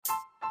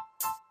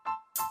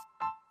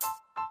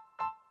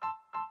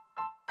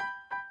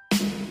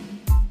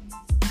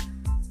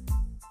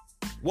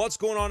What's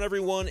going on,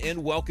 everyone,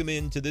 and welcome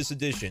into this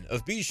edition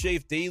of Be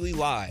Safe Daily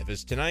Live.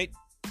 As tonight,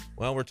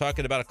 well, we're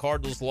talking about a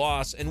Cardinals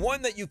loss, and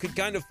one that you could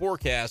kind of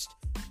forecast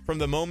from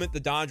the moment the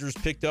Dodgers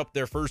picked up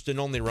their first and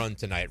only run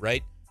tonight,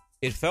 right?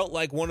 It felt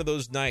like one of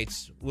those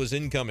nights was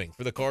incoming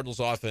for the Cardinals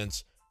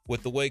offense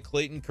with the way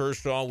Clayton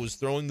Kershaw was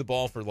throwing the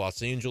ball for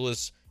Los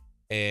Angeles,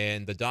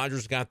 and the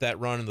Dodgers got that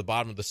run in the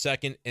bottom of the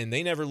second, and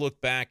they never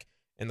looked back,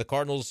 and the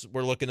Cardinals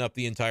were looking up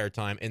the entire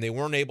time, and they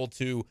weren't able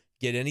to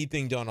get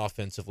anything done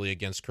offensively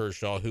against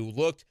Kershaw, who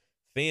looked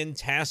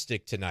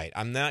fantastic tonight.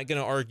 I'm not going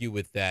to argue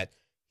with that.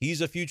 He's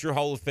a future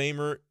Hall of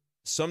Famer.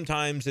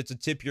 Sometimes it's a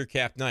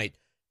tip-your-cap night.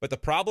 But the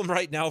problem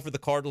right now for the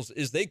Cardinals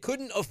is they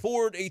couldn't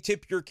afford a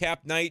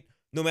tip-your-cap night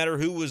no matter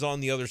who was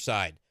on the other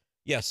side.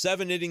 Yeah,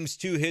 7 innings,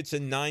 2 hits,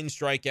 and 9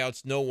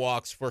 strikeouts, no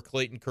walks for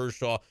Clayton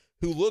Kershaw,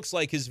 who looks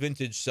like his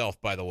vintage self,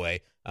 by the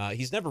way.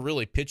 He's never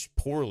really pitched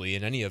poorly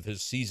in any of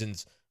his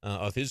seasons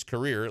of his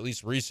career, at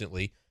least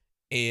recently.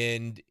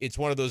 And it's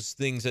one of those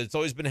things that it's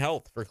always been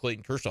health for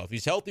Clayton Kershaw. If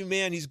he's healthy,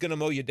 man, he's going to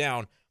mow you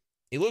down.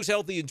 He looks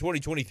healthy in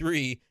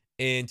 2023,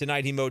 and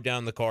tonight he mowed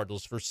down the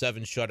Cardinals for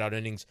 7 shutout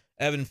innings.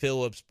 Evan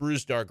Phillips,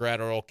 Bruce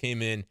Dark-Gratter all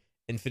came in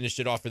and finished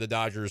it off for the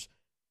Dodgers.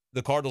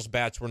 The Cardinals'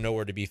 bats were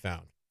nowhere to be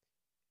found.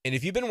 And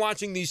if you've been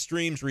watching these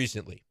streams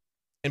recently,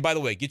 and by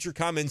the way, get your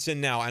comments in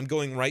now. I'm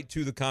going right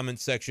to the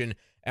comments section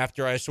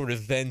after I sort of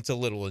vent a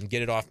little and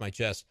get it off my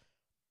chest.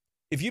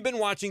 If you've been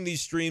watching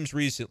these streams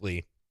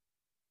recently,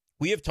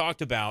 we have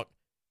talked about,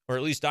 or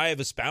at least I have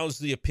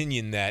espoused the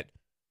opinion that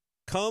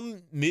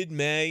come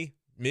mid-May,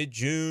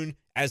 mid-June,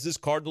 as this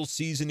Cardinals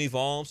season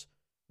evolves,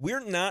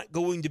 we're not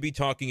going to be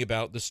talking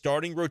about the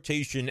starting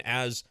rotation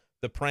as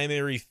the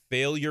primary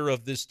failure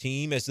of this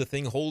team, as the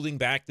thing holding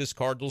back this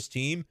Cardinals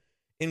team,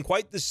 in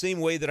quite the same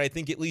way that I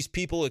think at least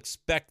people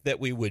expect that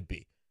we would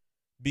be,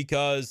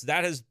 because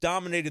that has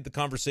dominated the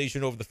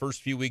conversation over the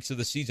first few weeks of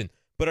the season.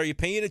 But are you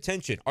paying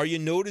attention? Are you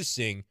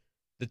noticing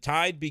the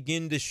tide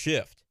begin to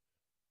shift?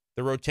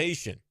 The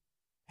rotation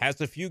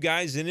has a few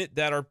guys in it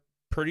that are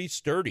pretty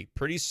sturdy,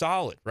 pretty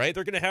solid, right?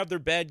 They're going to have their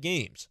bad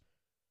games.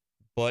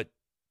 But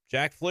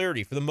Jack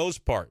Flaherty, for the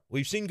most part,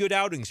 we've seen good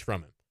outings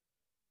from him.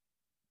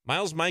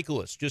 Miles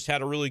Mikolas just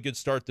had a really good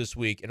start this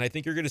week, and I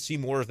think you're going to see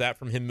more of that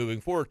from him moving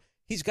forward.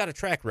 He's got a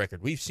track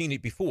record. We've seen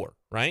it before,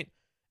 right?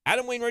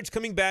 Adam Wainwright's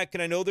coming back,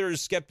 and I know there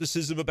is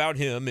skepticism about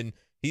him, and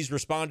he's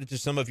responded to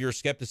some of your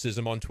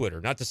skepticism on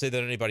Twitter. Not to say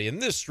that anybody in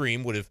this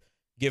stream would have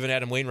given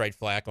Adam Wainwright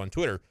flack on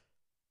Twitter,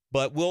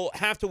 but we'll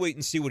have to wait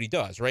and see what he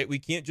does, right? We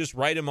can't just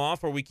write him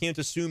off, or we can't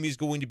assume he's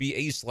going to be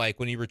ace-like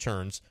when he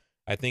returns.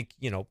 I think,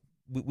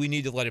 we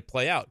need to let it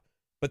play out.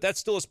 But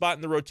that's still a spot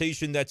in the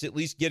rotation that's at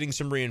least getting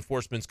some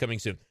reinforcements coming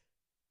soon.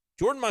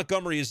 Jordan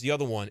Montgomery is the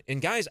other one. And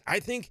guys,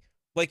 I think,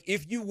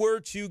 if you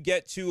were to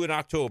get to an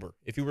October,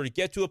 if you were to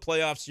get to a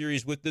playoff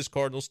series with this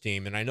Cardinals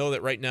team, and I know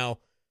that right now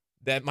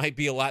that might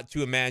be a lot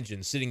to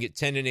imagine, sitting at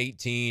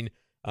 10-18,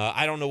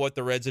 I don't know what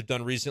the Reds have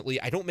done recently.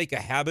 I don't make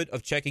a habit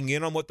of checking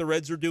in on what the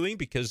Reds are doing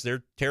because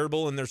they're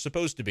terrible and they're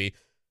supposed to be.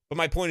 But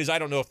my point is, I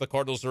don't know if the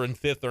Cardinals are in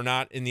 5th or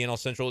not in the NL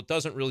Central. It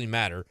doesn't really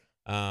matter.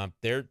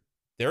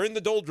 They're in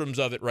the doldrums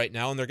of it right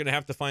now, and they're going to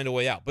have to find a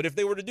way out. But if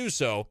they were to do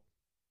so,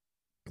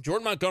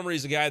 Jordan Montgomery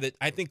is a guy that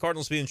I think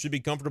Cardinals fans should be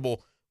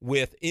comfortable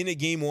with in a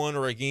Game 1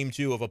 or a Game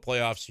 2 of a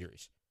playoff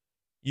series.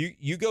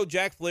 You go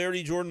Jack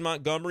Flaherty, Jordan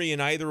Montgomery in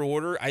either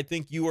order, I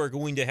think you are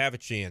going to have a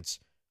chance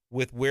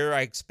with where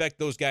I expect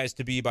those guys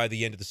to be by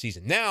the end of the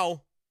season.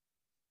 Now,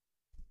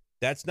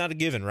 that's not a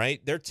given,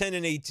 right? They're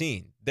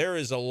 10-18. There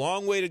is a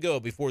long way to go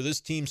before this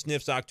team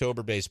sniffs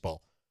October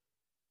baseball.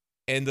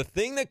 And the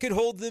thing that could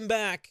hold them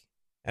back,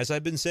 as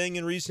I've been saying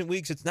in recent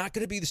weeks, it's not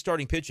going to be the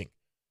starting pitching.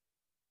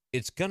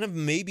 It's going to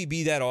maybe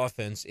be that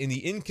offense and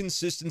the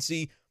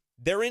inconsistency,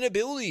 their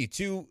inability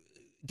to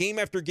game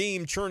after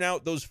game churn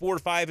out those 4,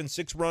 5, and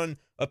 6 run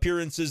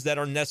appearances that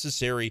are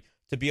necessary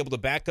to be able to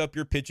back up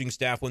your pitching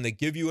staff when they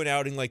give you an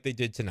outing like they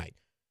did tonight.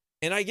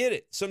 And I get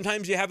it.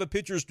 Sometimes you have a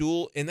pitcher's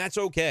duel, and that's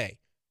okay.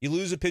 You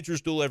lose a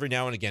pitcher's duel every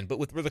now and again. But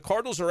with where the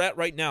Cardinals are at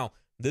right now,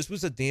 this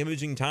was a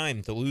damaging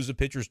time to lose a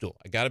pitcher's duel.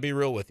 I got to be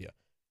real with you.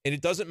 And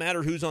it doesn't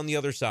matter who's on the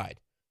other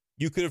side.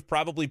 You could have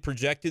probably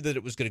projected that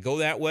it was going to go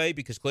that way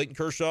because Clayton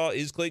Kershaw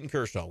is Clayton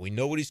Kershaw. We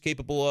know what he's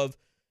capable of.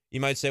 You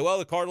might say, well,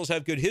 the Cardinals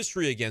have good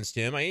history against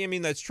him. I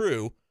mean, that's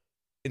true.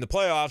 In the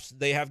playoffs,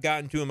 they have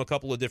gotten to him a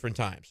couple of different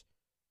times.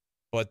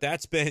 But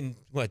that's been,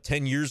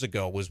 10 years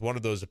ago was one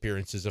of those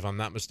appearances, if I'm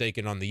not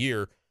mistaken, on the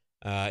year.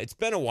 It's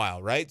been a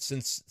while, right,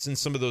 since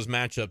some of those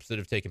matchups that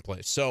have taken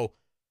place. So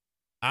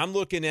I'm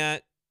looking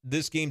at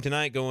this game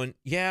tonight going,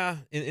 yeah,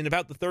 in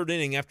about the 3rd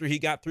inning, after he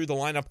got through the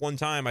lineup one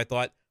time, I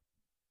thought,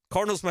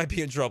 Cardinals might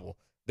be in trouble.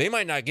 They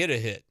might not get a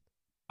hit.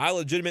 I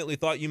legitimately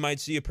thought you might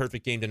see a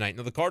perfect game tonight.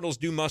 Now, the Cardinals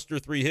do muster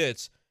 3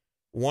 hits,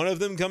 one of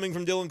them coming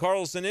from Dylan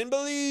Carlson, and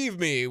believe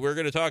me, we're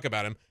going to talk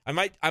about him.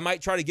 I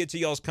might try to get to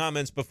y'all's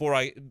comments before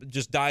I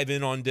just dive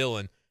in on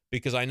Dylan,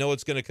 because I know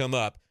it's going to come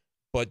up.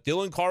 But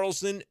Dylan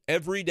Carlson,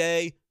 every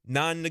day,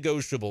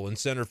 non-negotiable in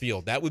center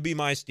field. That would be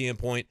my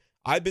standpoint.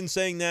 I've been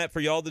saying that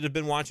for y'all that have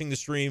been watching the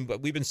stream,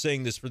 but we've been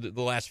saying this for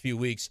the last few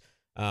weeks.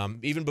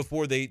 Even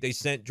before they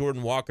sent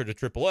Jordan Walker to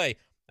AAA,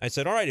 I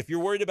said, all right, if you're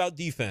worried about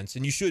defense,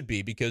 and you should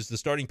be because the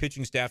starting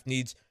pitching staff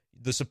needs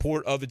the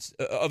support of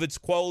its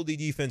quality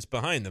defense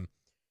behind them,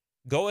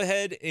 go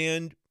ahead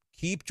and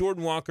keep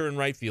Jordan Walker in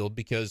right field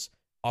because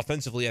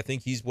offensively, I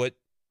think he's what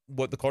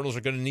the Cardinals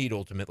are going to need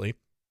ultimately.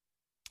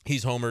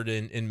 He's homered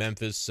in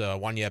Memphis.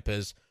 Juan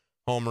Yepes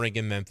homering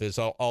in Memphis.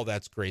 All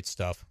that's great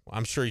stuff.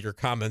 I'm sure your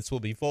comments will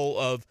be full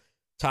of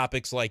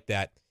topics like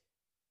that.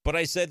 But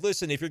I said,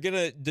 listen, if you're going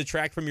to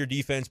detract from your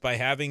defense by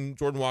having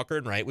Jordan Walker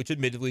in right, which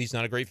admittedly he's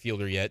not a great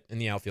fielder yet in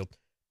the outfield,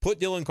 put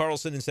Dylan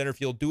Carlson in center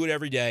field, do it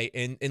every day,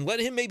 and let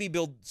him maybe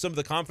build some of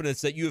the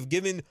confidence that you have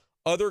given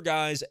other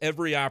guys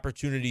every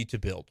opportunity to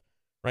build.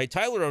 Right?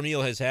 Tyler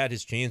O'Neill has had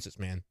his chances,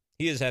 man.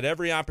 He has had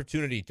every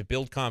opportunity to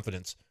build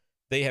confidence.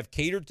 They have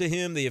catered to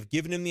him. They have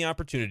given him the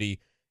opportunity.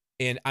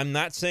 And I'm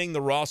not saying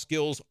the raw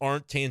skills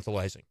aren't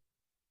tantalizing.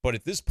 But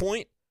at this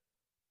point,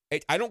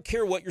 I don't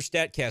care what your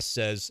StatCast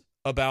says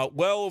about,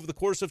 well, over the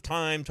course of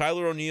time,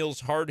 Tyler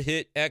O'Neill's hard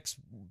hit X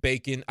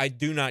bacon. I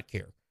do not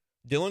care.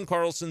 Dylan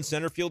Carlson,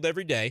 center field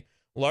every day.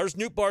 Lars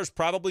Nootbaar's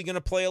probably going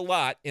to play a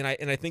lot, and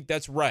I think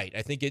that's right.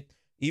 I think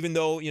even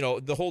though,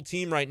 the whole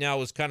team right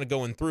now is kind of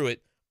going through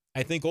it,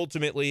 I think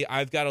ultimately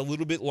I've got a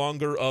little bit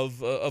longer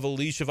of a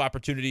leash of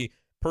opportunity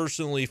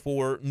personally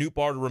for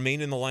Nootbaar to remain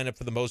in the lineup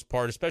for the most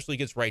part, especially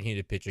against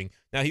right-handed pitching.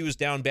 Now, he was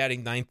down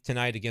batting ninth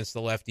tonight against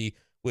the lefty,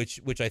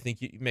 which I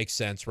think makes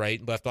sense,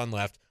 right? Left on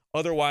left.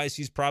 Otherwise,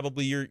 he's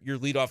probably your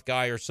leadoff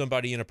guy or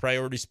somebody in a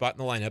priority spot in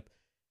the lineup.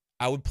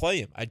 I would play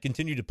him. I'd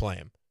continue to play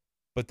him.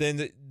 But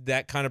then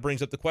that kind of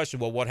brings up the question,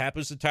 well, what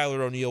happens to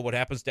Tyler O'Neill? What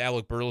happens to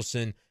Alec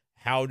Burleson?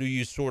 How do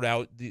you sort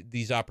out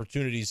these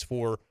opportunities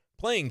for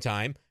playing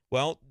time?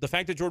 Well, the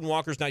fact that Jordan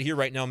Walker's not here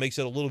right now makes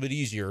it a little bit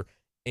easier,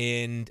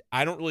 and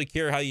I don't really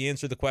care how you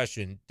answer the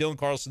question. Dylan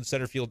Carlson,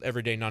 center field,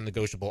 everyday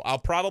non-negotiable. I'll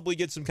probably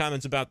get some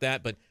comments about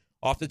that, but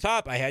off the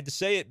top, I had to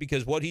say it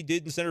because what he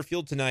did in center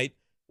field tonight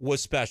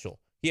was special.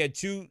 He had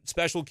two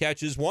special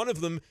catches, one of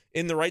them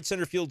in the right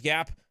center field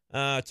gap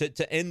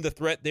to end the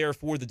threat there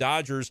for the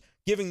Dodgers,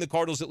 giving the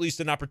Cardinals at least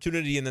an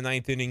opportunity in the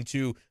ninth inning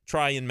to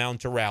try and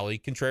mount a rally.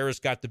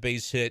 Contreras got the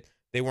base hit.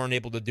 They weren't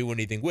able to do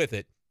anything with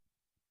it.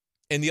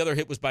 And the other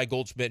hit was by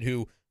Goldschmidt,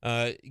 who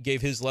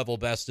gave his level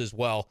best as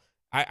well.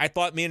 I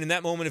thought, man, in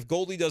that moment, if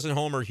Goldie doesn't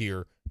homer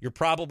here, you're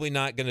probably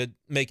not going to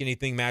make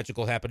anything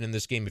magical happen in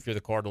this game if you're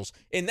the Cardinals.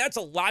 And that's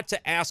a lot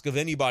to ask of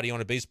anybody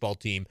on a baseball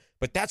team.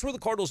 But that's where the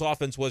Cardinals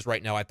offense was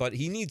right now. I thought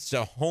he needs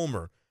to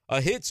homer. A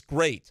hit's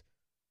great,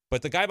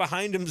 but the guy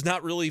behind him's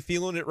not really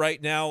feeling it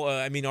right now.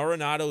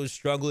 Arenado is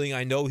struggling.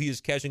 I know he is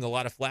catching a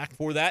lot of flack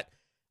for that.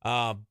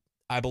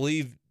 I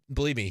believe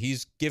me,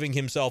 he's giving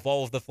himself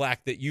all of the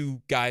flack that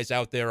you guys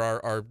out there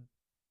are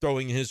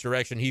throwing in his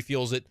direction. He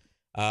feels it.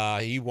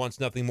 He wants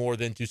nothing more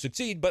than to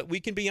succeed, but we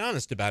can be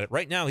honest about it.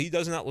 Right now, he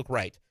does not look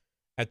right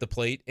at the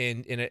plate.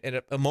 And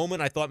in a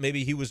moment, I thought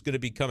maybe he was going to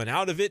be coming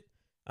out of it.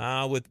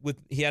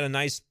 He had a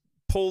nice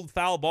pulled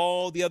foul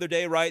ball the other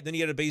day, right? Then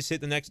he had a base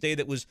hit the next day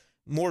that was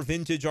more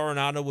vintage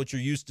Arenado, which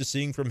you're used to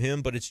seeing from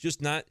him, but it's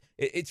just not.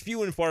 It's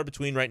few and far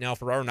between right now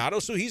for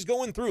Arenado, so he's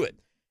going through it.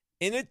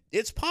 And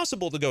it's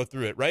possible to go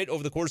through it, right,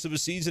 over the course of a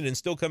season and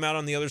still come out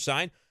on the other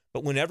side.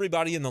 But when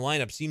everybody in the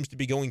lineup seems to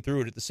be going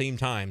through it at the same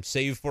time,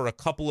 save for a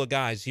couple of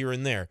guys here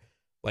and there,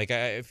 like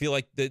I feel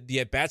like the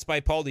at-bats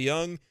by Paul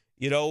DeJong,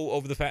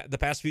 over the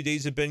past few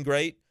days have been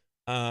great.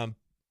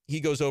 He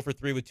goes 0 for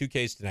 3 with 2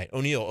 Ks tonight.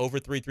 O'Neill, 0 for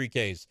 3, 3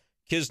 Ks.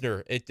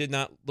 Kisner, it did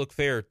not look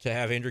fair to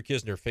have Andrew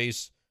Kisner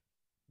face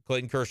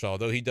Clayton Kershaw,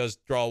 though he does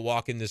draw a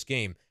walk in this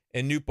game.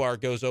 And Nootbaar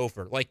goes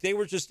over. Like, he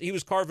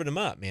was carving him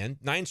up, man.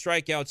 9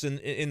 strikeouts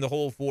in the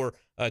hole for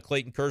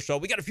Clayton Kershaw.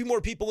 We got a few more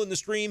people in the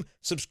stream.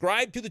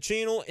 Subscribe to the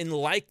channel and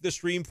like the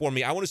stream for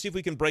me. I want to see if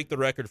we can break the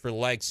record for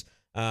likes,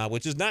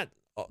 which is not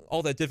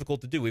all that difficult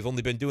to do. We've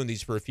only been doing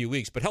these for a few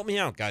weeks. But help me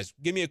out, guys.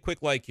 Give me a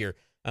quick like here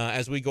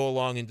as we go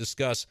along and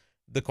discuss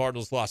the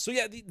Cardinals' loss. So,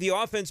 yeah, the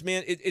offense,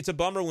 man, it's a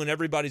bummer when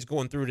everybody's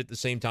going through it at the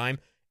same time.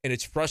 And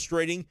it's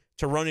frustrating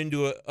to run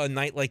into a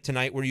night like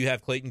tonight where you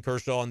have Clayton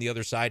Kershaw on the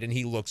other side and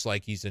he looks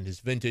like he's in his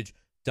vintage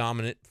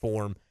dominant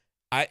form.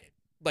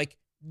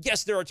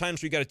 Yes, there are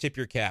times where you got to tip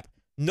your cap.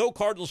 No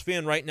Cardinals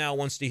fan right now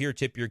wants to hear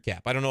tip your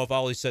cap. I don't know if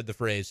Ollie said the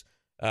phrase.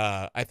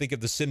 I think of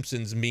the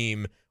Simpsons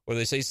meme where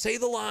they say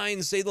the line,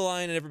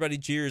 and everybody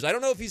cheers. I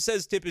don't know if he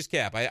says tip his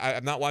cap.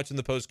 I'm not watching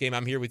the post game.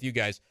 I'm here with you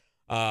guys.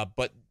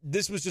 But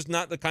this was just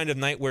not the kind of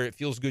night where it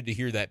feels good to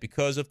hear that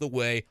because of the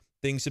way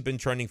things have been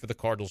trending for the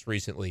Cardinals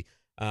recently.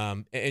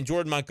 And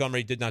Jordan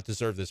Montgomery did not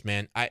deserve this,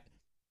 man.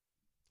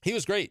 He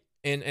was great,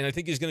 and I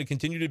think he's going to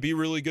continue to be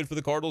really good for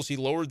the Cardinals. He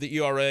lowered the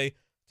ERA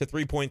to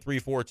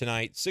 3.34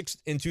 tonight, 6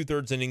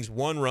 2/3 innings,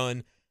 1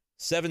 run,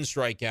 7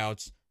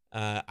 strikeouts.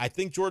 I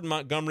think Jordan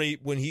Montgomery,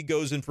 when he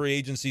goes in free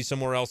agency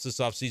somewhere else this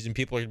offseason,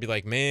 people are going to be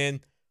like,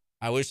 man,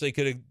 I wish they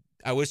could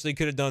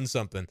have done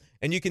something.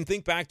 And you can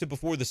think back to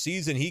before the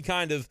season, he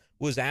kind of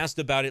was asked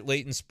about it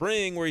late in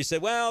spring where he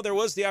said, well, there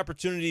was the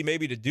opportunity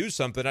maybe to do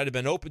something. I'd have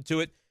been open to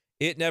it.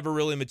 It never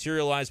really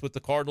materialized with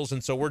the Cardinals,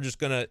 and so we're just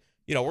going to,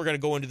 we're going to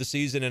go into the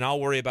season, and I'll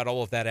worry about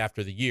all of that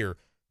after the year.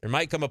 There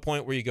might come a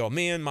point where you go,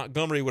 man,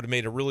 Montgomery would have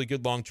made a really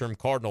good long-term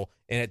Cardinal.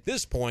 And at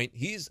this point,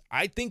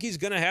 I think he's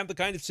going to have the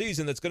kind of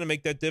season that's going to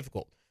make that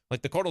difficult.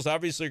 Like, the Cardinals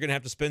obviously are going to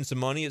have to spend some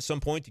money at some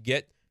point to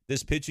get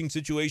this pitching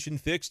situation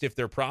fixed if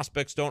their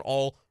prospects don't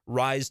all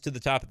rise to the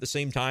top at the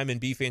same time and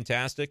be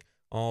fantastic.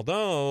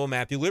 Although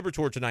Matthew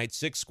Liberatore tonight,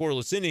 6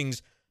 scoreless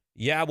innings.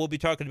 Yeah, we'll be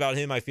talking about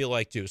him, I feel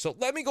like, too. So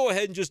let me go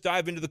ahead and just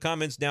dive into the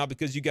comments now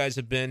because you guys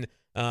have been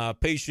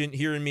patient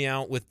hearing me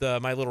out with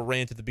my little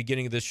rant at the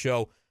beginning of this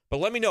show.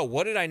 But let me know,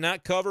 what did I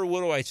not cover?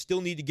 What do I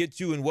still need to get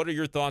to? And what are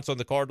your thoughts on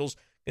the Cardinals?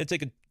 I'm going to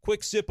take a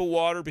quick sip of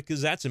water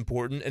because that's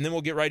important, and then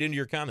we'll get right into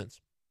your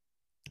comments.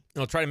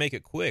 And I'll try to make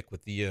it quick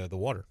with the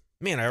water.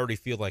 Man, I already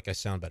feel like I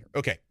sound better.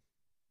 Okay.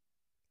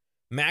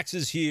 Max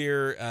is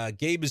here.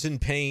 Gabe is in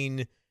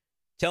pain.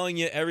 Telling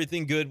you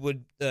everything good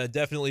would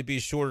definitely be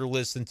a shorter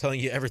list than telling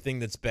you everything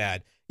that's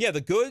bad. Yeah,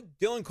 the good,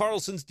 Dylan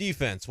Carlson's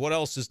defense. What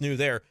else is new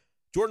there?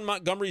 Jordan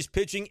Montgomery's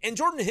pitching, and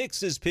Jordan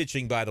Hicks is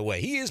pitching, by the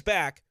way. He is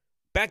back,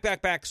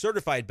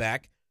 certified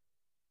back.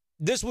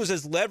 This was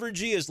as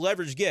leveragey as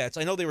leverage gets.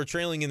 I know they were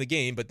trailing in the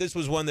game, but this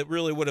was one that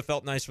really would have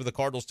felt nice for the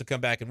Cardinals to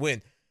come back and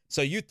win.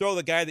 So you throw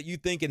the guy that you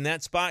think in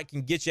that spot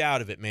can get you out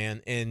of it,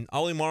 man. And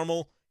Ollie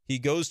Marmol, he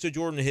goes to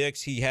Jordan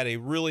Hicks. He had a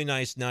really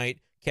nice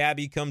night.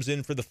 Cabby comes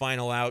in for the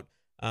final out.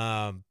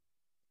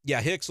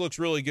 Hicks looks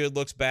really good,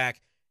 looks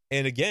back.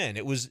 And again,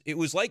 it was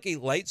like a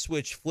light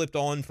switch flipped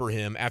on for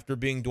him after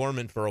being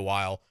dormant for a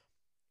while.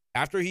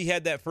 After he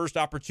had that first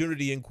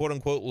opportunity in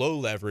quote-unquote low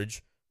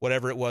leverage,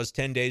 whatever it was,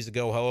 10 days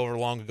ago, however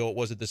long ago it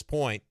was at this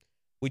point,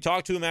 we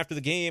talked to him after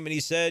the game, and he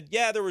said,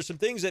 yeah, there were some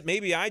things that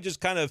maybe I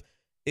just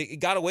it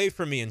got away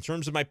from me in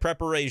terms of my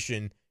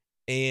preparation.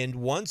 And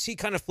once he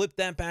kind of flipped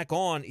that back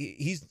on,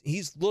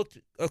 he's looked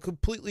a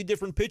completely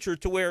different pitcher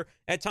to where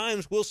at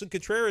times Wilson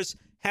Contreras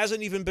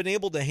hasn't even been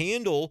able to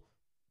handle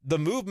the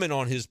movement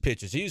on his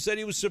pitches. He said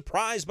he was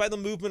surprised by the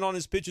movement on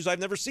his pitches. I've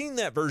never seen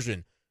that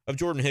version of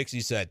Jordan Hicks,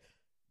 he said.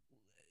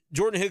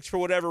 Jordan Hicks, for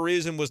whatever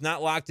reason, was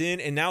not locked in,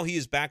 and now he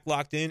is back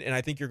locked in, and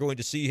I think you're going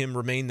to see him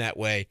remain that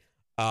way.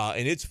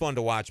 And it's fun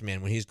to watch,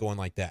 man, when he's going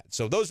like that.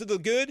 So those are the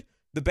good.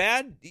 The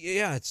bad,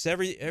 yeah, it's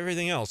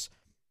everything else.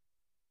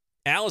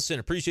 Allison,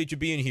 appreciate you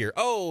being here.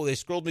 Oh, they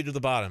scrolled me to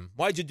the bottom.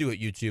 Why'd you do it,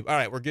 YouTube? All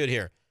right, we're good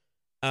here.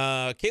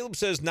 Caleb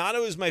says,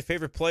 Nato is my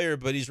favorite player,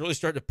 but he's really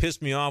starting to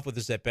piss me off with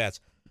his at-bats.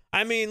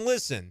 I mean,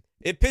 listen,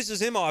 it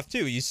pisses him off,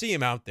 too. You see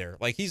him out there.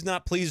 Like, he's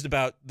not pleased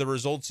about the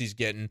results he's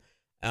getting.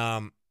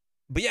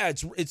 But, yeah,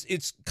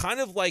 it's kind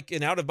of like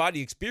an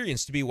out-of-body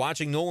experience to be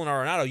watching Nolan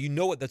Arenado. You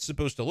know what that's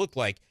supposed to look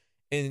like.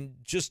 And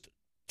just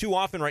too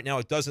often right now,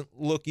 it doesn't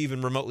look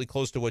even remotely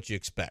close to what you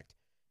expect.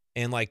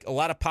 And, like, a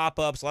lot of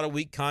pop-ups, a lot of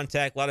weak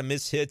contact, a lot of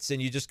mishits,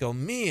 and you just go,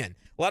 man.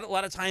 A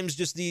lot of times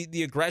just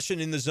the aggression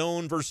in the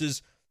zone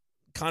versus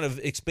kind of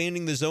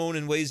expanding the zone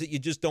in ways that you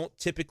just don't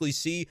typically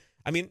see.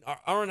 I mean,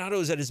 Arenado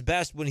is at his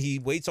best when he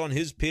waits on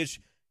his pitch,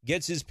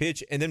 gets his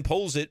pitch, and then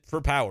pulls it for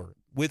power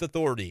with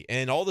authority.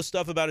 And all the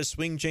stuff about his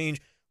swing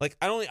change, like,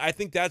 I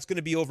think that's going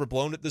to be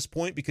overblown at this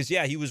point because,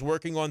 yeah, he was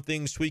working on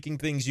things, tweaking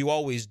things you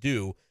always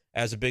do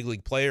as a big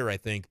league player, I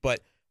think.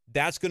 But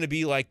that's going to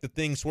be like the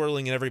thing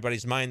swirling in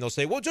everybody's mind. They'll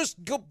say, well,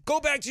 just go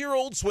back to your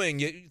old swing.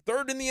 You're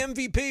third in the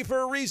MVP for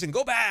a reason.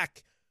 Go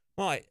back.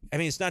 Well, I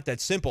mean, it's not that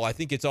simple. I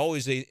think it's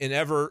always an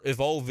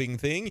ever-evolving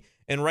thing.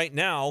 And right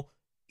now,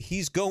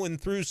 he's going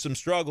through some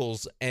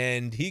struggles.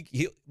 And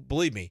he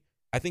believe me,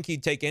 I think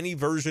he'd take any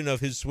version of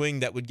his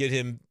swing that would get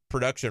him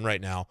production right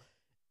now.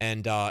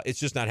 And it's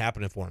just not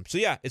happening for him. So,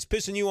 yeah, it's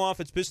pissing you off.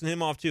 It's pissing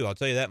him off, too. I'll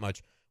tell you that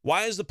much.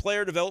 Why is the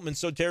player development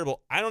so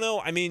terrible? I don't know.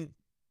 I mean,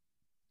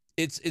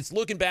 it's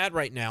looking bad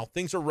right now.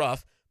 Things are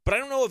rough. But I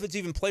don't know if it's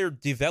even player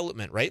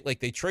development, right? Like,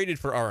 they traded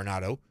for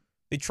Arenado.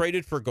 They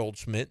traded for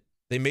Goldschmidt.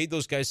 They made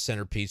those guys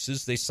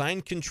centerpieces. They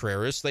signed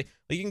Contreras. They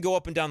can go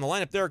up and down the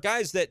lineup. There are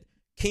guys that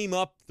came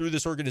up through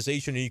this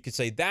organization, and you could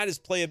say that is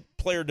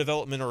player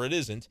development or it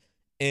isn't.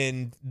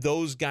 And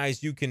those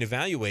guys you can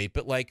evaluate.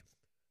 But, like,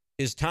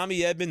 is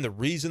Tommy Edman the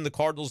reason the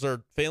Cardinals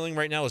are failing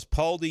right now? Is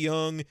Paul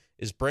DeJong?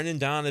 Is Brendan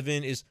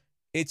Donovan?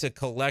 It's a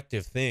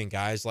collective thing,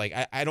 guys. Like,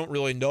 I don't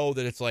really know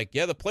that it's like,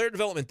 yeah, the player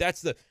development,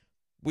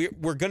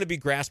 we're going to be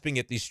grasping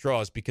at these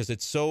straws because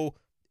it's so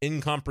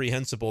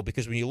incomprehensible.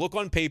 Because when you look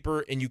on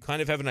paper and you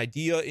kind of have an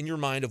idea in your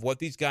mind of what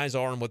these guys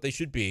are and what they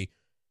should be,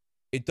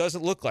 it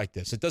doesn't look like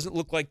this. It doesn't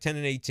look like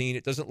 10-18.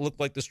 It doesn't look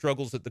like the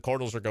struggles that the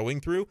Cardinals are going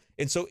through.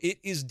 And so it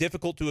is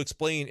difficult to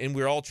explain, and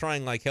we're all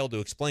trying like hell to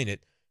explain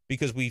it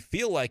because we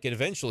feel like it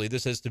eventually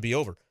this has to be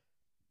over.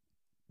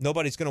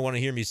 Nobody's going to want to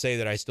hear me say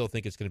that I still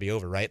think it's going to be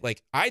over, right?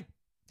 Like, I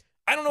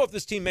don't know if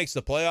this team makes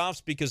the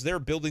playoffs because they're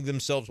building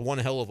themselves one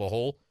hell of a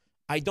hole.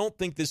 I don't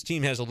think this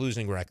team has a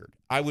losing record.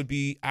 I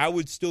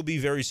would still be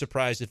very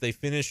surprised if they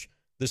finish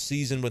the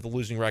season with a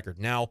losing record.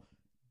 Now,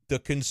 the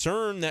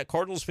concern that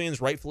Cardinals fans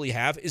rightfully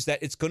have is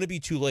that it's going to be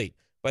too late.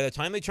 By the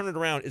time they turn it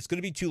around, it's going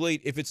to be too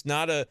late if it's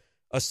not a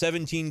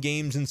 17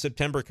 games in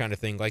September kind of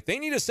thing. Like, they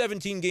need a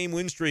 17-game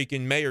win streak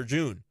in May or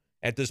June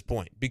at this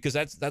point because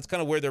that's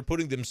kind of where they're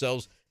putting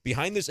themselves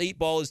behind this 8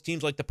 ball as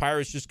teams like the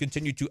Pirates just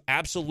continue to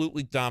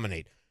absolutely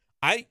dominate.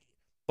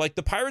 Like,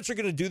 the Pirates are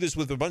going to do this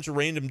with a bunch of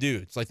random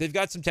dudes. Like, they've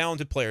got some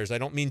talented players. I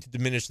don't mean to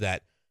diminish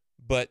that.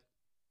 But,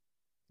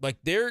 like,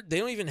 they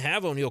don't even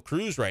have O'Neal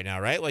Cruz right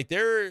now, right? Like,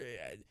 they're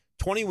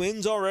 20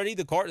 wins already.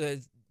 The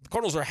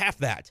Cardinals are half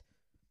that.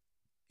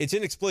 It's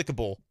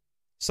inexplicable.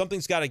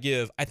 Something's got to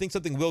give. I think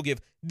something will give.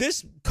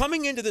 This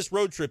coming into this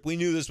road trip, we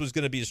knew this was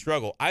going to be a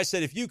struggle. I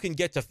said, if you can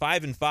get to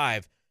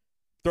 5-5,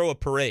 throw a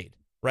parade,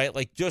 right?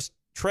 Like, just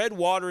tread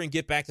water and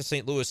get back to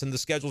St. Louis, and the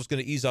schedule's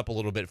going to ease up a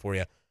little bit for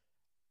you.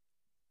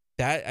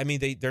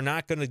 They're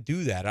not going to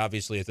do that,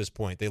 obviously, at this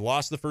point. They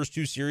lost the first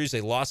 2 series.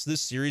 They lost this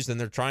series. Then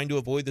they're trying to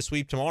avoid the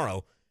sweep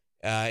tomorrow.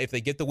 If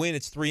they get the win,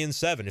 it's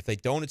 3-7. If they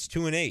don't, it's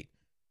 2-8.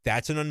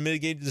 That's an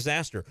unmitigated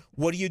disaster.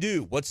 What do you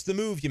do? What's the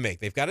move you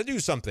make? They've got to do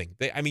something.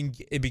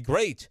 It'd be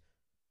great.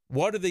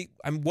 What are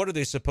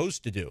they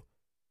supposed to do?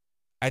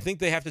 I think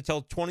they have to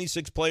tell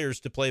 26 players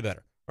to play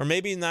better, or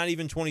maybe not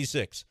even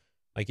 26.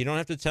 Like, you don't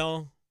have to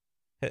tell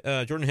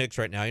Jordan Hicks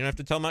right now. You don't have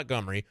to tell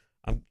Montgomery.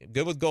 I'm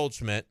good with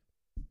Goldschmidt.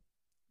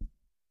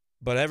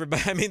 But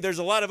everybody, there's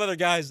a lot of other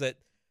guys that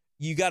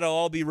you got to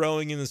all be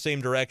rowing in the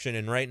same direction.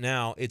 And right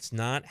now, it's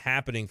not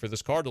happening for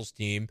this Cardinals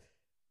team.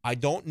 I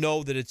don't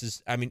know that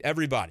it's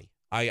everybody.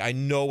 I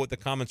know what the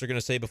comments are going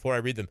to say before I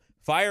read them.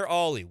 Fire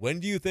Ollie.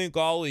 When do you think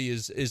Ollie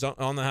is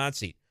on the hot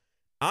seat?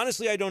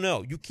 Honestly, I don't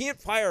know. You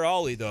can't fire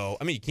Ollie, though.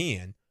 You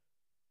can.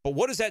 But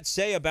what does that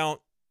say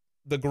about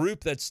the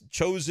group that's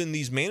chosen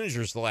these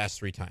managers the last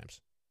 3 times?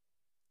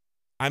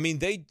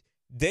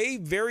 They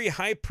very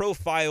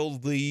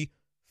high-profiledly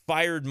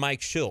fired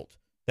Mike Schilt.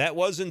 That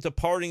wasn't a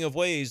parting of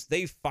ways.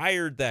 They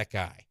fired that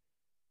guy.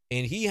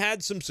 And he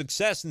had some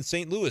success in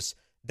St. Louis.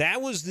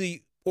 That was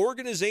the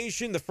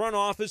organization, the front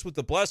office, with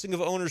the blessing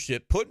of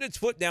ownership, putting its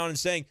foot down and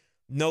saying,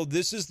 no,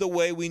 this is the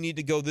way we need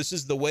to go. This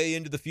is the way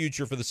into the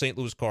future for the St.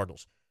 Louis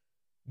Cardinals.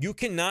 You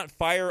cannot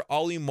fire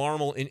Ollie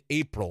Marmol in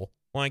April.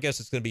 Well, I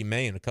guess it's going to be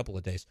May in a couple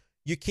of days.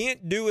 You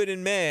can't do it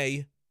in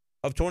May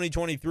of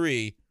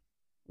 2023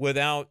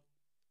 without,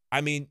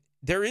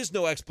 there is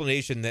no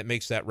explanation that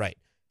makes that right.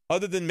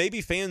 Other than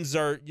maybe fans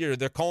are,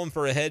 they're calling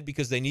for a head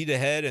because they need a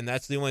head, and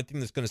that's the only thing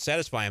that's going to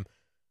satisfy them.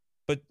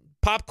 But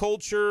pop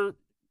culture,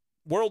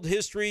 world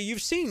history,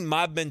 you've seen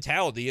mob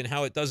mentality and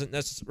how it doesn't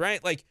necessarily,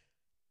 right? Like,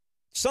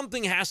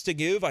 something has to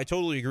give. I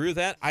totally agree with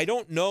that. I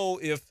don't know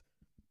if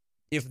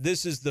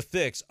this is the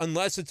fix,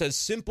 unless it's as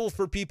simple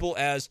for people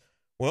as,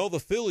 well, the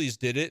Phillies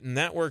did it, and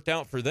that worked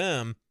out for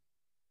them.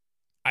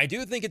 I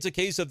do think it's a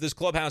case of this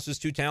clubhouse is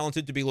too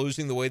talented to be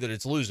losing the way that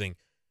it's losing.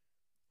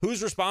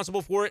 Who's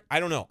responsible for it? I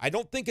don't know. I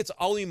don't think it's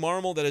Ollie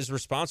Marmol that is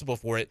responsible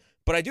for it,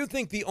 but I do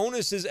think the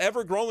onus is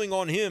ever growing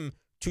on him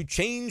to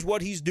change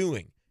what he's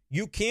doing.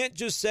 You can't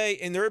just say,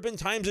 and there have been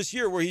times this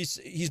year where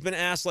he's been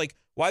asked, like,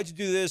 why'd you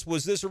do this?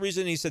 Was this a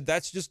reason? And he said,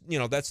 that's just,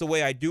 that's the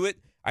way I do it.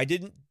 I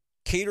didn't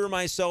cater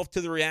myself to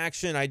the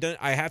reaction.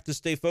 I have to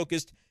stay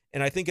focused.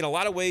 And I think in a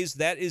lot of ways,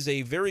 that is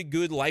a very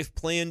good life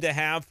plan to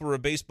have for a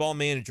baseball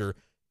manager,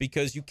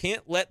 because you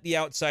can't let the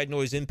outside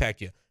noise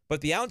impact you. But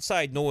the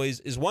outside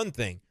noise is one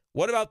thing.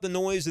 What about the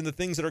noise and the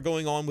things that are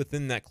going on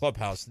within that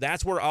clubhouse?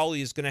 That's where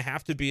Ollie is going to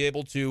have to be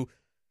able to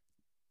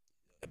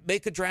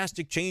make a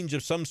drastic change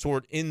of some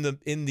sort in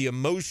the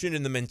emotion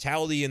and the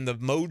mentality and the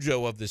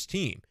mojo of this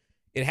team.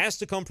 It has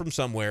to come from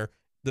somewhere.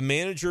 The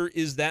manager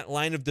is that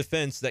line of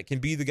defense that can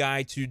be the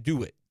guy to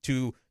do it,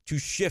 to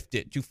shift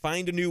it, to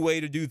find a new way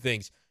to do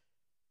things.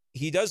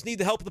 He does need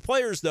the help of the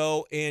players,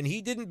 though, and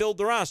he didn't build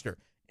the roster.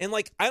 And,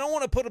 I don't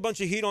want to put a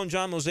bunch of heat on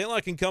John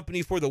Mozeliak and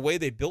company for the way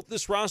they built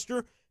this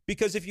roster,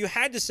 because if you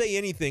had to say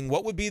anything,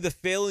 what would be the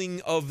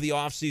failing of the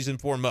offseason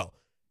for Mo?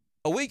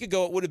 A week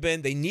ago, it would have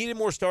been they needed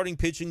more starting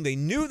pitching. They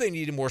knew they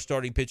needed more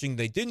starting pitching.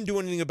 They didn't do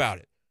anything about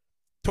it.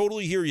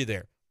 Totally hear you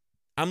there.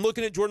 I'm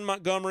looking at Jordan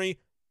Montgomery.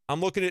 I'm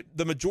looking at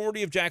the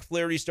majority of Jack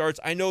Flaherty starts.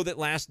 I know that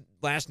last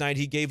night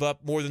he gave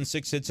up more than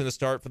 6 hits in a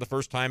start for the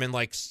first time in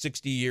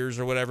 60 years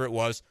or whatever it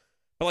was.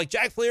 But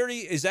Jack Flaherty,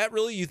 is that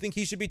really, you think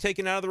he should be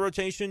taken out of the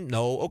rotation?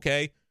 No,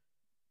 okay.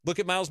 Look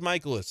at Miles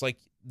Michaelis.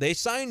 They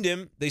signed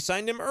him. They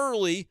signed him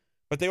early,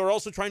 but they were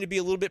also trying to be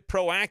a little bit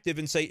proactive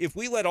and say, if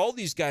we let all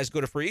these guys go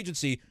to free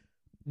agency,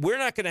 we're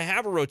not going to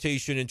have a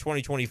rotation in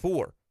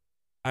 2024.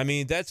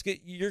 That's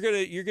you're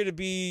going to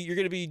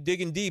be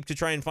digging deep to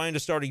try and find a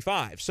starting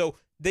 5. So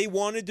they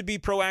wanted to be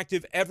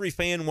proactive. Every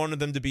fan wanted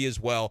them to be as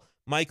well.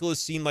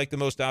 Michaelis seemed like the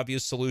most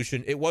obvious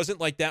solution. It wasn't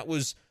like that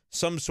was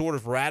some sort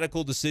of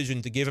radical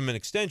decision to give him an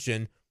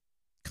extension.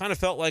 Kind of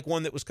felt like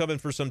one that was coming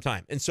for some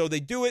time. And so they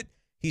do it.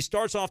 He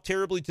starts off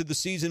terribly to the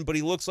season, but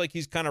he looks like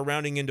he's kind of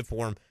rounding into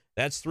form.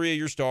 That's 3 of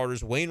your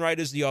starters. Wainwright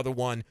is the other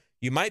one.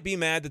 You might be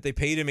mad that they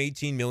paid him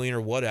 $18 million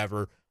or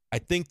whatever. I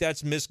think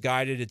that's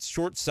misguided. It's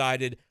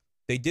short-sighted.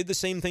 They did the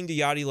same thing to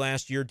Yachty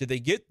last year. Did they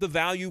get the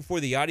value for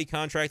the Yachty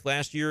contract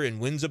last year in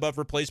wins above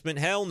replacement?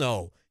 Hell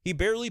no. He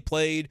barely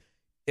played.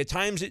 At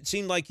times it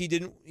seemed like he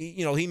didn't,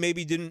 he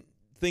maybe didn't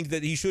think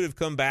that he should have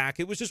come back.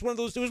 It was just one of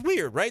those, it was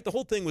weird, right? The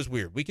whole thing was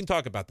weird. We can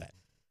talk about that.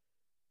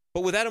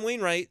 But with Adam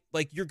Wainwright,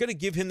 you're going to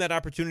give him that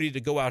opportunity to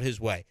go out his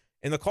way.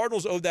 And the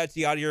Cardinals owed that to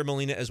Yadier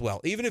Molina as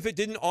well. Even if it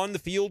didn't on the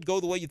field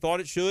go the way you thought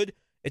it should,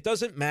 It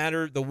doesn't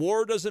matter. The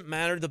WAR doesn't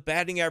matter. The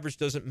batting average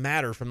doesn't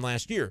matter from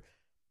last year.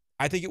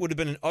 I think it would have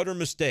been an utter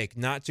mistake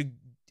not to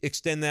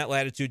extend that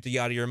latitude to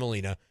Yadier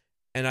Molina.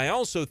 And I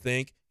also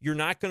think you're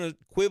not going to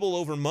quibble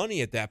over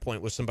money at that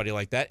point with somebody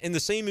like that. And the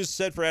same is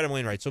said for Adam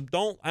Wainwright. So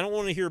I don't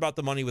want to hear about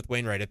the money with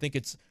Wainwright. I think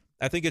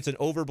it's an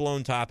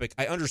overblown topic.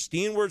 I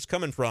understand where it's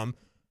coming from,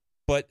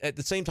 but at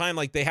the same time,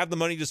 like, they have the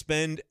money to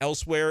spend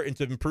elsewhere and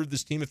to improve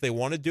this team if they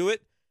want to do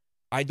it.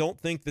 I don't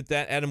think that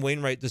Adam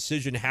Wainwright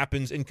decision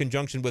happens in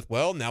conjunction with,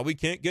 well, now we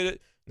can't get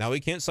it. Now we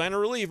can't sign a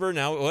reliever.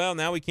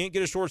 Now we can't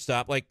get a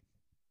shortstop. Like,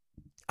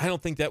 I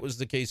don't think that was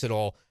the case at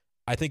all.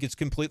 I think it's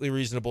completely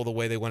reasonable the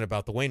way they went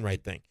about the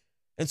Wainwright thing.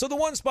 And so the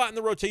one spot in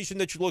the rotation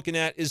that you're looking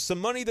at is some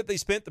money that they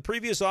spent the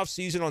previous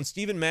offseason on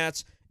Steven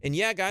Matz. And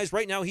yeah, guys,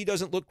 right now he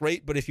doesn't look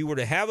great, but if you were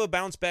to have a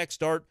bounce back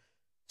start,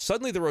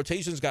 suddenly the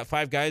rotation's got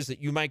 5 guys that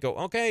you might go,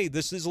 okay,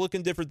 this is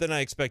looking different than I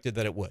expected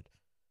that it would.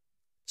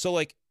 So,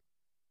 like,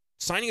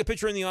 signing a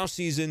pitcher in the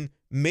offseason,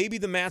 maybe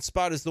the Matz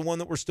spot is the one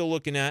that we're still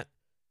looking at.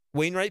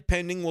 Wainwright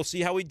pending. We'll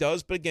see how he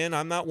does. But again,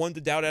 I'm not one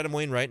to doubt Adam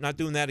Wainwright. Not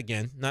doing that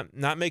again.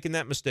 Not making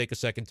that mistake a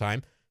second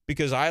time,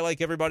 because I,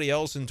 like everybody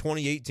else in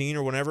 2018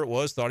 or whenever it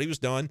was, thought he was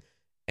done,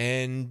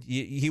 and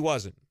he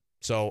wasn't.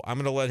 So I'm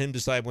going to let him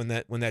decide when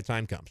that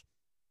time comes.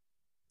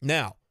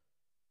 Now,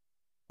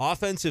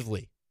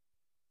 offensively,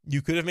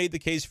 you could have made the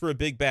case for a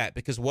big bat,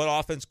 because what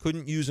offense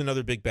couldn't use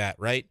another big bat,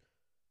 right?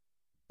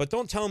 But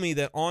don't tell me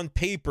that on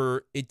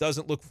paper it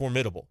doesn't look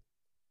formidable.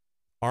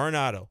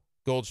 Arenado,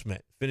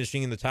 Goldschmidt,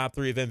 finishing in the top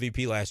 3 of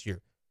MVP last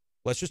year.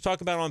 Let's just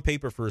talk about on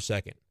paper for a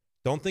second.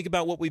 Don't think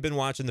about what we've been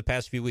watching the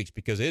past few weeks,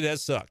 because it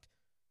has sucked.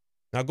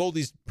 Now,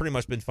 Goldie's pretty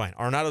much been fine.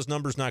 Arenado's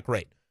number's not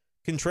great.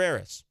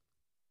 Contreras,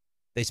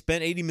 they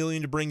spent $80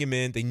 million to bring him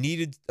in. They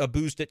needed a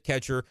boost at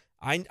catcher.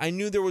 I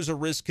knew there was a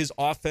risk his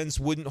offense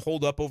wouldn't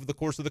hold up over the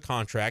course of the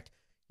contract.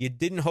 You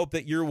didn't hope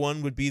that year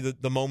one would be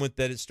the moment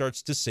that it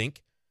starts to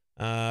sink.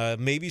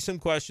 Maybe some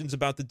questions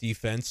about the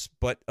defense,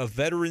 but a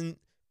veteran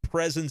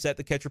presence at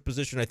the catcher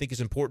position I think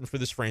is important for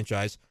this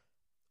franchise.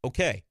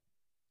 Okay,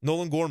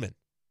 Nolan Gorman,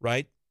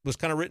 right, was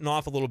kind of written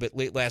off a little bit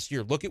late last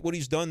year. Look at what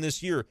he's done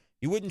this year.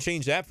 You wouldn't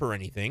change that for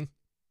anything.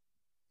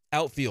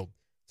 Outfield,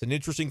 it's an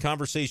interesting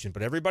conversation,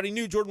 but everybody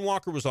knew Jordan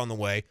Walker was on the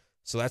way,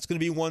 so that's going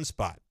to be one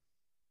spot.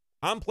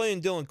 I'm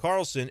playing Dylan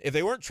Carlson. If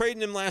they weren't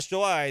trading him last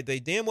July, they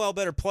damn well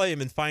better play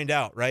him and find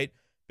out, right?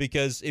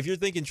 Because if you're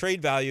thinking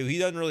trade value, he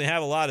doesn't really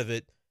have a lot of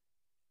it.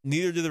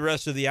 Neither do the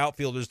rest of the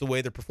outfielders the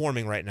way they're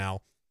performing right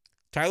now.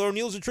 Tyler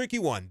O'Neill's a tricky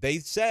one. They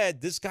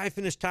said this guy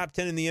finished top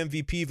 10 in the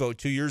MVP vote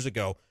 2 years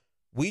ago.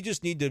 We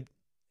just need to,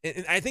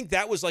 and I think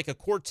that was like a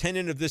core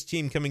tenet of this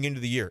team coming into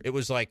the year. It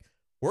was like,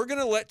 we're going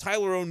to let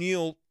Tyler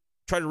O'Neill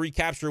try to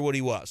recapture what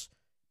he was.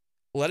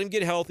 Let him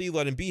get healthy,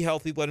 let him be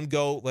healthy, let him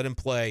go, let him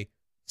play,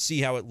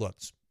 see how it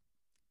looks.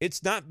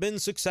 It's not been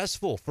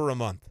successful for a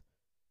month.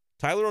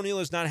 Tyler O'Neill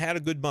has not had a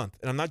good month.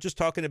 And I'm not just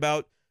talking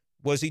about,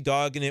 was he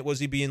dogging it? Was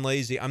he being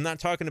lazy? I'm not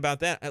talking about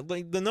that.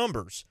 Like the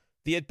numbers,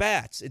 the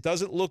at-bats, it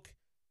doesn't look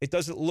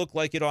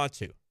like it ought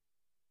to.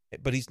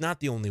 But he's not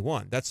the only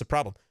one. That's the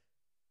problem.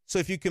 So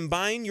if you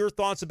combine your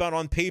thoughts about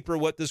on paper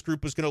what this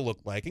group was going to look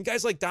like, and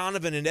guys like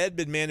Donovan and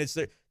Edman, man,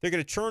 they're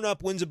going to churn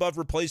up wins above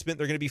replacement.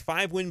 They're going to be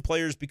 5-win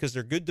players because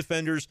they're good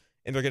defenders,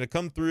 and they're going to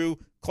come through,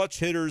 clutch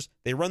hitters.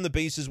 They run the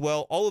bases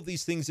well. All of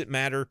these things that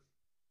matter.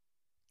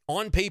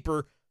 On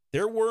paper,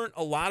 there weren't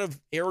a lot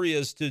of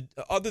areas to,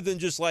 other than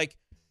just like,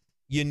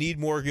 you need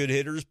more good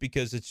hitters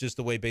because it's just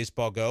the way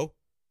baseball go.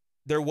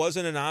 There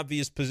wasn't an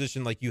obvious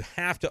position like you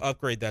have to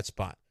upgrade that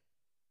spot.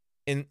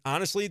 And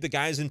honestly, the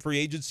guys in free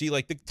agency,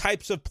 like the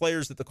types of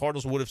players that the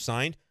Cardinals would have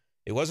signed,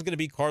 it wasn't going to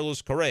be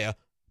Carlos Correa.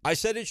 I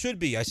said it should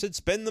be. I said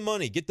spend the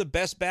money, get the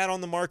best bat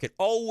on the market.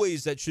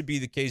 Always that should be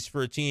the case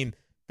for a team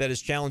that is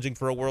challenging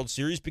for a World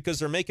Series because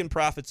they're making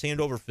profits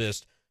hand over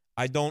fist.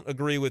 I don't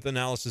agree with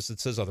analysis that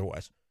says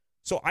otherwise.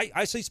 So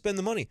I say spend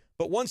the money.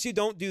 But once you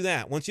don't do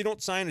that, once you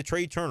don't sign a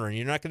Trey Turner and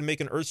you're not going to make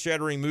an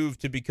earth-shattering move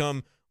to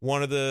become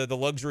one of the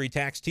luxury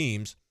tax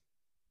teams,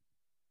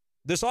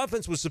 this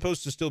offense was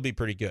supposed to still be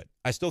pretty good.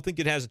 I still think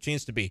it has a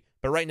chance to be.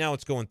 But right now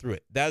it's going through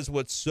it. That's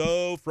what's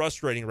so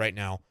frustrating right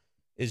now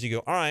is you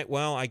go, all right,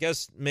 well, I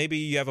guess maybe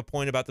you have a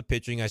point about the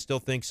pitching. I still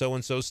think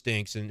so-and-so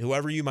stinks. And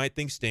whoever you might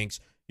think stinks,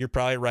 you're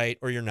probably right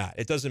or you're not.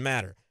 It doesn't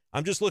matter.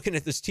 I'm just looking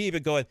at this team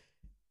and going,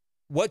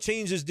 what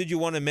changes did you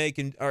want to make,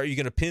 and are you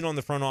going to pin on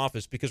the front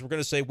office? Because we're going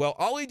to say, well,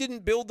 Ollie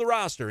didn't build the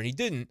roster, and he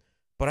didn't.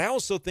 But I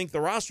also think the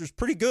roster's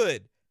pretty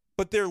good.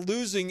 But they're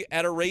losing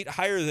at a rate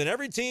higher than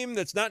every team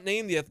that's not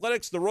named the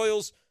Athletics, the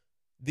Royals,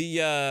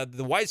 the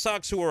White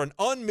Sox, who are an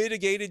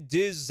unmitigated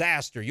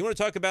disaster. You want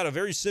to talk about a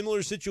very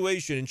similar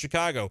situation in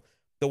Chicago.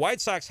 The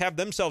White Sox have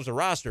themselves a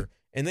roster,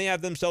 and they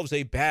have themselves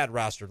a bad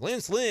roster.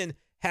 Lance Lynn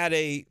had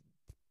a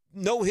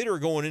no-hitter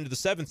going into the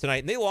 7th tonight,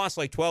 and they lost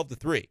like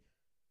 12-3.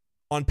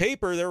 On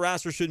paper, their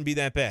roster shouldn't be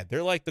that bad.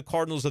 They're like the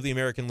Cardinals of the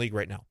American League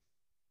right now.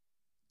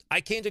 I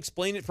can't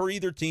explain it for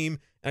either team,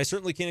 and I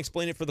certainly can't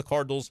explain it for the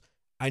Cardinals.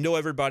 I know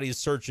everybody is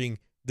searching.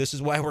 This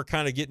is why we're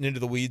kind of getting into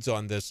the weeds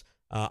on this.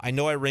 I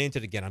know I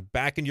ranted again. I'm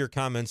back into your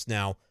comments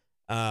now.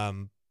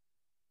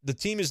 the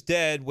team is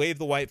dead. Wave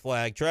the white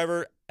flag.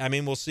 Trevor, I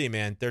mean, we'll see,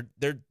 man.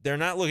 They're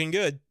not looking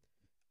good.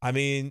 I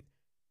mean,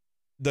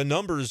 the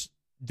numbers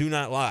do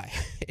not lie.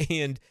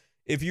 And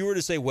if you were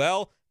to say,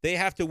 well, they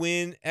have to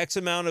win X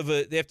amount of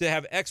they have to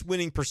have X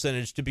winning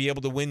percentage to be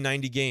able to win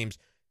 90 games,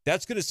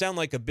 that's going to sound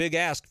like a big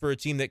ask for a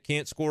team that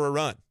can't score a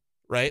run,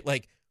 right?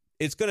 Like,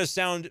 it's going to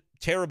sound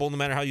terrible no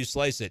matter how you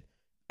slice it.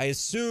 I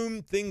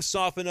assume things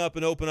soften up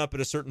and open up at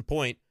a certain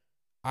point.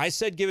 I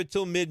said give it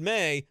till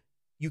mid-May.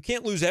 You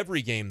can't lose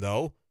every game,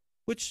 though,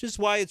 which is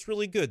why it's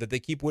really good that they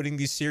keep winning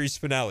these series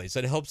finales.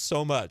 That helps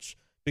so much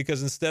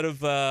because instead of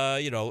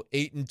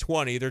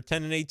 8-20, they're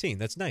 10-18.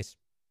 That's nice.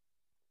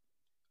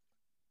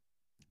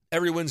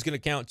 Every win's going to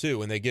count, too,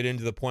 when they get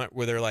into the point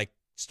where they're, like,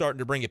 starting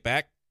to bring it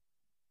back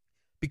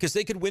because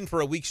they could win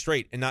for a week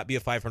straight and not be a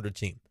 500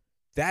 team.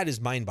 That is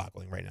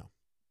mind-boggling right now.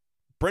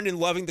 Brendan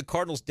loving the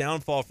Cardinals'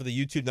 downfall for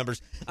the YouTube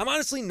numbers. I'm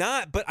honestly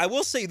not, but I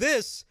will say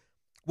this.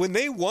 When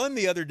they won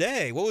the other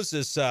day, what was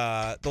this,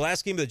 the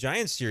last game of the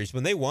Giants series,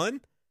 when they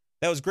won,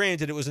 that was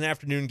granted, it was an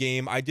afternoon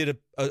game. I did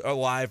a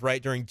live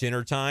right during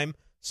dinner time,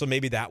 so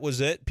maybe that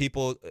was it.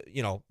 People,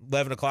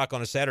 11 o'clock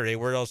on a Saturday,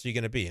 where else are you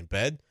going to be, in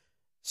bed?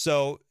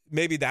 So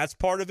maybe that's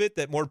part of it,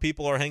 that more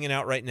people are hanging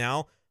out right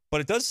now.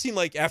 But it does seem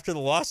like after the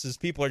losses,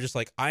 people are just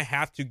like, I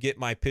have to get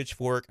my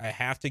pitchfork. I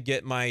have to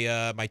get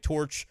my my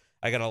torch.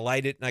 I got to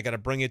light it, and I got to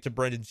bring it to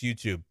Brendan's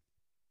YouTube,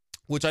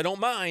 which I don't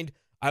mind.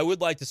 I would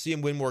like to see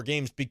him win more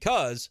games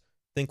because,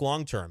 think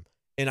long term.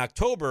 In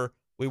October,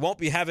 we won't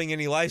be having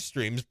any live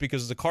streams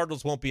because the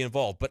Cardinals won't be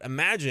involved. But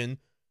imagine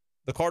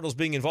the Cardinals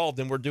being involved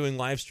and we're doing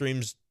live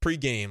streams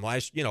pregame,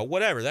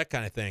 whatever, that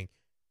kind of thing.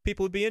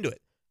 People would be into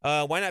it.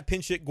 Why not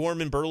pinch hit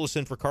Gorman,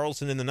 Burleson for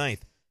Carlson in the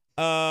ninth?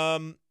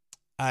 I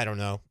don't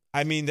know.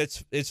 I mean,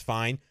 it's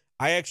fine.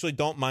 I actually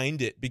don't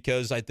mind it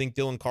because I think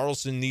Dylan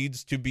Carlson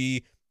needs to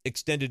be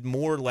extended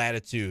more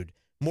latitude,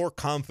 more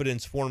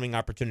confidence forming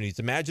opportunities.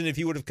 Imagine if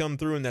he would have come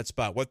through in that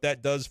spot, what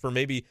that does for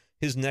maybe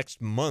his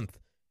next month.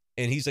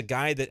 And he's a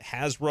guy that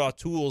has raw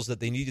tools that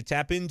they need to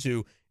tap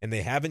into, and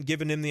they haven't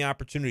given him the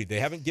opportunity. They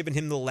haven't given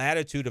him the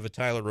latitude of a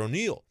Tyler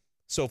O'Neill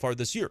so far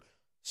this year.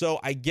 So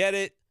I get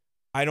it.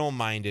 I don't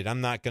mind it.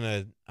 I'm not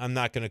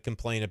gonna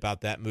complain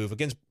about that move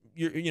against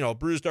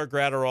Brusdar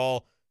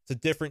Gratterall. It's a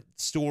different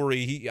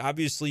story. He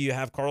obviously, you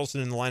have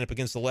Carlson in the lineup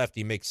against the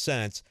lefty, makes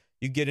sense.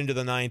 You get into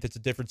the ninth, it's a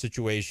different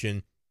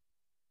situation.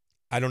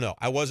 I don't know.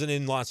 I wasn't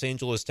in Los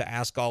Angeles to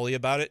ask Ollie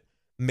about it.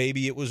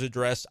 Maybe it was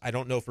addressed. I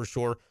don't know for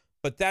sure.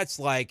 But that's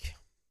we're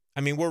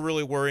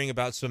really worrying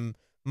about some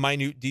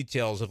minute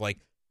details of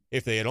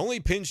if they had only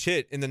pinch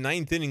hit in the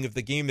ninth inning of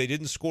the game, they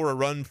didn't score a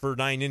run for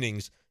 9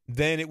 innings,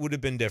 then it would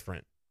have been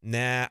different.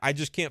 Nah, I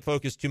just can't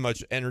focus too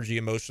much energy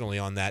emotionally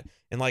on that.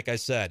 And like I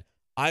said,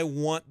 I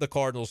want the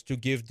Cardinals to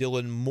give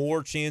Dylan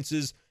more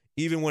chances,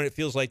 even when it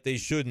feels like they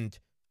shouldn't.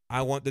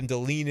 I want them to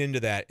lean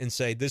into that and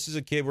say, this is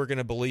a kid we're going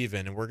to believe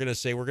in, and we're going to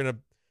say we're going to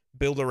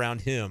build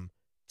around him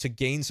to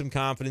gain some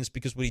confidence,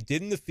 because what he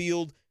did in the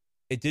field,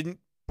 it didn't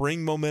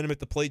bring momentum at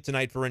the plate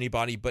tonight for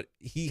anybody, but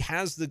he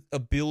has the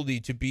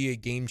ability to be a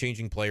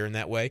game-changing player in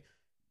that way.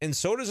 And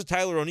so does a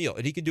Tyler O'Neill,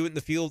 and he can do it in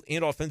the field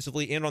and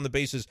offensively and on the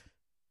bases,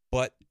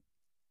 but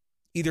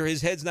either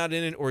his head's not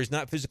in it or he's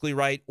not physically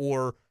right,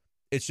 or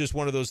it's just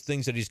one of those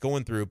things that he's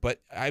going through.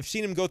 But I've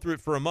seen him go through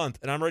it for a month,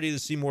 and I'm ready to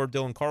see more of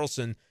Dylan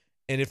Carlson.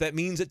 And if that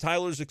means at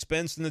Tyler's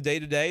expense in the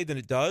day-to-day, then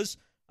it does.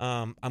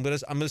 I'm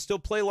gonna still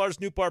play Lars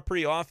Nootbaar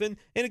pretty often.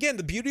 And again,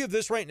 the beauty of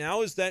this right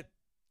now is that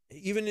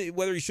even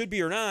whether he should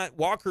be or not,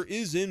 Walker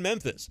is in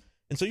Memphis.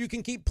 And so you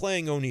can keep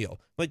playing O'Neill.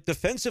 Like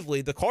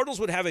defensively, the Cardinals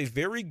would have a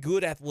very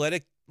good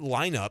athletic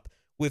lineup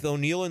with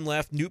O'Neill in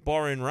left,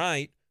 Nootbaar in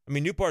right. I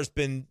mean, Nootbaar's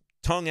been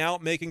tongue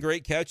out, making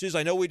great catches.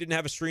 I know we didn't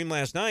have a stream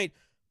last night,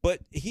 but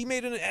he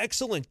made an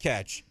excellent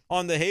catch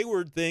on the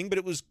Hayward thing, but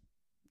it was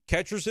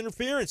catcher's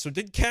interference, so it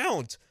didn't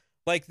count.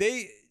 Like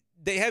they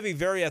have a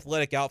very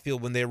athletic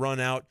outfield when they run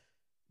out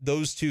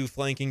those two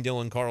flanking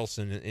Dylan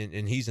Carlson,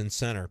 and he's in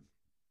center.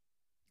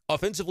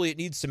 Offensively, it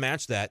needs to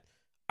match that.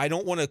 I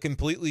don't want to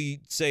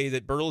completely say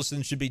that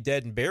Burleson should be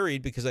dead and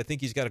buried, because I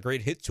think he's got a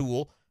great hit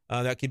tool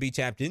that can be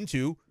tapped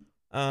into.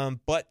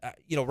 But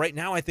right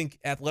now, I think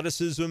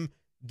athleticism,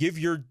 give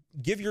your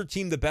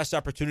team the best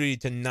opportunity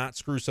to not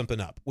screw something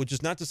up, which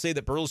is not to say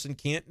that Burleson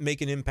can't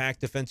make an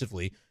impact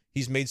defensively.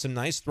 He's made some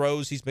nice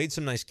throws. He's made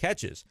some nice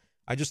catches.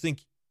 I just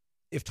think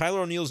if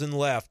Tyler O'Neill's in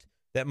left,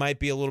 that might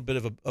be a little bit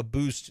of a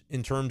boost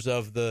in terms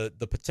of the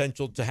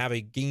potential to have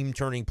a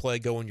game-turning play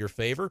go in your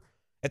favor.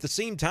 At the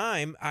same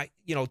time,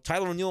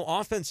 Tyler O'Neill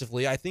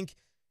offensively, I think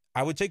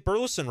I would take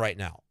Burleson right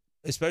now,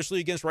 especially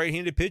against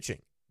right-handed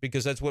pitching,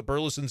 because that's what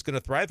Burleson's going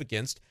to thrive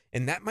against,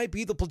 and that might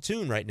be the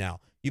platoon right now.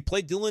 You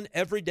play Dylan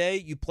every day,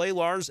 you play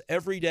Lars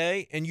every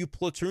day, and you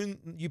platoon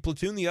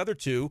the other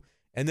two,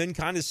 and then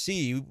kind of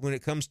see when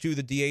it comes to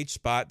the DH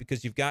spot,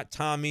 because you've got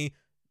Tommy,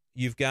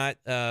 you've got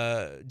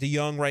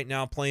DeYoung right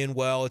now playing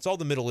well. It's all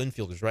the middle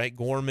infielders, right?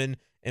 Gorman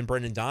and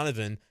Brendan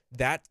Donovan.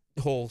 That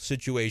whole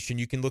situation,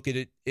 you can look at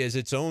it as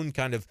its own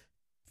kind of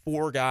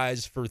 4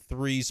 guys for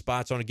 3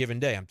 spots on a given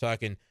day. I'm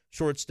talking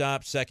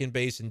shortstop, second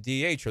base, and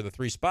DH are the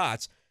 3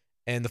 spots.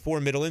 And the 4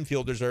 middle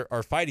infielders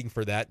are fighting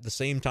for that. At the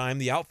same time,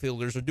 the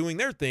outfielders are doing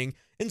their thing.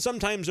 And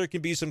sometimes there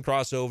can be some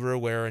crossover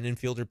where an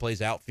infielder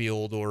plays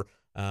outfield or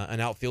an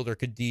outfielder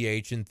could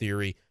DH in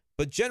theory.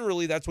 But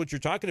generally, that's what you're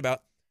talking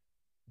about.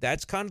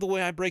 That's kind of the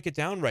way I break it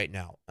down right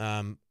now.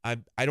 I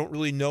don't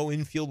really know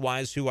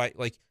infield-wise who I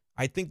like.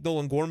 I think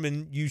Nolan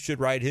Gorman, you should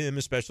ride him,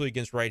 especially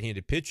against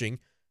right-handed pitching.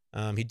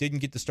 He didn't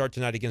get the start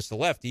tonight against the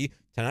lefty.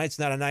 Tonight's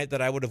not a night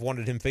that I would have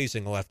wanted him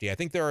facing a lefty. I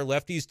think there are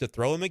lefties to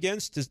throw him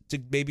against to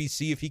maybe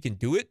see if he can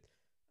do it.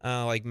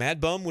 Like Mad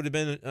Bum would have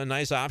been a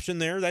nice option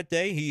there that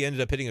day. He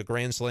ended up hitting a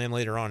grand slam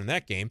later on in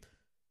that game.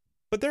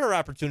 But there are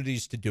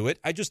opportunities to do it.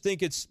 I just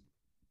think it's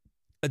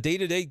a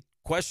day-to-day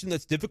question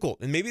that's difficult.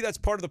 And maybe that's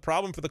part of the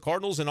problem for the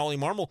Cardinals and Ollie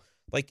Marmol.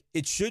 Like,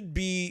 it should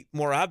be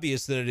more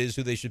obvious than it is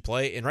who they should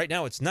play, and right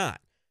now it's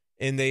not.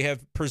 And they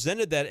have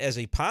presented that as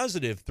a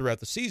positive throughout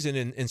the season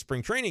in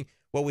spring training.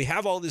 Well, we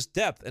have all this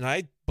depth, and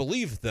I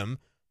believe them.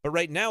 But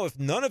right now, if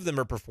none of them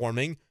are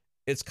performing,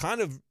 it's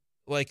kind of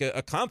like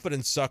a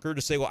confidence sucker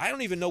to say, well, I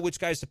don't even know which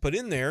guys to put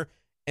in there.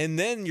 And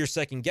then you're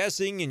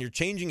second-guessing, and you're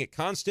changing it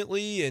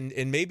constantly,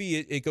 and maybe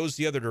it goes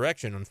the other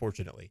direction,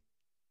 unfortunately.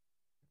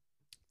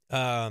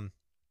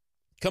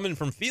 Coming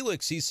from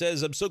Felix, he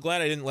says, I'm so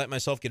glad I didn't let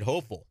myself get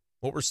hopeful.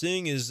 What we're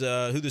seeing is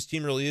who this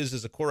team really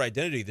is a core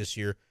identity this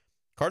year.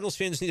 Cardinals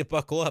fans need to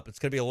buckle up. It's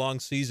going to be a long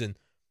season.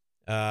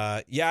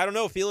 I don't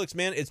know, Felix,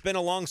 man. It's been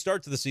a long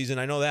start to the season.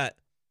 I know that.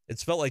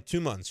 It's felt like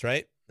 2 months,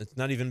 right? It's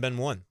not even been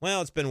one.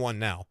 Well, it's been one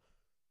now.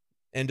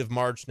 End of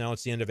March. Now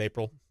it's the end of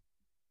April.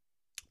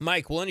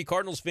 Mike, will any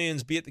Cardinals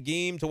fans be at the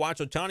game to watch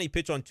Ohtani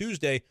pitch on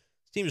Tuesday?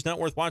 This team is not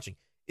worth watching.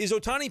 Is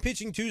Ohtani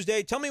pitching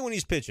Tuesday? Tell me when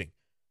he's pitching.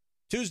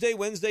 Tuesday,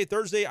 Wednesday,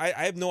 Thursday?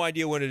 I have no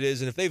idea when it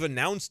is. And if they've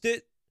announced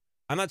it,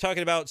 I'm not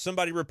talking about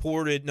somebody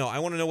reported. No, I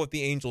want to know what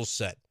the Angels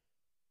said,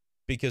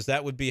 because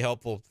that would be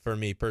helpful for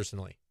me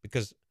personally.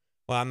 Because,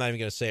 well, I'm not even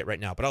going to say it right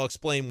now, but I'll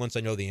explain once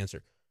I know the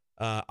answer.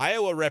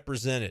 Iowa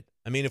represented.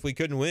 I mean, if we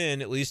couldn't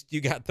win, at least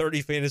you got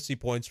 30 fantasy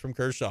points from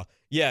Kershaw.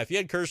 Yeah, if you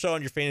had Kershaw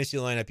in your fantasy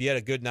lineup, you had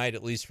a good night,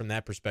 at least from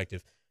that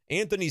perspective.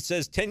 Anthony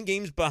says 10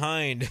 games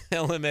behind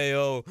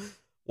LMAO.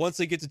 Once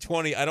they get to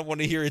 20, I don't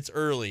want to hear it's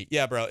early.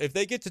 Yeah, bro, if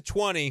they get to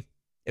 20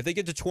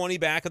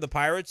 back of the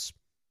Pirates,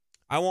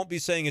 I won't be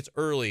saying it's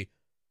early.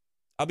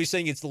 I'll be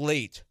saying it's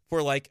late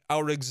for, like,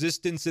 our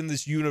existence in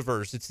this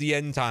universe. It's the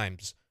end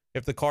times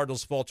if the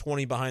Cardinals fall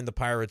 20 behind the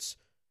Pirates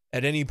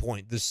at any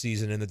point this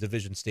season in the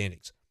division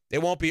standings.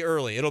 It won't be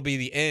early. It'll be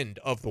the end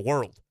of the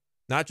world.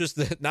 Not just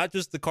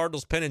the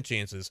Cardinals' pennant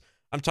chances.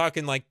 I'm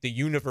talking like the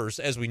universe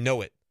as we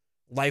know it.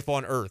 Life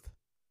on Earth.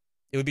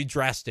 It would be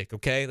drastic,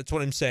 okay? That's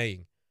what I'm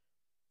saying.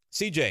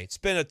 CJ, it's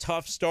been a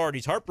tough start.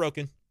 He's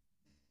heartbroken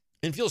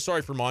and feels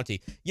sorry for Monty.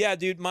 Yeah,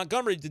 dude,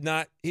 Montgomery did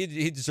not.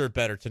 He deserved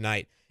better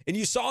tonight. And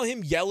you saw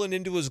him yelling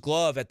into his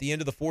glove at the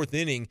end of the fourth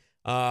inning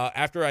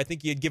after I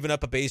think he had given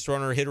up a base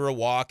runner, hit or a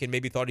walk, and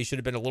maybe thought he should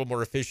have been a little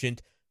more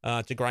efficient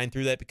to grind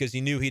through that because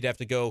he knew he'd have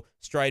to go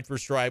stride for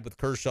stride with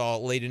Kershaw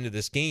late into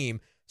this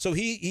game. So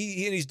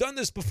he's done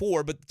this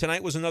before, but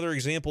tonight was another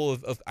example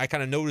of I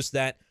kind of noticed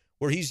that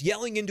where he's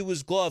yelling into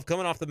his glove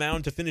coming off the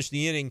mound to finish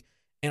the inning.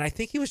 And I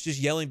think he was just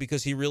yelling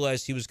because he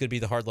realized he was going to be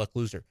the hard luck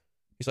loser.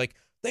 He's like,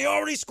 they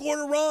already scored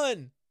a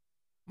run.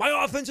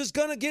 My offense is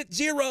going to get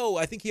 0.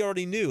 I think he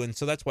already knew, and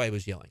so that's why he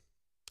was yelling.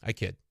 I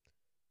kid.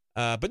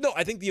 But no,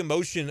 I think the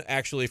emotion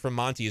actually from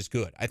Monty is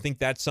good. I think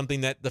that's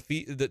something that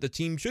the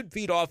team should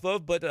feed off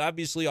of, but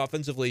obviously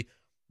offensively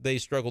they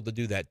struggled to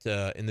do that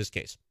in this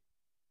case.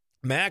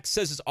 Max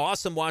says it's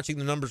awesome watching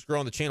the numbers grow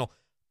on the channel.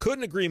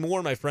 Couldn't agree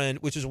more, my friend,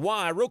 which is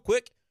why, real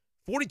quick,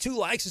 42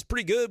 likes is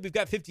pretty good. We've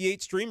got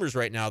 58 streamers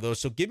right now, though,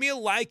 so give me a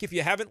like if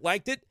you haven't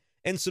liked it,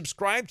 and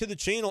subscribe to the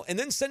channel, and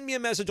then send me a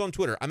message on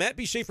Twitter. I'm at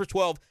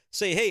bschaefer12.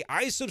 Say, hey,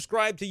 I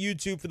subscribed to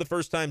YouTube for the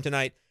first time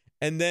tonight,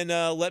 and then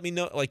let me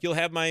know. Like, you'll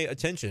have my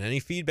attention.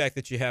 Any feedback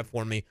that you have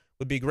for me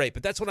would be great.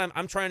 But that's what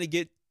I'm trying to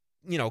get,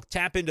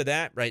 tap into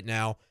that right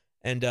now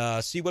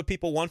and see what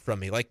people want from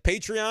me. Like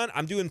Patreon,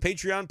 I'm doing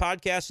Patreon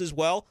podcasts as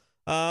well.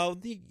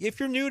 If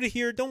you're new to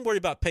here, don't worry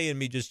about paying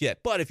me just yet.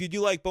 But if you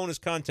do like bonus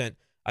content,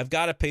 I've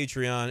got a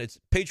Patreon. It's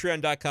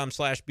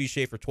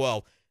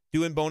patreon.com/bschaefer12.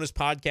 Doing bonus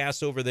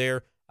podcasts over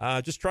there.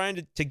 Just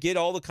trying to get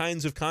all the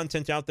kinds of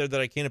content out there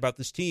that I can about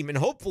this team. And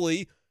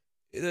hopefully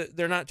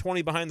they're not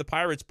 20 behind the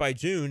Pirates by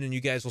June, and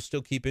you guys will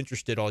still keep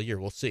interested all year.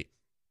 We'll see.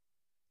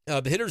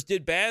 The hitters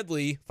did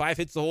badly. 5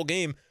 hits the whole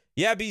game.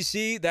 Yeah,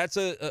 BC, that's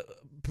a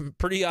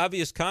pretty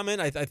obvious comment.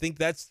 I think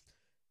that's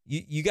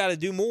you got to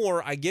do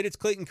more. I get it's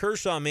Clayton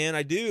Kershaw, man.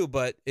 I do,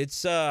 but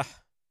it's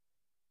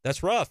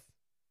that's rough.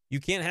 You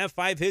can't have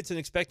 5 hits and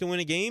expect to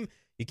win a game.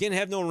 You can't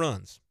have no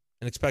runs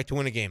and expect to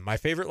win a game. My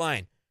favorite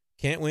line.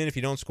 Can't win if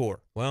you don't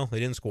score. Well,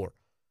 they didn't score.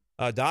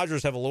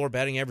 Dodgers have a lower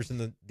batting average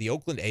than the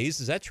Oakland A's.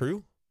 Is that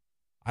true?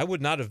 I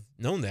would not have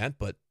known that,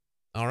 but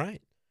all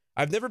right.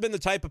 I've never been the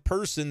type of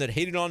person that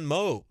hated on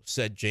Mo,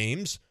 said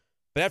James.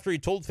 But after he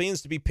told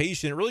fans to be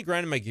patient, it really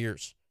grinded my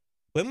gears.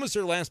 When was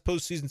their last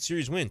postseason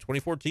series win?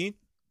 2014?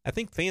 I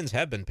think fans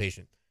have been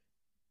patient.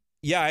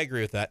 Yeah, I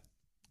agree with that.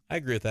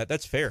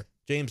 That's fair.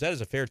 James, that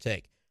is a fair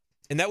take.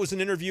 And that was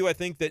an interview, I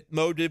think, that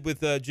Mo did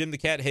with Jim the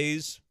Cat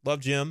Hayes. Love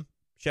Jim.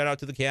 Shout out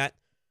to the cat.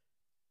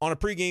 On a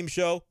pregame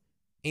show.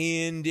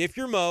 And if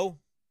you're Mo,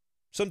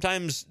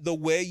 sometimes the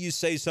way you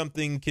say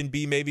something can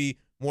be maybe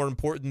more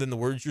important than the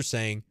words you're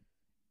saying.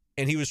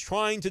 And he was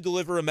trying to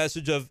deliver a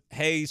message of,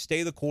 hey,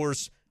 stay the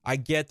course. I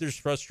get there's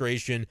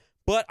frustration.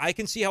 But I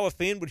can see how a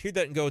fan would hear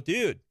that and go,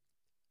 dude,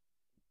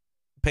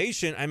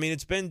 patient. I mean,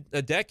 it's been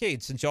a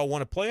decade since y'all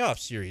won a playoff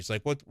series.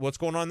 Like, what's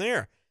going on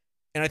there?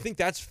 And I think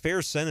that's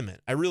fair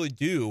sentiment. I really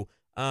do.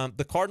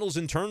 The Cardinals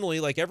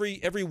internally, like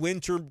every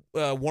winter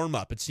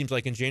warm-up, it seems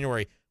like in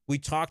January, we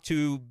talk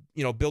to,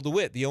 Bill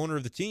DeWitt, the owner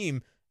of the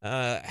team,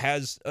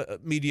 has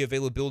media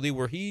availability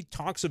where he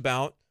talks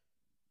about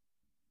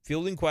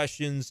fielding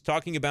questions,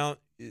 talking about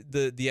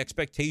the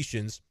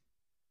expectations.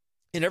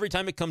 And every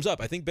time it comes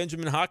up, I think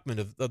Benjamin Hockman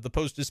of the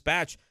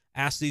Post-Dispatch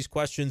asked these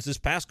questions this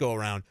past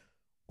go-around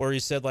where he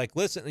said, like,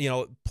 listen,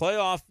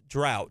 playoff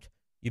drought.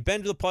 You've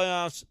been to the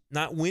playoffs,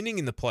 not winning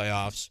in the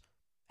playoffs.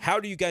 How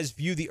do you guys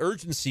view the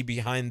urgency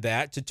behind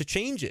that to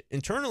change it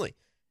internally?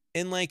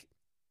 And, like,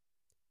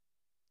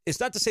 it's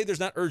not to say there's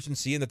not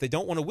urgency and that they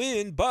don't want to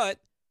win, but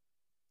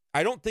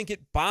I don't think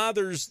it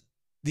bothers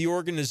the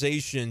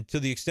organization to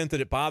the extent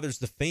that it bothers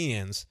the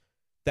fans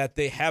that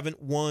they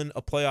haven't won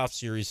a playoff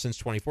series since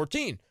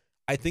 2014.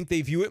 I think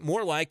they view it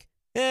more like,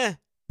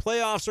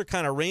 playoffs are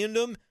kind of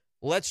random.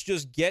 Let's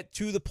just get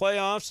to the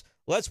playoffs.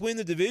 Let's win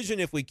the division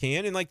if we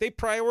can. And, like, they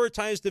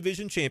prioritize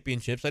division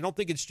championships. I don't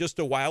think it's just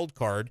a wild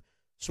card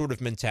sort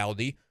of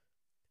mentality.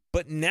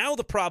 But now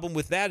the problem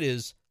with that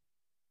is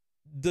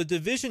the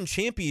division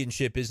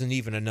championship isn't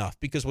even enough,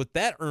 because what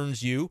that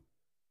earns you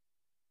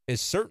is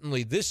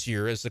certainly this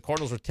year, as the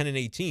Cardinals are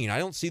 10-18. I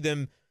don't see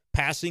them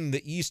passing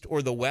the East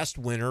or the West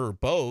winner or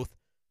both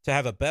to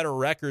have a better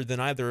record than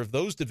either of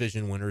those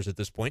division winners at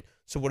this point.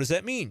 So what does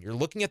that mean? You're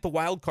looking at the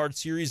wild card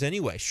series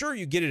anyway. Sure,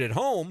 you get it at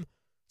home.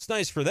 It's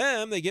nice for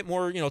them. They get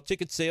more,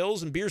 ticket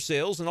sales and beer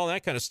sales and all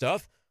that kind of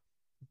stuff.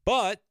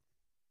 But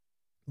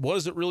what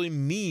does it really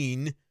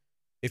mean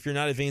if you're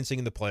not advancing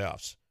in the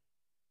playoffs?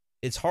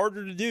 It's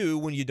harder to do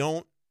when you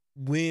don't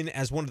win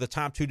as one of the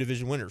top two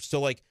division winners. So,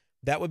 like,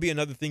 that would be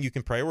another thing you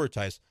can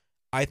prioritize.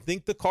 I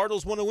think the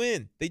Cardinals want to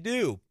win. They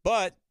do.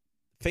 But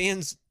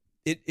fans,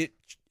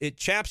 it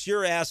chaps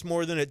your ass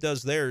more than it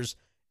does theirs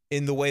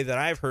in the way that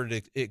I've heard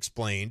it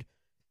explained,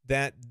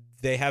 that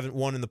they haven't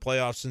won in the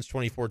playoffs since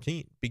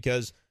 2014,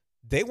 because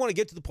they want to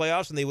get to the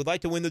playoffs and they would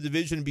like to win the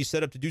division and be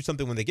set up to do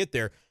something when they get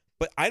there.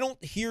 But I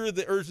don't hear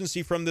the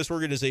urgency from this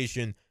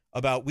organization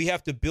about we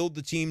have to build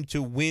the team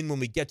to win when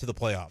we get to the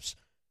playoffs,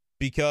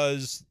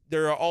 because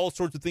there are all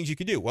sorts of things you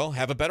can do. Well,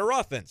 have a better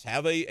offense,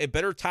 have a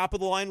better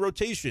top-of-the-line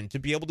rotation to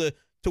be able to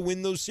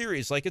win those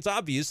series. Like, it's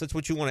obvious that's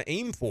what you want to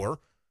aim for.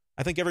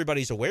 I think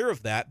everybody's aware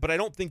of that, but I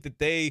don't think that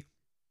they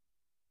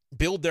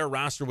build their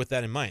roster with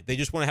that in mind. They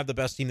just want to have the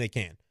best team they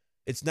can.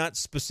 It's not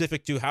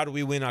specific to how do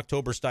we win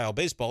October-style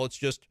baseball. It's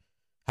just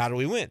how do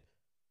we win?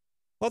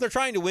 Well, they're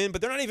trying to win,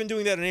 but they're not even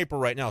doing that in April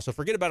right now, so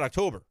forget about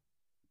October.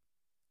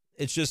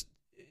 It's just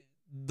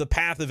the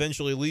path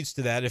eventually leads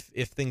to that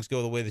if things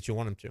go the way that you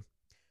want them to.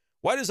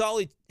 Why does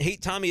Ollie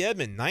hate Tommy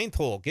Edman? Ninth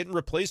hole, getting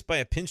replaced by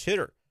a pinch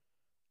hitter.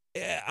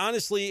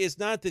 Honestly, it's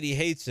not that he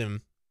hates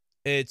him.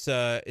 It's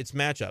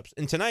matchups.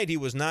 And tonight he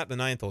was not the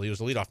ninth hole. He was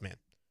the leadoff man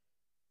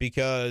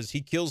because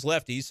he kills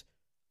lefties.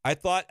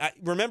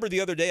 Remember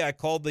the other day I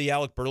called the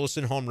Alec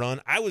Burleson home run.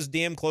 I was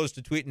damn close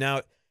to tweeting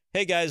out,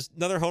 hey guys,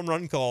 another home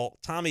run call,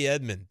 Tommy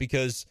Edman,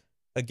 because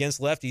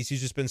against lefties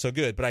he's just been so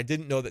good. But I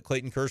didn't know that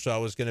Clayton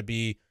Kershaw was going to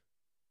be,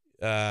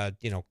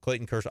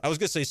 Clayton Kershaw. I was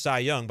going to say Cy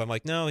Young, but I'm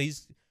like, no,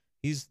 he's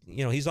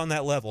on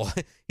that level.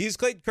 He's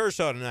Clayton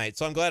Kershaw tonight,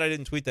 so I'm glad I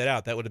didn't tweet that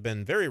out. That would have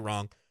been very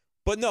wrong.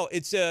 But no,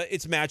 it's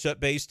matchup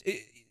based.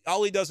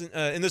 Ollie doesn't,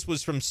 and this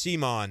was from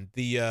Simon,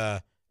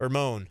 or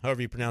Moan,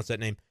 however you pronounce that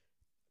name.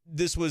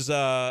 This was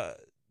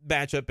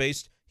matchup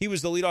based. He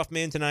was the leadoff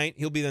man tonight.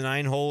 He'll be the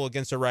 9 hole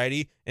against a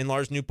righty, and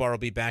Lars Nootbaar will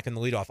be back in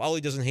the leadoff.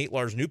 Ollie doesn't hate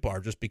Lars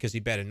Nootbaar just because he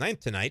batted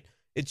ninth tonight.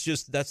 It's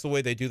just that's the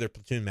way they do their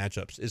platoon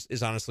matchups.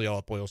 Is honestly all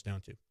it boils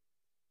down to.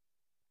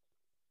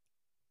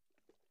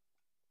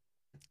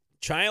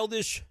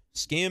 Childish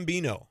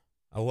Scambino.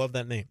 I love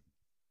that name.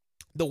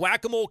 The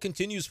whack-a-mole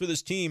continues for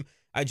this team.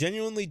 I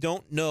genuinely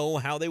don't know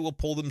how they will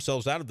pull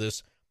themselves out of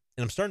this,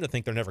 and I'm starting to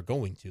think they're never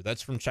going to.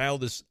 That's from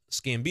Childish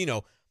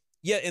Scambino.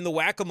 Yeah, in the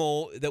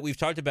whack-a-mole that we've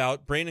talked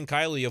about, Brandon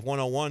Kiley of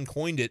 101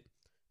 coined it,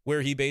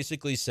 where he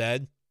basically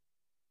said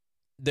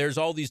there's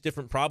all these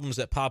different problems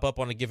that pop up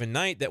on a given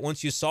night that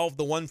once you solve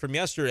the one from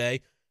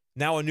yesterday,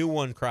 now a new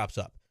one crops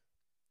up.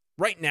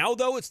 Right now,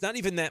 though, it's not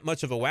even that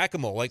much of a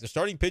whack-a-mole. Like, the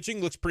starting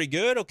pitching looks pretty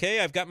good. Okay,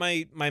 I've got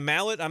my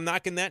mallet. I'm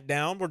knocking that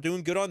down. We're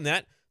doing good on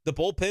that. The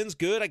bullpen's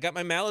good. I got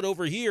my mallet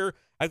over here.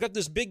 I've got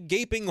this big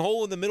gaping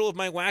hole in the middle of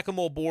my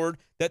whack-a-mole board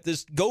that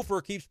this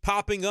gopher keeps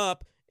popping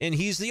up, and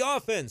he's the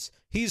offense.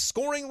 He's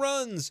scoring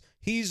runs.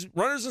 He's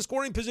runners in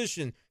scoring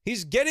position.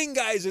 He's getting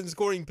guys in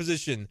scoring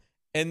position.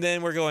 And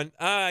then we're going,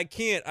 I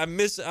can't.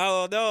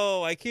 Oh,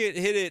 no, I can't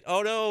hit it.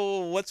 Oh,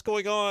 no, what's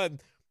going on?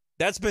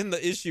 That's been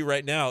the issue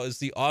right now, is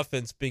the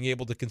offense being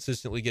able to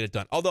consistently get it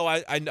done. Although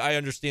I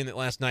understand that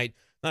last night,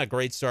 not a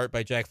great start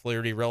by Jack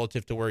Flaherty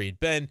relative to where he'd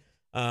been,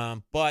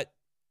 but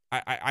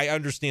I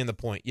understand the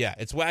point. Yeah,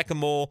 it's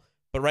whack-a-mole,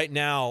 but right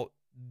now,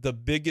 the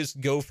biggest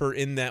gopher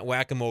in that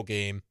whack-a-mole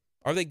game,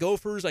 are they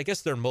gophers? I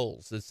guess they're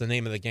moles. It's the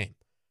name of the game.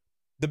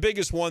 The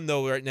biggest one,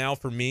 though, right now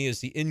for me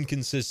is the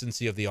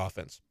inconsistency of the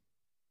offense.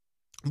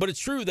 But it's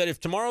true that if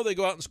tomorrow they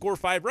go out and score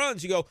 5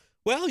 runs, you go,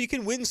 well, you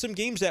can win some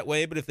games that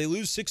way, but if they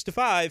lose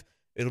 6-5,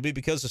 it'll be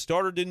because the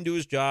starter didn't do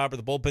his job or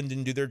the bullpen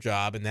didn't do their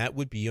job, and that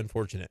would be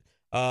unfortunate.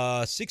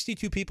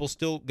 62 people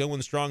still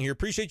going strong here.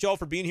 Appreciate y'all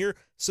for being here.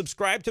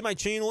 Subscribe to my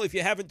channel if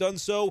you haven't done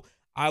so.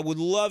 I would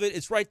love it.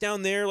 It's right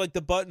down there. Like,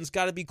 the button's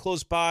got to be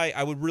close by.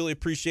 I would really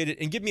appreciate it.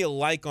 And give me a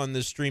like on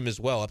this stream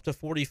as well. Up to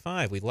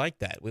 45. We like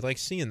that. We like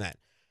seeing that.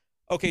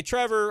 Okay,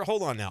 Trevor,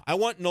 hold on now. I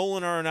want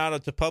Nolan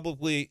Arenado to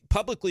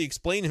publicly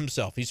explain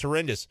himself. He's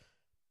horrendous.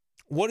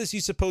 What is he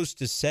supposed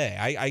to say?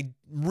 I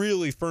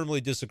really firmly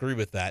disagree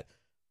with that.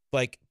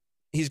 Like,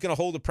 he's going to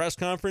hold a press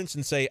conference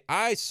and say,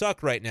 I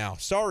suck right now.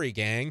 Sorry,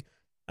 gang.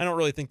 I don't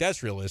really think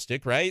that's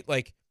realistic, right?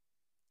 Like,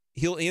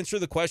 he'll answer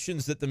the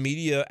questions that the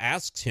media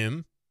asks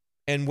him,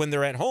 and when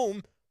they're at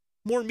home,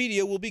 more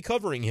media will be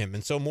covering him,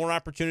 and so more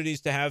opportunities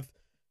to have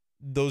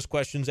those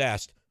questions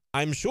asked.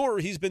 I'm sure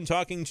he's been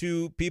talking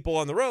to people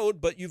on the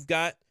road, but you've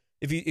got,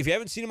 if you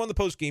haven't seen him on the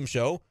post-game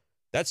show,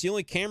 that's the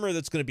only camera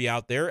that's going to be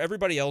out there.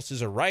 Everybody else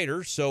is a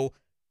writer, so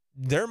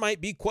there might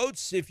be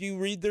quotes if you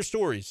read their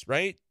stories,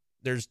 right?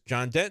 There's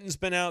John Denton's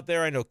been out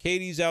there. I know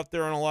Katie's out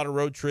there on a lot of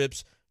road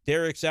trips.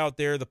 Derek's out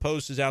there. The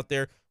Post is out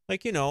there.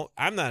 Like,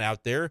 I'm not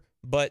out there,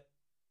 but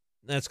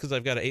that's because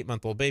I've got an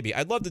 8-month-old baby.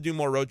 I'd love to do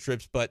more road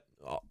trips, but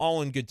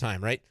all in good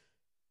time, right?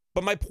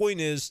 But my point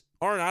is,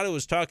 Arenado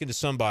is talking to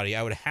somebody,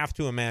 I would have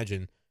to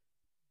imagine,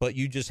 but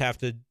you just have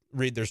to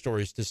read their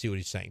stories to see what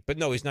he's saying. But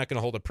no, he's not going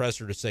to hold a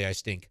presser to say I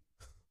stink.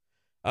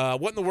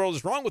 What in the world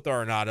is wrong with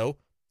Arenado?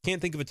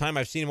 Can't think of a time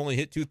I've seen him only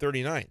hit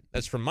 239.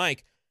 That's from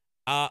Mike.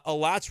 A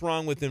lot's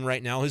wrong with him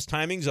right now. His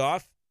timing's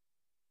off.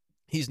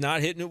 He's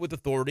not hitting it with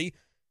authority.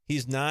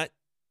 He's not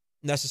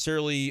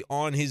necessarily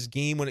on his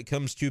game when it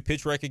comes to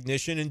pitch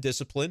recognition and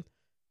discipline,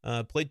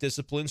 plate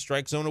discipline,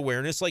 strike zone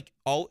awareness, like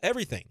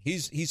everything.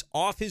 He's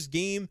off his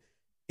game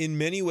in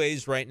many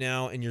ways right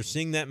now, and you're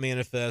seeing that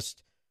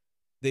manifest.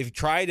 They've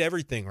tried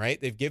everything, right?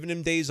 They've given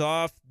him days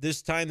off.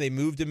 This time they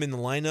moved him in the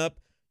lineup.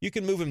 You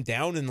can move him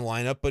down in the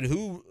lineup, but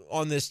who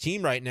on this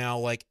team right now,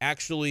 like,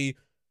 actually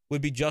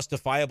would be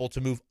justifiable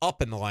to move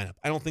up in the lineup?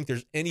 I don't think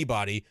there's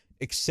anybody,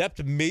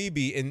 except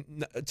maybe,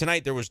 and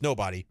tonight there was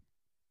nobody,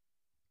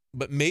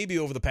 but maybe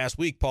over the past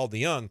week, Paul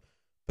DeJong.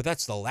 But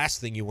that's the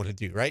last thing you want to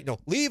do, right? No,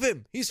 leave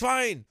him. He's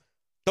fine.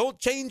 Don't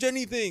change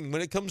anything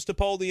when it comes to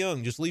Paul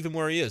DeJong. Just leave him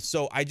where he is.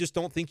 So I just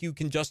don't think you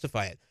can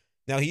justify it.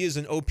 Now, he is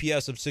an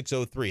OPS of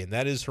 603, and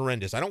that is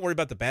horrendous. I don't worry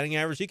about the batting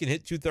average. He can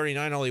hit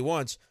 239 all he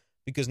wants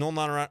because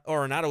Nolan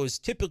Arenado is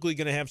typically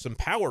going to have some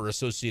power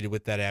associated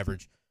with that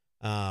average.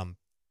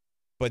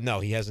 But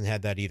no, he hasn't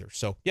had that either.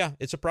 So, yeah,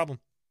 it's a problem.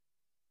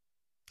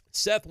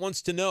 Seth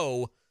wants to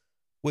know,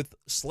 with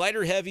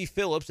slider-heavy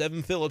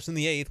Evan Phillips in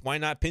the 8th, why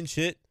not pinch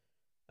hit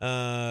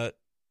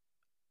DeJong,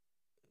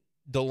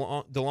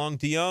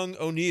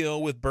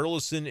 O'Neill with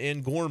Burleson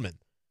and Gorman?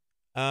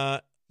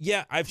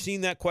 Yeah, I've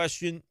seen that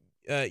question.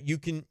 You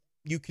can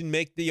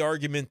make the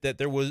argument that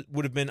there would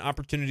have been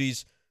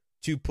opportunities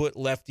to put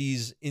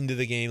lefties into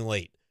the game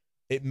late.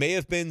 It may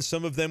have been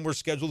some of them were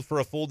scheduled for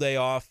a full day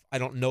off. I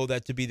don't know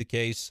that to be the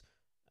case.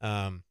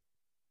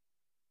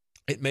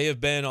 It may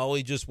have been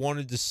Ollie just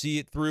wanted to see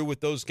it through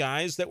with those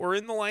guys that were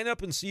in the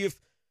lineup and see if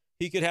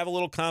he could have a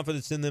little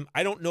confidence in them.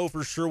 I don't know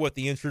for sure what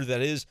the answer to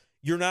that is.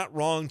 You're not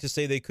wrong to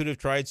say they could have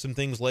tried some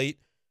things late.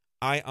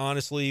 I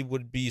honestly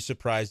would be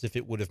surprised if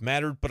it would have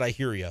mattered, but I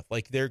hear you.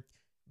 Like, there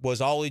was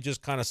Ollie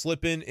just kind of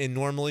slipping, and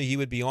normally he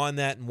would be on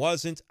that and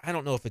wasn't. I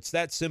don't know if it's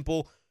that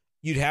simple.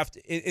 You'd have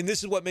to, and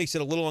this is what makes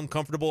it a little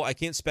uncomfortable. I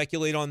can't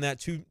speculate on that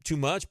too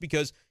much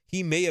because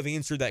he may have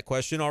answered that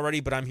question already,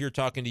 but I'm here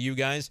talking to you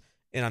guys,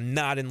 and I'm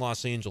not in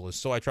Los Angeles.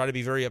 So I try to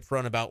be very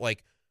upfront about,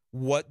 like,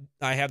 what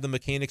I have the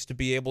mechanics to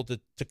be able to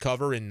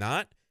cover and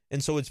not.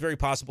 And so it's very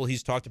possible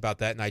he's talked about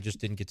that, and I just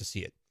didn't get to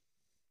see it.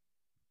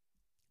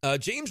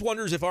 James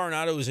wonders if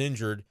Arenado is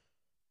injured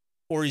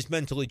or he's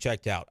mentally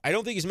checked out. I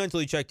don't think he's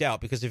mentally checked out,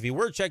 because if he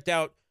were checked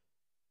out,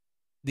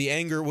 the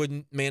anger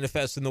wouldn't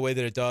manifest in the way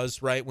that it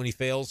does, right, when he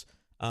fails.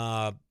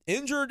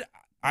 Injured,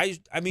 I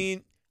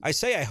mean, I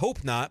say I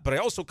hope not, but I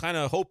also kind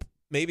of hope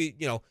maybe,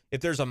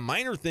 if there's a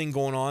minor thing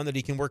going on that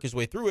he can work his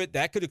way through it,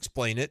 that could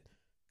explain it,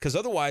 because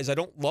otherwise I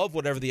don't love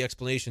whatever the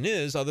explanation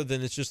is, other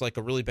than it's just like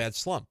a really bad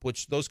slump,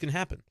 which those can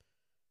happen.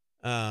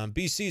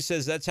 BC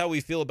says that's how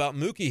we feel about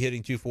Mookie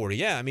hitting 240.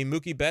 Yeah, I mean,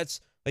 Mookie Betts,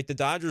 like, the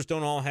Dodgers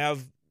don't all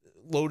have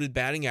loaded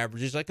batting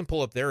averages. I can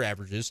pull up their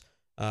averages.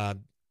 And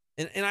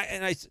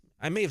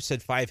I may have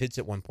said 5 hits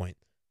at one point.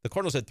 The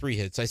Cardinals had 3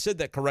 hits. I said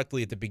that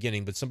correctly at the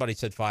beginning, but somebody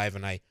said 5,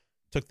 and I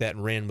took that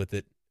and ran with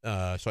it.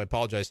 So I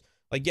apologize.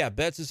 Like, yeah,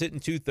 Betts is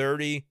hitting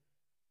 230.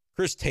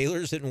 Chris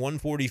Taylor's hitting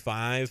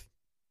 145.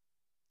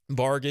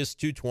 Vargas,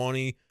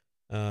 220.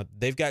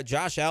 They've got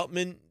Josh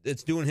Outman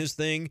that's doing his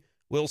thing,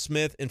 Will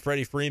Smith and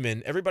Freddie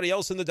Freeman. Everybody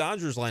else in the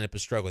Dodgers lineup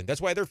is struggling.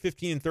 That's why they're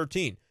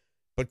 15-13.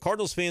 But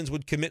Cardinals fans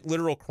would commit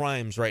literal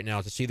crimes right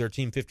now to see their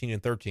team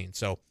 15-13.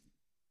 So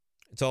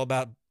it's all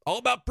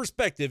about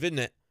perspective, isn't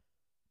it?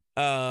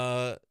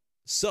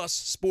 Sus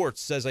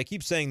Sports says, I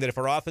keep saying that if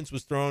our offense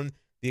was thrown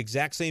the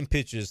exact same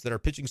pitches that our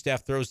pitching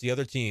staff throws the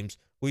other teams,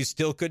 we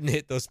still couldn't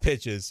hit those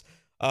pitches.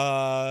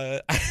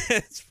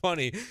 It's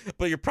funny,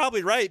 but you're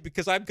probably right,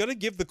 because I'm going to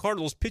give the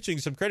Cardinals pitching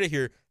some credit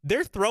here.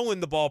 They're throwing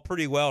the ball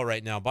pretty well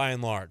right now, by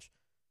and large.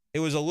 It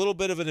was a little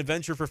bit of an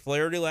adventure for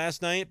Flaherty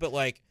last night, but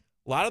like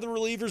a lot of the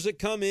relievers that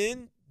come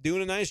in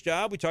doing a nice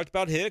job. We talked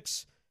about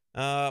Hicks.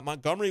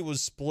 Montgomery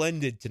was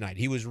splendid tonight.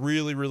 He was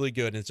really, really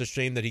good, and it's a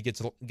shame that he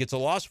gets a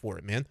loss for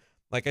it, man.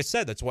 Like I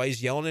said, that's why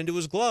he's yelling into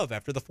his glove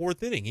after the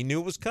fourth inning. He knew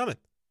it was coming.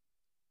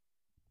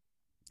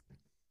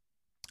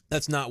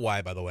 That's not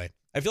why, by the way.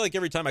 I feel like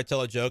every time I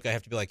tell a joke, I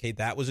have to be like, hey,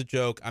 that was a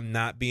joke. I'm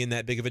not being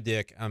that big of a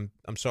dick. I'm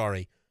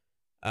sorry.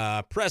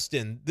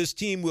 Preston, this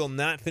team will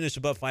not finish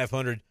above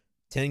 500,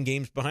 10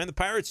 games behind the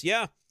Pirates.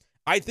 Yeah,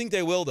 I think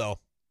they will, though.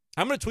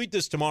 I'm going to tweet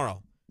this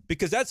tomorrow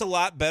because that's a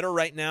lot better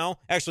right now.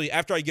 Actually,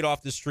 after I get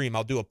off this stream,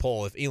 I'll do a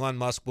poll. If Elon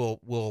Musk will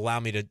allow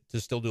me to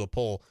still do a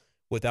poll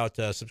without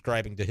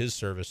subscribing to his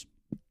service.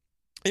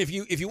 If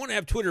you want to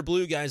have Twitter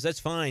Blue, guys, that's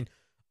fine.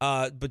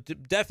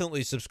 But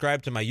definitely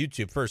subscribe to my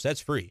YouTube first.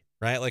 That's free,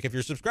 right? Like if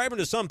you're subscribing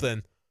to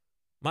something,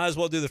 might as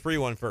well do the free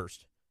one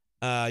first.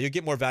 You'll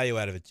get more value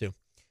out of it too.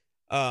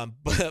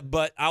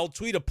 But I'll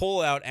tweet a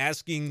poll out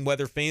asking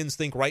whether fans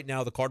think right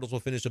now the Cardinals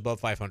will finish above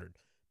 500,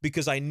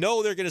 because I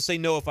know they're going to say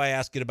no if I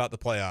ask it about the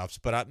playoffs.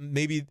 But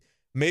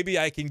maybe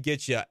I can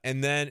get you,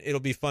 and then it'll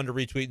be fun to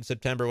retweet in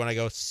September when I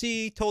go,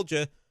 see, told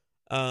you.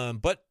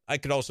 But I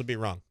could also be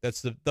wrong.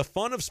 That's the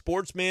fun of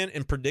sports, man,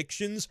 and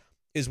predictions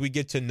is we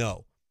get to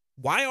know.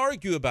 Why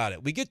argue about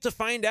it? We get to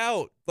find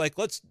out. Like,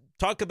 let's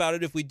talk about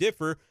it if we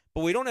differ,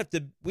 but we don't have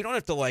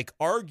to like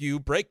argue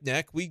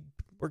breakneck. We're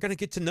going to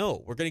get to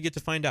know. We're going to get to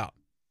find out.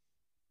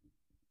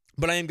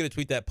 But I am going to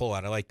tweet that poll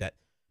out. I like that.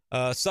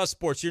 Sus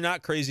Sports, you're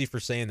not crazy for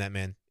saying that,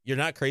 man. You're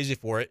not crazy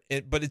for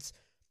it. But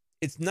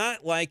it's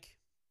not like,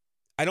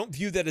 I don't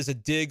view that as a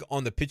dig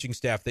on the pitching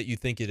staff that you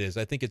think it is.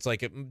 I think it's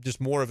like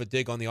just more of a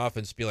dig on the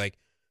offense to be like,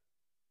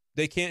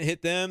 they can't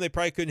hit them. They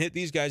probably couldn't hit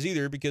these guys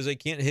either because they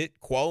can't hit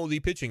quality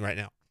pitching right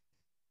now.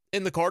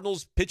 And the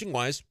Cardinals,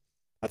 pitching-wise,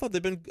 I think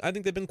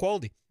they've been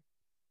quality.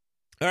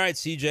 All right,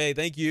 CJ,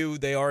 thank you.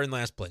 They are in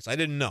last place. I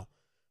didn't know.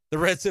 The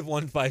Reds have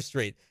won 5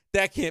 straight.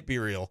 That can't be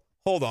real.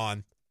 Hold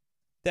on.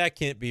 That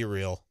can't be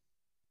real.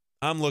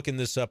 I'm looking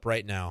this up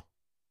right now.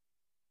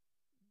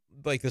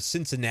 Like the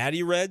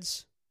Cincinnati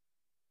Reds,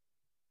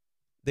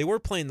 they were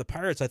playing the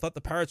Pirates. I thought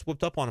the Pirates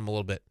whooped up on them a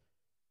little bit.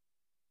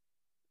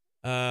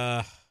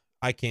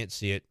 I can't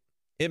see it.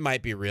 It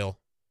might be real.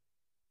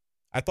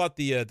 I thought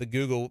the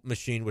Google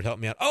machine would help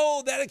me out.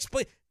 Oh,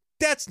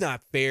 that's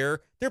not fair.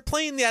 They're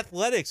playing the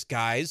Athletics,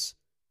 guys.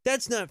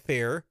 That's not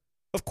fair.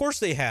 Of course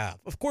they have.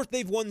 Of course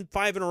they've won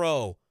 5 in a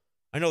row.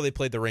 I know they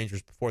played the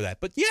Rangers before that.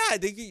 But yeah,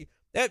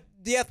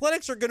 the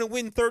Athletics are going to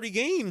win 30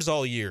 games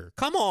all year.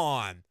 Come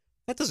on.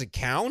 That doesn't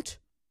count.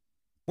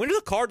 When do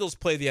the Cardinals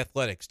play the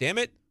Athletics? Damn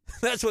it.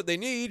 That's what they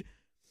need.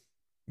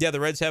 Yeah, the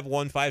Reds have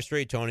won 5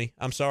 straight, Tony.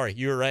 I'm sorry.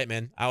 You were right,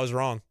 man. I was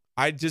wrong.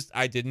 I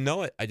didn't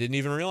know it. I didn't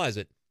even realize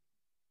it.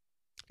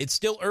 It's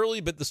still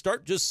early, but the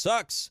start just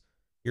sucks.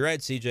 You're right,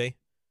 CJ.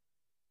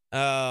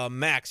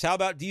 Max, how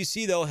about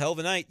DC, though? Hell of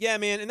a night. Yeah,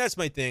 man, and that's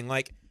my thing.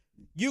 Like,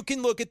 you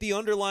can look at the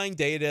underlying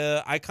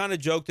data. I kind of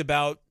joked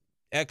about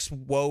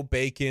X-Woe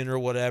Bacon or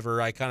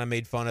whatever. I kind of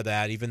made fun of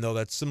that, even though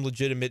that's some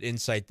legitimate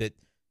insight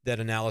that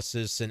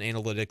analysis and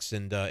analytics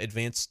and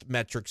advanced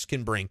metrics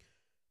can bring.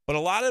 But a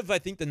lot of, I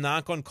think, the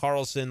knock on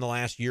Carlson the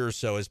last year or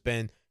so has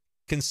been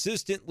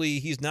consistently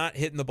he's not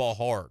hitting the ball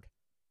hard.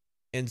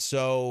 And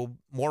so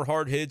more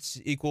hard hits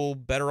equal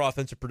better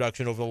offensive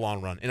production over the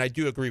long run. And I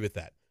do agree with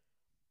that.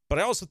 But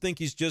I also think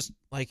he's just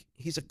like,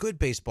 he's a good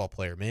baseball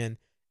player, man.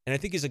 And I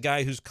think he's a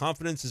guy whose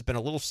confidence has been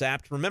a little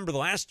sapped. Remember, the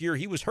last year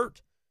he was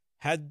hurt,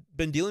 had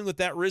been dealing with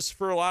that risk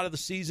for a lot of the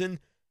season.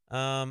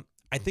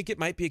 I think it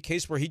might be a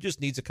case where he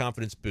just needs a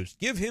confidence boost.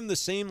 Give him the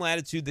same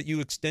latitude that you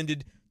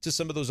extended to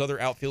some of those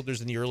other outfielders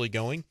in the early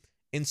going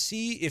and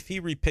see if he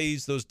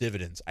repays those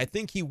dividends. I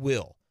think he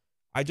will.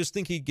 I just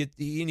think he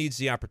needs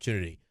the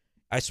opportunity.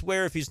 I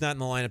swear if he's not in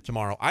the lineup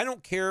tomorrow, I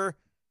don't care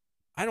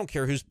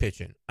who's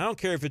pitching. I don't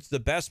care if it's the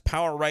best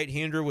power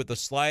right-hander with a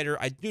slider.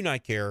 I do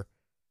not care.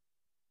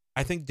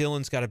 I think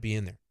Dylan's got to be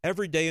in there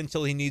every day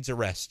until he needs a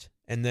rest.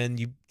 And then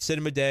you sit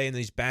him a day, and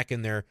then he's back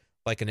in there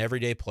like an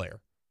everyday player.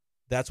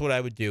 That's what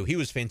I would do. He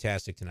was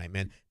fantastic tonight,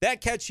 man.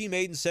 That catch he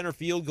made in center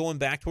field going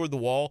back toward the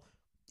wall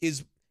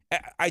is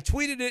 – I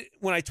tweeted it.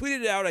 When I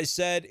tweeted it out, I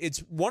said it's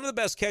one of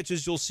the best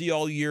catches you'll see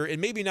all year,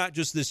 and maybe not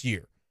just this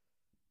year.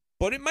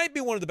 But it might be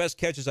one of the best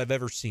catches I've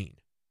ever seen,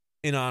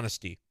 in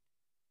honesty.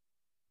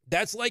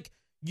 That's like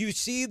you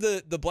see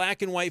the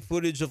black and white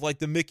footage of like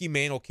the Mickey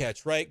Mantle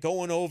catch, right?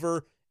 Going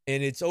over,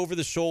 and it's over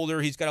the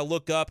shoulder. He's got to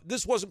look up.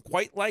 This wasn't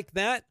quite like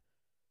that,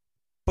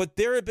 but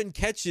there have been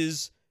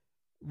catches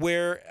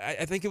where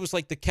I think it was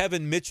like the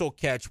Kevin Mitchell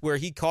catch where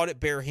he caught it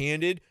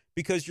barehanded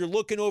because you're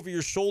looking over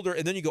your shoulder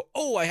and then you go,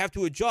 oh, I have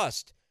to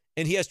adjust.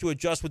 And he has to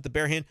adjust with the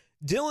bare hand.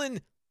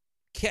 Dylan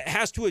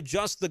has to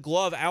adjust the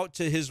glove out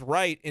to his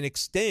right and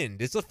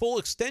extend. It's a full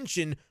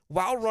extension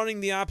while running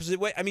the opposite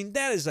way. I mean,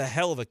 that is a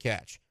hell of a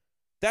catch.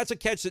 That's a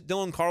catch that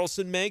Dylan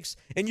Carlson makes.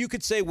 And you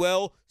could say,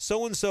 well,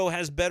 so-and-so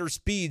has better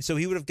speed, so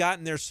he would have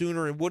gotten there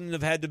sooner and wouldn't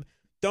have had to.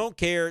 Don't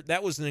care.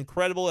 That was an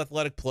incredible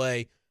athletic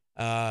play.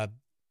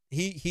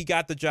 He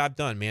got the job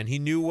done, man. He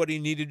knew what he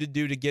needed to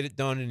do to get it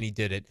done, and he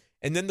did it.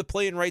 And then the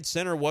play in right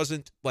center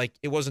wasn't a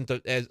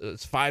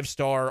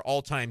 5-star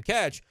all-time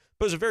catch,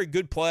 but it was a very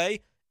good play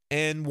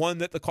and one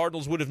that the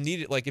Cardinals would have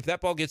needed. Like, if that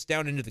ball gets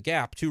down into the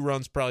gap, 2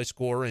 runs probably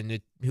score, and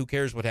who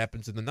cares what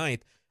happens in the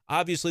ninth?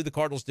 Obviously, the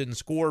Cardinals didn't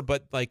score,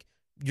 but, like,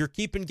 you're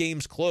keeping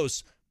games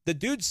close. The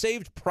dude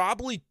saved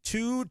probably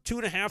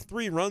 2.5,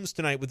 3 runs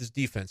tonight with his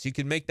defense. You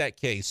can make that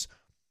case.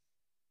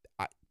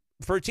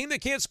 For a team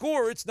that can't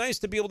score, it's nice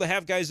to be able to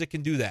have guys that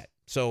can do that.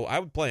 So I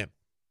would play him.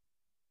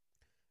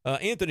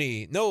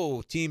 Anthony,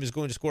 no team is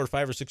going to score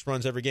 5 or 6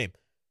 runs every game.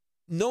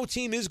 No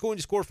team is going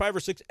to score 5 or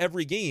 6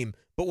 every game.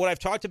 But what I've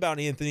talked about,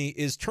 Anthony,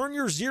 is turn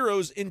your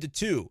zeros into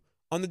 2.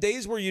 On the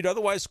days where you'd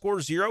otherwise score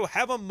 0,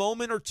 have a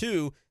moment or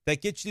 2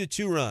 that gets you to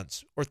 2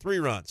 runs or 3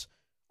 runs.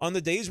 On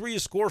the days where you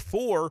score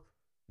 4,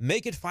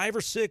 make it 5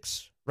 or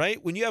 6,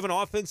 right? When you have an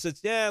offense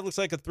that's, it looks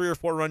like a 3 or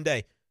 4 run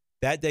day,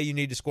 that day you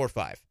need to score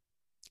 5.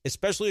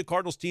 Especially a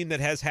Cardinals team that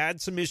has had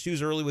some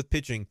issues early with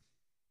pitching.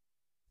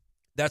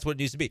 That's what it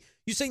needs to be.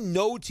 You say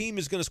no team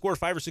is going to score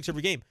 5 or 6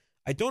 every game.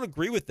 I don't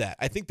agree with that.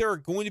 I think there are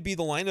going to be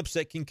the lineups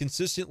that can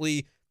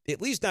consistently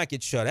at least not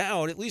get shut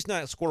out, at least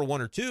not score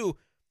 1 or 2.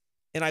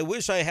 And I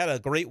wish I had a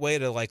great way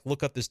to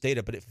look up this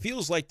data, but it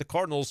feels like the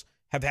Cardinals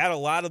have had a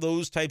lot of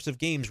those types of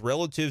games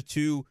relative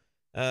to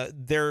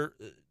their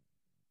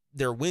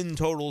win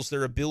totals,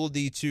 their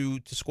ability to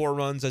score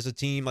runs as a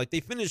team. Like, they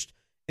finished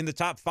in the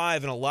top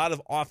 5 in a lot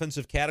of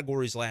offensive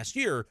categories last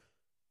year,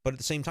 but at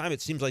the same time,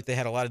 it seems like they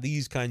had a lot of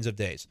these kinds of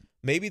days.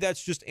 Maybe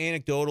that's just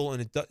anecdotal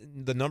and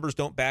the numbers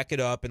don't back it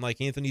up. And like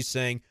Anthony's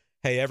saying,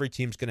 hey, every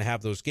team's going to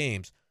have those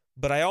games.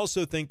 But I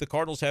also think the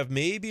Cardinals have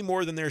maybe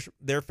more than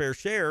their fair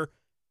share,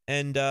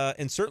 and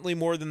certainly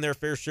more than their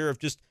fair share of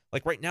just,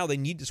 like, right now they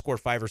need to score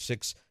 5 or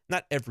 6,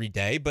 not every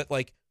day, but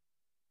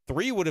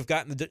 3 would have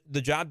gotten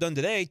the job done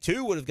today.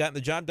 2 would have gotten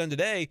the job done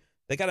today.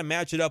 They got to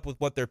match it up with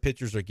what their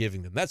pitchers are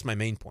giving them. That's my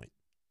main point.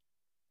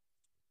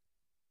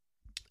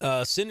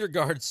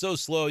 Syndergaard's so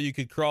slow you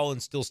could crawl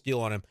and still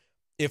steal on him.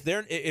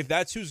 If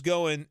that's who's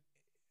going,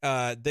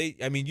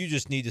 you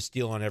just need to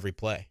steal on every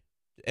play.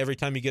 Every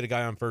time you get a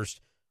guy on first,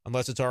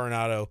 unless it's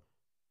Arenado,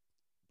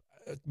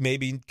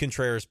 maybe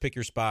Contreras, pick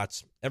your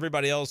spots.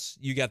 Everybody else,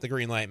 you got the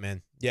green light,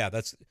 man. Yeah,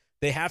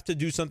 they have to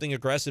do something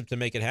aggressive to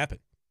make it happen.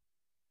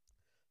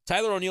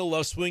 Tyler O'Neill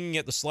loves swinging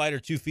at the slider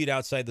 2 feet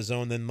outside the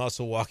zone, then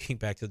muscle walking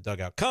back to the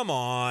dugout. Come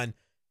on.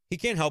 He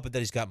can't help it that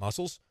he's got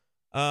muscles.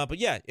 But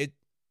yeah,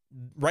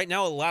 right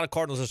now, a lot of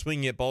Cardinals are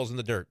swinging at balls in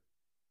the dirt,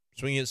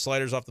 swinging at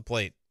sliders off the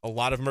plate. A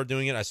lot of them are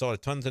doing it. I saw it a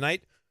ton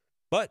tonight.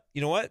 But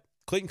you know what?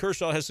 Clayton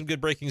Kershaw has some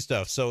good breaking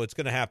stuff, so it's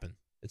going to happen.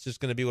 It's just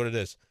going to be what it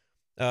is.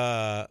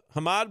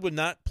 Hamad would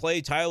not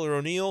play Tyler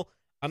O'Neill.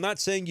 I'm not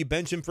saying you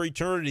bench him for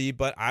eternity,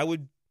 but I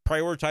would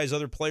prioritize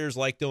other players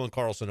like Dylan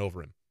Carlson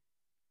over him.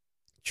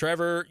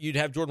 Trevor, you'd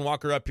have Jordan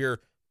Walker up here.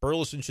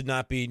 Burleson should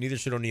not be. Neither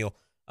should O'Neill.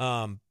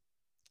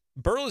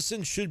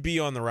 Burleson should be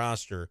on the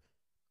roster.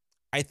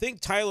 I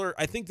think Tyler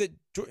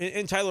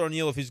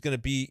O'Neill, if he's going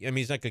to be,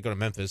 he's not going to go to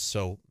Memphis,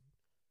 so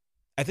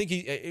I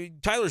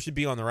think Tyler should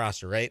be on the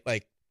roster, right?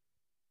 Like,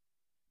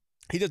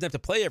 he doesn't have to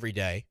play every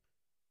day,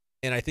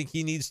 and I think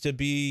he needs to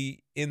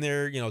be in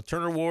there,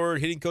 Turner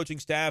Ward, hitting coaching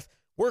staff,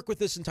 work with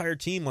this entire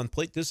team on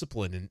plate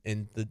discipline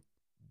and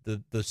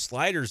the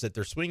sliders that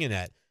they're swinging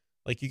at.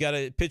 Like, you got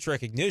to pitch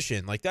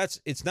recognition. Like,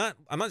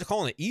 I'm not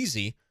calling it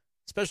easy,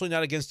 especially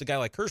not against a guy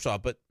like Kershaw,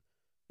 but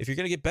if you're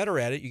going to get better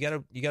at it, you got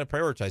to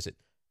prioritize it.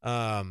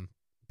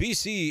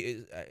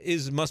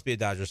 BC must be a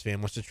Dodgers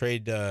fan, wants to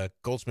trade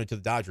Goldschmidt to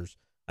the Dodgers.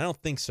 I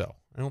don't think so.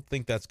 I don't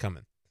think that's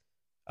coming.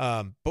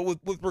 But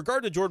with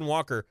regard to Jordan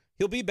Walker,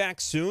 he'll be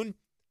back soon.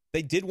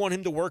 They did want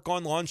him to work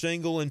on launch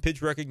angle and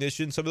pitch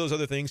recognition, some of those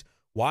other things.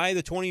 Why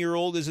the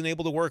 20-year-old isn't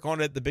able to work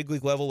on it at the big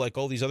league level like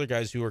all these other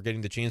guys who are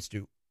getting the chance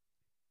to,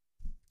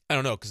 I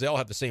don't know, because they all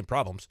have the same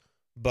problems.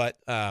 But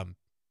I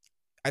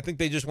think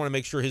they just want to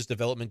make sure his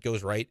development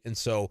goes right. And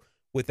so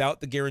without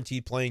the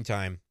guaranteed playing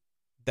time,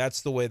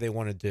 that's the way they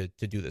wanted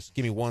to do this.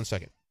 Give me 1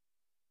 second.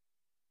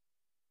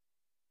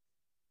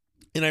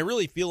 And I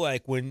really feel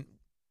like when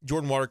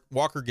Jordan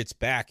Walker gets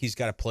back, he's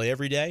got to play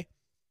every day.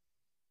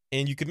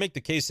 And you could make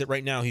the case that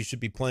right now he should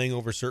be playing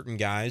over certain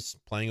guys,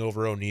 playing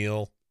over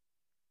O'Neill,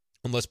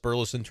 unless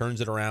Burleson turns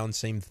it around,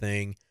 same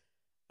thing.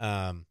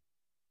 But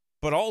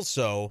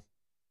also,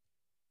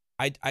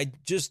 I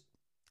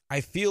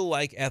feel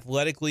like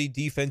athletically,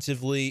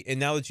 defensively, and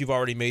now that you've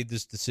already made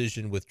this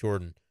decision with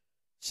Jordan,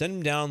 send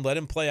him down, let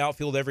him play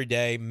outfield every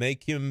day,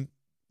 make him,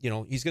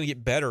 he's going to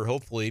get better,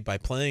 hopefully, by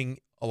playing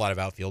a lot of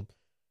outfield.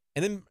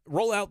 and then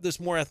roll out this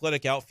more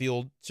athletic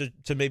outfield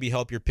to maybe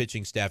help your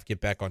pitching staff get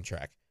back on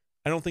track.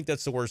 I don't think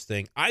that's the worst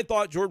thing. I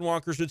thought Jordan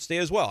Walker should stay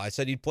as well. I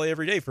said he'd play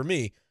every day for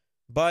me,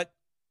 but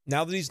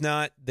now that he's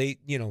not,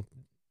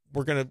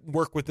 we're going to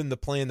work within the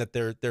plan that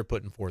they're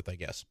putting forth, I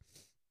guess.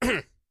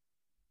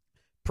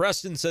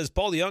 Preston says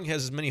Paul DeJong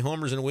has as many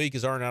homers in a week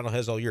as Arenado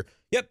has all year.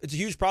 Yep, it's a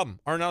huge problem.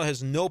 Arenado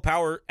has no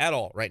power at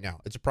all right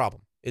now. It's a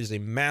problem. It is a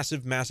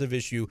massive, massive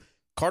issue.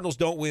 Cardinals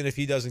don't win if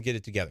he doesn't get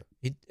it together.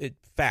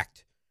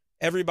 Fact.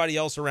 Everybody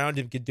else around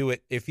him could do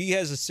it. If he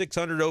has a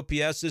 600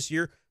 OPS this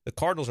year, the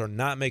Cardinals are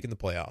not making the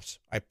playoffs.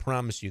 I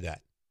promise you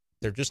that.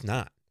 They're just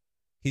not.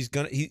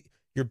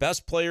 Your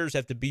best players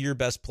have to be your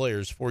best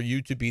players for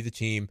you to be the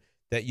team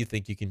that you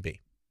think you can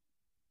be.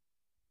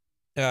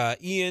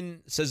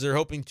 Ian says they're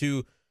hoping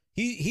to.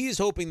 He is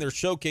hoping they're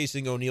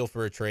showcasing O'Neill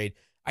for a trade.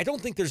 I don't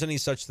think there's any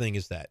such thing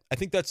as that. I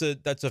think that's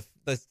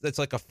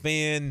like a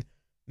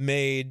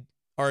fan-made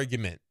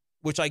argument,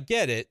 which I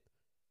get it.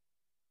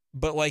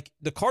 But like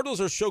the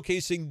Cardinals are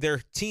showcasing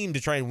their team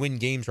to try and win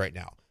games right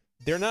now.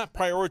 They're not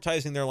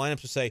prioritizing their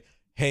lineups to say,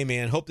 hey,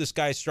 man, hope this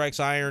guy strikes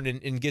iron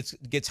and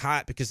gets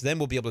hot because then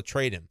we'll be able to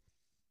trade him.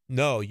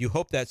 No, you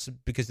hope that's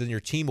because then your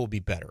team will be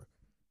better.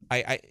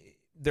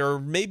 There are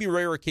maybe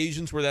rare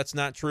occasions where that's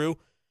not true,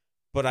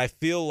 but I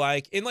feel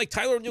like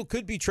Tyler O'Neill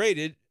could be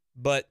traded,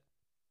 but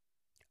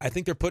I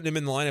think they're putting him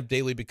in the lineup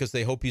daily because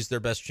they hope he's their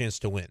best chance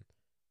to win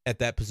at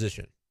that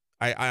position.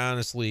 I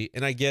honestly,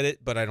 and I get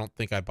it, but I don't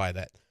think I buy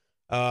that.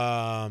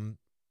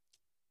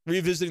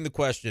 Revisiting the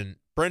question,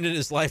 Brendan,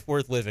 is life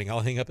worth living?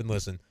 I'll hang up and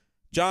listen.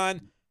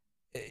 John,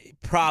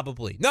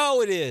 probably.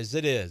 No, it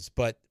is.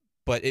 But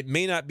it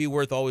may not be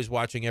worth always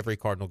watching every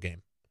Cardinal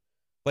game.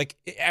 Like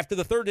after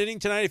the third inning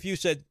tonight, if you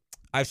said,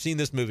 I've seen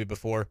this movie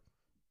before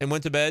and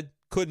went to bed,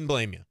 couldn't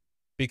blame you.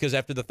 Because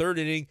after the third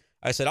inning,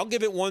 I said, I'll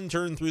give it one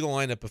turn through the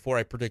lineup before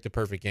I predict a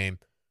perfect game.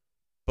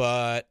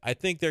 But I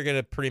think they're going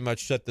to pretty much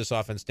shut this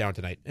offense down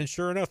tonight. And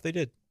sure enough, they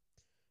did.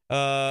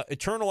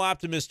 Eternal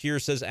Optimist here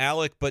says,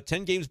 Alec, but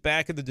 10 games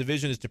back in the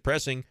division is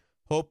depressing.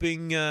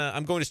 Hoping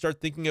I'm going to start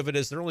thinking of it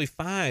as they're only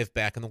 5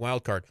 back in the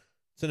wild card.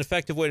 It's an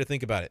effective way to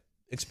think about it.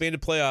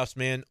 Expanded playoffs,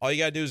 man. All you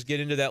got to do is get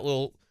into that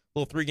little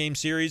 3-game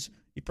series.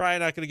 You're probably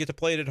not going to get to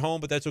play it at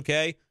home, but that's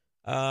okay.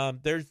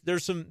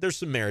 There's some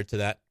merit to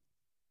that.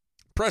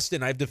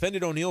 Preston, I've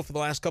defended O'Neill for the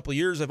last couple of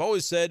years. I've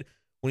always said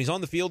when he's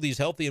on the field, he's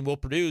healthy and will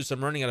produce.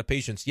 I'm running out of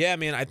patience. Yeah,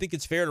 man, I think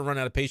it's fair to run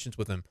out of patience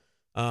with him.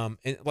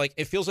 And like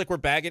it feels like we're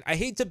bagging. I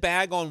hate to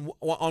bag on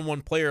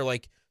one player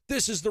like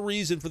this is the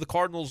reason for the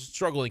Cardinals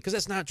struggling because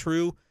that's not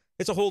true.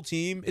 It's a whole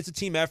team. It's a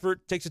team effort.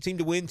 It takes a team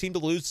to win, team to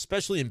lose,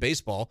 especially in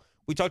baseball.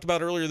 We talked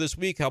about earlier this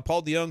week how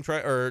Paul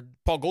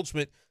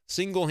Goldschmidt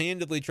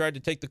single-handedly tried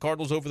to take the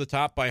Cardinals over the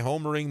top by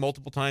homering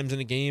multiple times in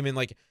a game, and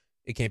like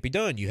it can't be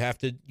done. You have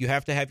to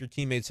have your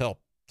teammates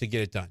help to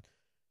get it done.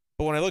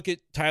 But when I look at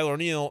Tyler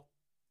O'Neill,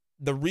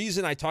 the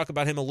reason I talk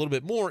about him a little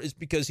bit more is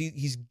because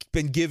he's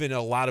been given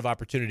a lot of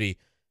opportunity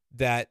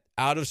that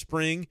out of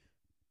spring,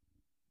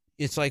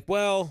 it's like,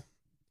 well,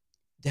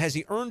 has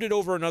he earned it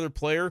over another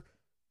player?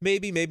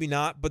 Maybe, maybe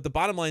not. But the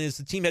bottom line is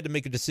the team had to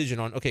make a decision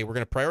on, okay, we're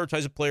going to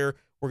prioritize a player.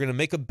 We're going to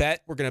make a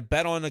bet. We're going to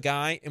bet on a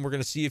guy, and we're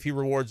going to see if he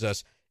rewards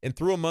us. And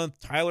through a month,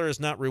 Tyler has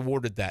not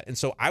rewarded that. And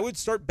so I would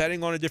start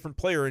betting on a different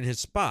player in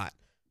his spot,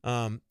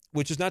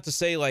 which is not to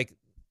say like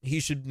he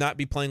should not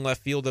be playing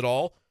left field at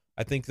all.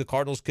 I think the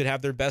Cardinals could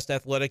have their best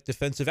athletic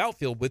defensive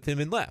outfield with him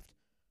in left.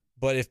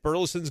 But if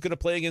Burleson's going to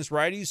play against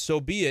righties, so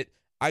be it.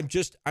 I'm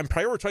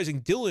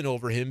prioritizing Dylan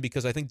over him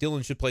because I think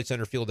Dylan should play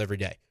center field every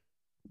day.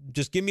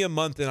 Just give me a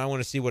month and I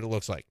want to see what it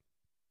looks like.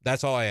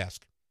 That's all I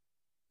ask.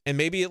 And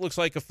maybe it looks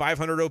like a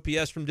 500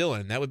 OPS from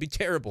Dylan. That would be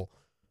terrible.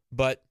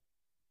 But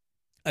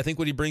I think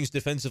what he brings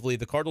defensively,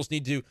 the Cardinals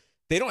need to,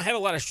 they don't have a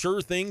lot of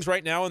sure things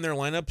right now in their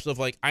lineups of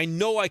like, I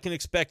know I can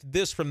expect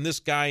this from this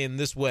guy in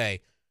this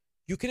way.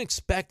 You can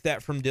expect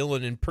that from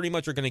Dylan and pretty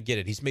much are going to get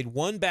it. He's made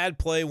one bad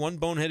play, one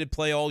boneheaded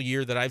play all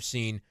year that I've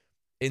seen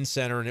in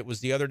center, and it was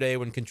the other day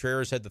when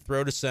Contreras had to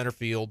throw to center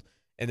field,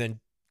 and then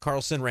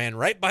Carlson ran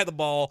right by the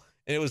ball,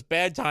 and it was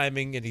bad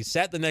timing, and he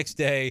sat the next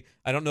day.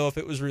 I don't know if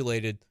it was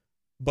related,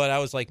 but I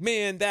was like,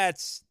 man,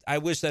 I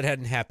wish that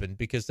hadn't happened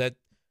because that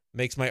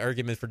makes my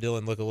argument for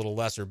Dylan look a little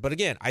lesser. But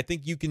again, I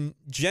think you can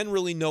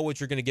generally know what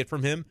you're going to get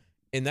from him,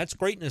 and that's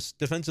greatness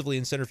defensively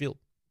in center field.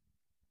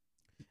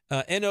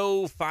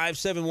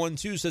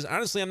 NO5712 says,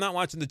 honestly, I'm not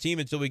watching the team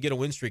until we get a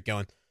win streak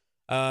going.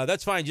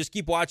 That's fine. Just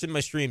keep watching my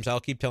streams. I'll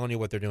keep telling you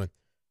what they're doing.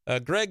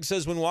 Greg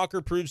says, when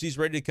Walker proves he's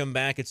ready to come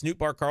back, it's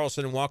Nootbaar,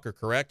 Carlson, and Walker,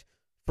 correct?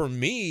 For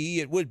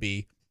me, it would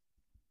be.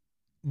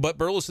 But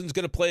Burleson's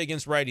going to play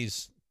against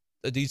righties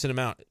a decent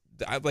amount.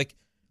 I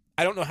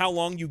don't know how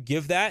long you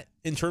give that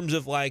in terms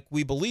of, like,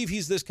 we believe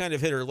he's this kind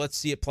of hitter. Let's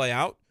see it play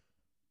out.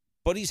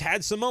 But he's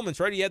had some moments,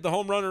 right? He had the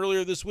home run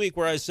earlier this week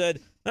where I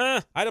said,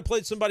 I'd have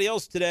played somebody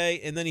else today,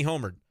 and then he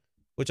homered,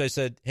 which I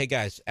said, hey,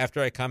 guys,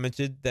 after I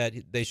commented that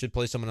they should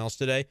play someone else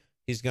today,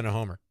 he's going to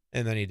homer,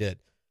 and then he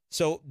did.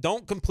 So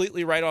don't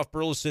completely write off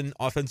Burleson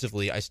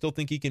offensively. I still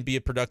think he can be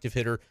a productive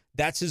hitter.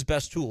 That's his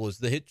best tool is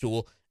the hit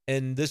tool,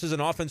 And this is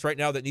an offense right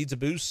now that needs a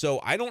boost. So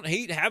I don't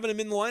hate having him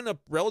in the lineup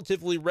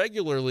relatively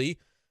regularly.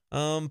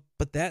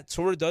 But that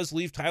sort of does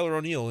leave Tyler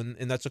O'Neill,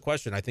 and that's a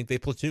question. I think they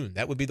platoon.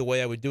 That would be the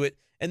way I would do it.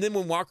 And then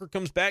when Walker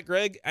comes back,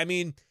 Greg, I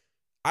mean,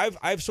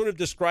 I've sort of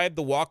described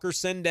the Walker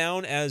send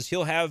down as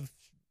he'll have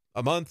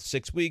a month,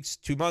 6 weeks,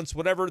 2 months,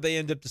 whatever they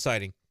end up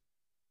deciding,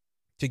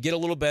 to get a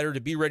little better,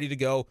 to be ready to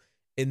go.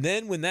 And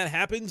then when that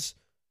happens,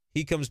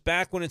 he comes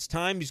back when it's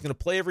time. He's going to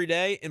play every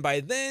day. And by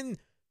then,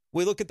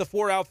 we look at the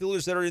 4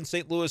 outfielders that are in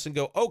St. Louis and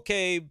go,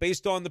 okay,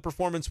 based on the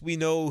performance, we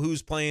know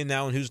who's playing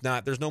now and who's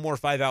not. There's no more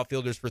 5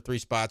 outfielders for 3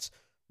 spots.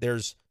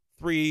 There's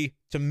 3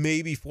 to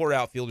maybe 4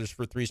 outfielders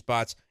for 3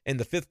 spots. And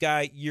the 5th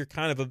guy, you're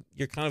kind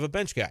of a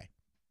bench guy.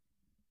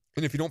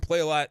 And if you don't play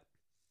a lot,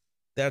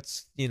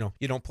 that's, you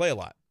don't play a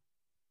lot.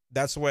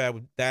 That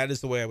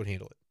is the way I would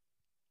handle it.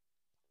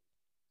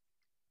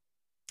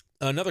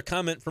 Another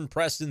comment from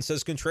Preston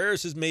says,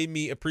 Contreras has made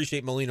me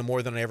appreciate Molina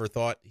more than I ever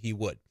thought he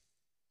would.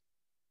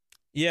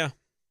 Yeah.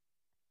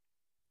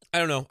 I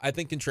don't know. I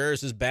think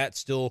Contreras' bat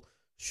still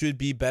should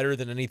be better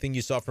than anything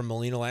you saw from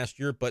Molina last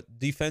year, but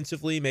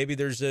defensively, maybe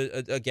there's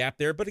a gap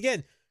there. But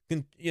again,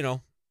 I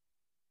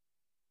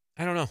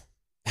don't know.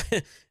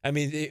 I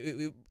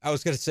mean, I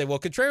was going to say, well,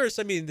 Contreras,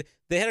 I mean,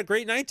 they had a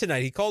great night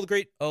tonight. He called a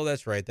great, oh,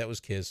 that's right. That was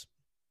Kiz.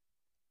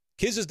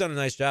 Kiz has done a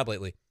nice job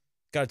lately.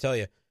 Got to tell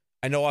you.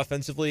 I know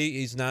offensively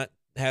he's not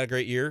had a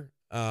great year,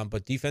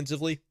 but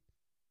defensively,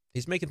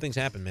 he's making things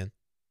happen, man.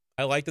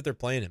 I like that they're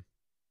playing him.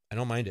 I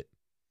don't mind it.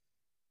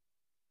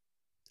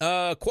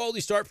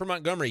 Quality start for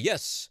Montgomery,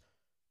 yes,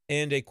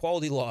 and a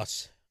quality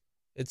loss.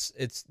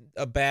 It's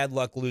a bad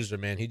luck loser,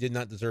 man. He did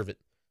not deserve it.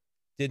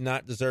 Did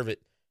not deserve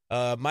it.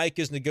 Mike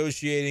is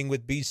negotiating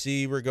with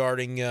BC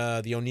regarding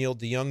the O'Neill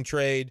DeYoung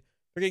trade.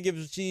 They're going to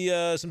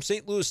give some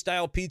St.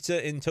 Louis-style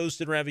pizza and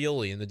toasted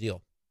ravioli in the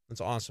deal.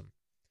 That's awesome.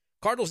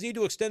 Cardinals need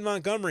to extend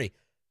Montgomery.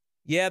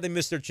 Yeah, they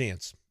missed their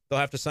chance. They'll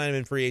have to sign him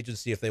in free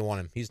agency if they want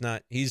him.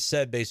 He's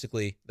said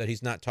basically that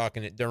he's not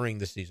talking it during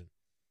the season.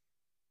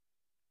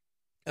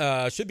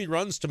 Should be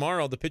runs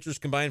tomorrow. The pitchers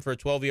combined for a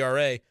 12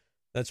 ERA.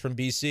 That's from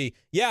BC.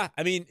 Yeah,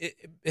 I mean,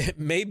 it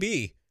may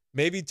be.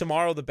 Maybe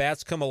tomorrow the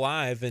bats come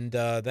alive, and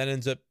that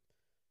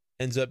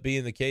ends up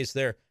being the case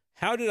there.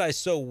 How did I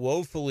so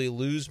woefully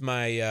lose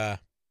my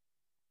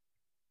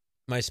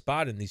my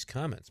spot in these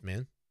comments,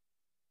 man?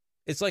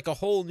 It's like a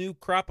whole new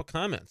crop of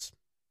comments.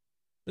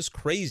 It's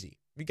crazy.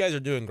 You guys are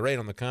doing great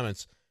on the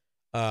comments.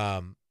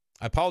 I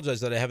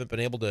apologize that I haven't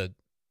been able to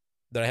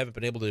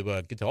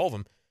get to all of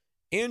them.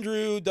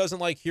 Andrew doesn't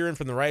like hearing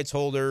from the rights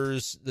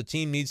holders. The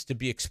team needs to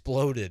be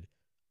exploded.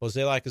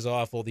 Mozeliak is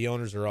awful. The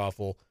owners are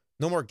awful.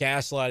 No more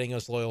gaslighting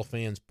us loyal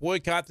fans.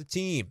 Boycott the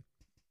team.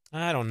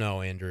 I don't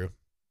know, Andrew.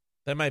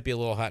 That might be a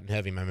little hot and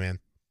heavy, my man.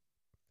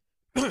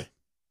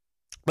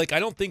 Like, I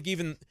don't think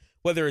even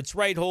whether it's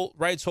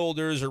rights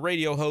holders or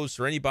radio hosts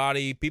or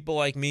anybody, people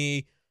like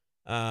me,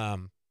 I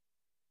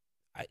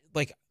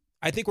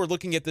think we're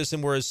looking at this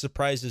and we're as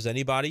surprised as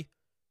anybody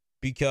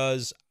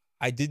because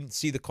I didn't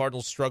see the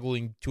Cardinals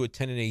struggling to a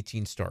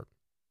 10-18 start.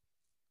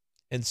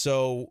 And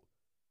so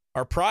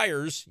our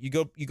priors, you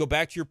go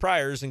back to your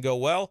priors and go,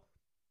 well,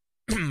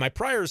 my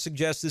priors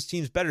suggest this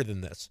team's better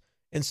than this.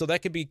 And so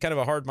that could be kind of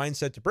a hard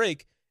mindset to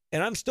break.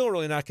 And I'm still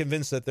really not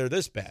convinced that they're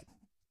this bad.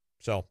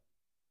 So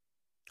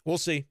we'll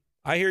see.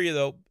 I hear you,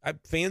 though.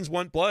 Fans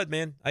want blood,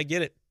 man. I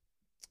get it.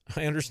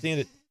 I understand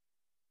it.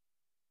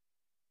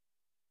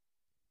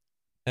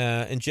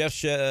 And Jeff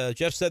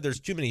said there's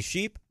too many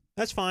sheep.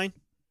 That's fine.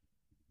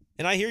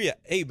 And I hear you.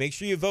 Hey, make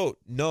sure you vote.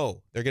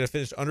 No, they're going to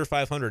finish under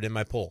 500 in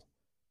my poll.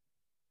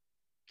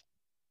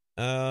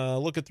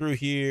 Looking through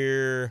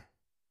here.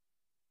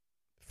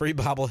 Free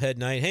bobblehead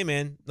night. Hey,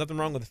 man, nothing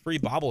wrong with a free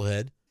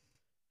bobblehead.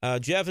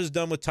 Jeff is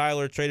done with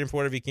Tyler. Trade him for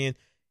whatever you can.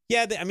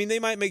 Yeah, they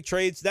might make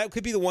trades. That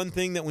could be the one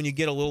thing that when you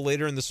get a little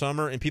later in the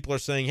summer and people are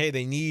saying, hey,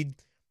 they need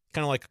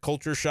kind of like a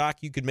culture shock,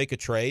 you could make a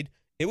trade.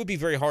 It would be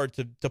very hard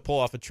to pull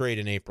off a trade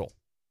in April,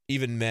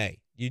 even May.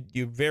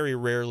 You very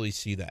rarely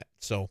see that.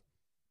 So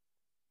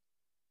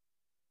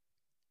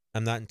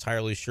I'm not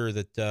entirely sure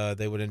that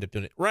they would end up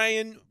doing it.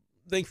 Ryan,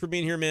 thanks for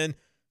being here, man.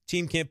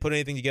 Team can't put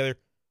anything together.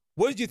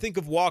 What did you think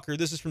of Walker?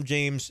 This is from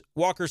James.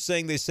 Walker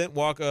saying they sent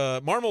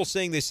Marmol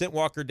saying they sent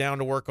Walker down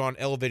to work on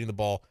elevating the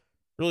ball.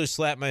 Really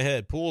slapped my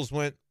head. Pools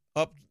went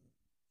up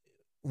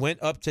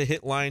to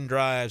hit line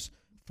drives,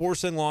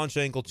 forcing launch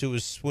angle to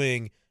his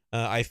swing.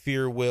 I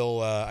fear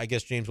will, I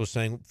guess James was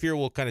saying, fear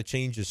will kind of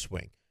change his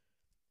swing.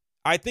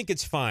 I think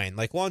it's fine.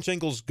 Like, launch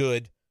angle's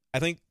good. I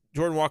think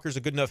Jordan Walker's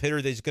a good enough hitter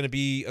that he's going to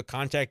be a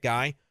contact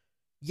guy.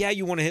 Yeah,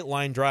 you want to hit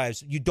line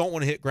drives. You don't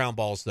want to hit ground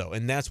balls, though.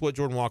 And that's what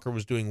Jordan Walker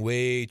was doing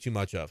way too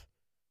much of.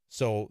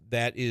 So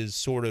that is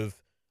sort of,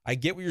 I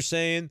get what you're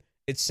saying.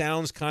 It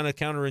sounds kind of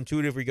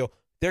counterintuitive where you go,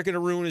 they're going to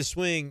ruin his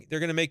swing. They're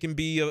going to make him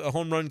be a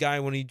home run guy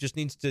when he just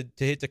needs to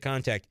hit the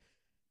contact.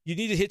 You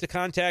need to hit the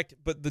contact,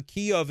 but the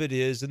key of it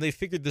is, and they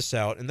figured this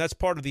out, and that's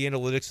part of the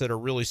analytics that are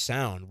really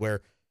sound,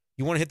 where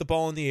you want to hit the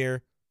ball in the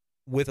air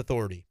with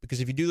authority. Because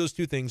if you do those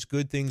two things,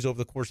 good things over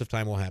the course of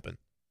time will happen.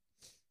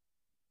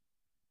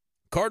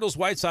 Cardinals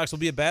White Sox will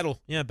be a battle.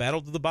 Yeah,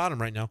 battle to the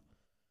bottom right now.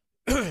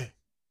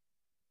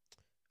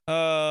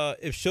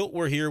 If Schilt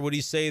were here, would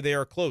he say they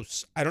are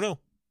close? I don't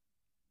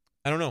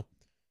know.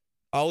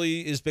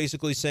 Ollie is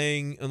basically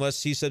saying,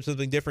 unless he said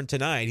something different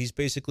tonight, he's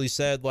basically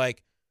said,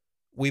 like,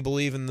 we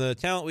believe in the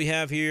talent we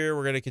have here.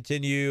 We're going to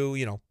continue.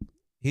 You know,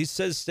 he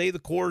says stay the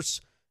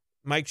course.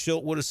 Mike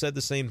Schilt would have said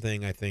the same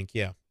thing, I think.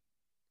 Yeah.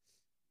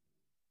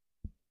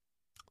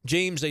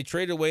 James, they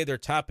traded away their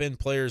top-end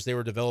players they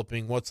were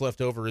developing. What's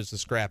left over is the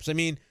scraps. I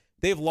mean,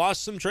 they've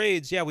lost some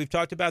trades. Yeah, we've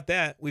talked about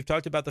that. We've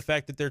talked about the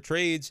fact that their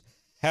trades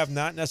have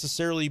not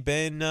necessarily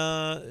been,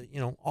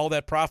 all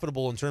that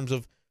profitable in terms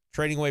of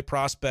trading away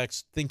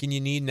prospects, thinking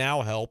you need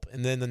now help,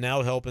 and then the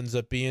now help ends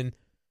up being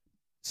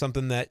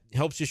something that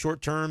helps you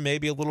short-term,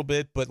 maybe a little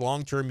bit, but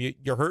long-term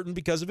you're hurting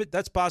because of it.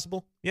 That's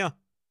possible. Yeah.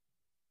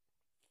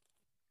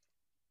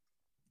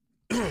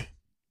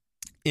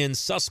 And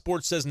Sus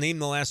Sports says, name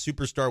the last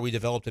superstar we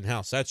developed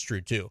in-house. That's true,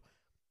 too.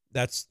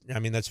 That's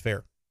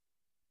fair.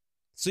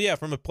 So, yeah,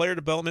 from a player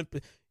development,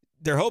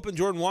 they're hoping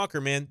Jordan Walker,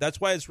 man. That's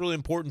why it's really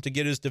important to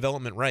get his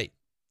development right.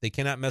 They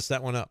cannot mess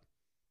that one up.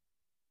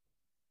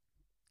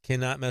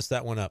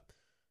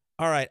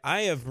 All right,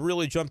 I have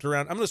really jumped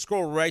around. I'm going to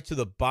scroll right to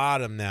the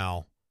bottom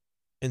now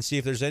and see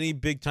if there's any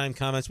big-time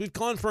comments. We've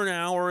gone for an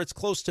hour. It's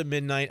close to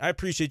midnight. I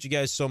appreciate you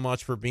guys so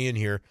much for being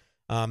here.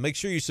 Make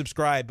sure you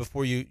subscribe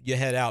before you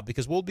head out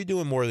because we'll be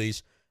doing more of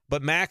these.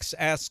 But Max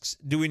asks,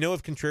 do we know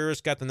if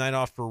Contreras got the night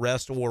off for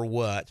rest or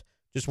what?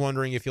 Just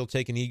wondering if he'll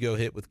take an ego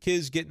hit with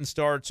Kiz getting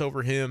starts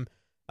over him.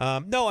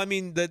 No, I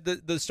mean,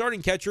 the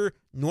starting catcher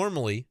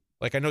normally,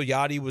 like I know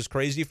Yachty was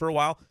crazy for a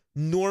while,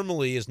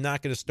 normally is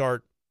not going to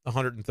start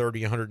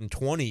 130,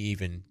 120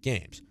 even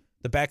games.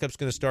 The backup's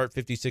going to start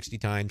 50, 60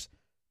 times.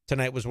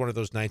 Tonight was one of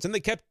those nights. And they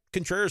kept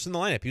Contreras in the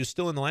lineup. He was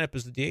still in the lineup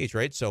as the DH,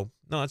 right? So,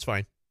 no, that's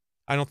fine.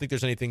 I don't think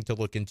there's anything to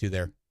look into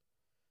there.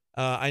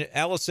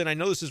 Allison, I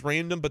know this is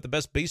random, but the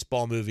best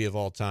baseball movie of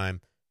all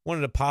time.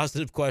 Wanted a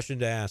positive question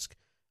to ask.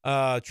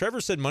 Trevor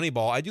said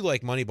Moneyball. I do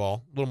like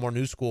Moneyball. A little more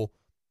new school.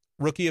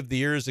 Rookie of the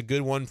Year is a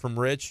good one from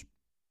Rich.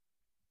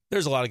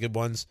 There's a lot of good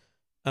ones.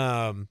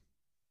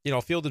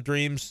 Field of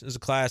Dreams is a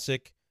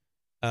classic.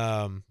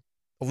 A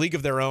League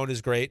of Their Own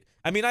is great.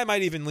 I mean, I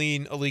might even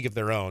lean A League of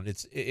Their Own.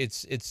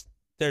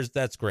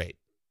 That's great.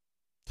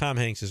 Tom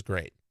Hanks is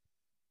great.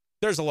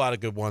 There's a lot of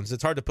good ones.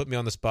 It's hard to put me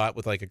on the spot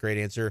with like a great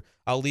answer.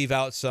 I'll leave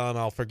out some.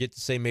 I'll forget to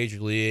say Major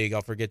League.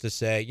 I'll forget to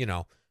say,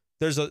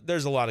 there's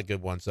a lot of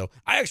good ones though.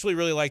 I actually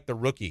really like The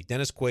Rookie.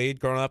 Dennis Quaid.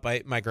 Growing up,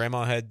 my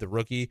grandma had The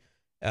Rookie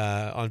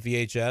on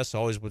VHS.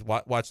 Always would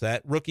watch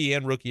that. Rookie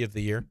and Rookie of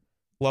the Year.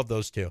 Love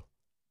those two.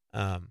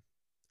 I'm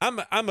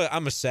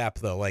a sap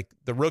though. Like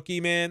The Rookie,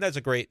 man. It's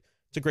a great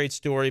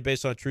story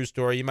based on a true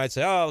story. You might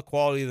say, oh, the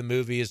quality of the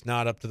movie is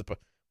not up to the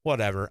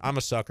whatever. I'm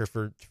a sucker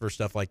for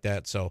stuff like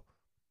that. So.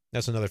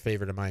 That's another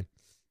favorite of mine.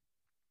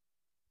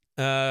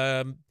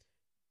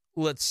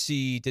 Let's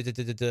see.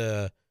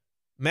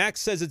 Max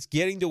says it's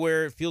getting to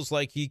where it feels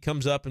like he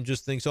comes up and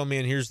just thinks, oh,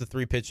 man, here's the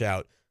 3-pitch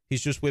out.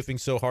 He's just whiffing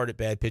so hard at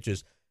bad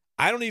pitches.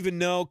 I don't even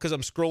know, because I'm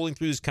scrolling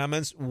through his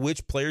comments,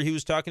 which player he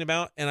was talking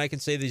about, and I can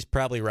say that he's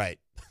probably right.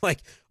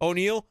 Like,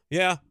 O'Neill?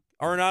 Yeah.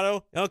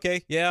 Arenado?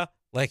 Okay, yeah.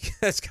 Like,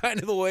 that's kind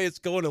of the way it's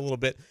going a little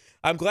bit.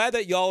 I'm glad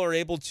that y'all are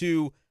able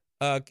to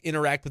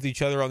interact with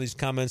each other on these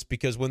comments,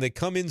 because when they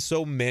come in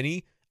so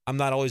many, I'm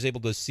not always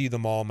able to see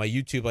them all. My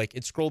YouTube, like,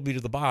 it scrolled me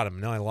to the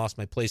bottom. Now I lost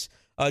my place.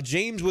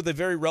 James with a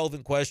very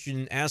relevant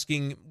question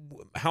asking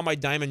how my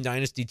Diamond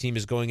Dynasty team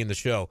is going in the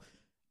show.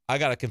 I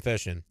got a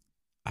confession.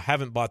 I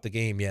haven't bought the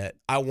game yet.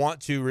 I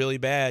want to really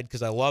bad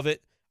because I love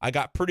it. I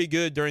got pretty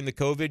good during the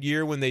COVID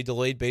year when they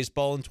delayed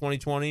baseball in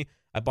 2020.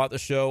 I bought the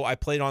show. I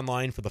played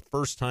online for the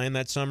first time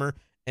that summer,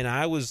 and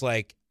I was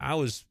like, I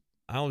was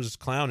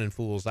clowning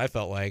fools. I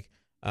felt like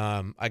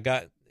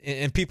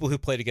and people who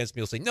played against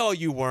me will say, no,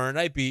 you weren't.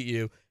 I beat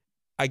you.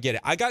 I get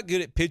it. I got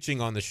good at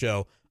pitching on the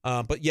show.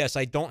 But yes,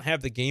 I don't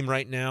have the game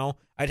right now.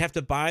 I'd have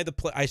to buy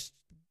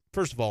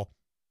first of all,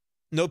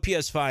 no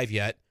PS5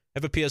 yet. I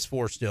have a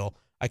PS4 still.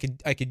 I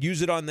could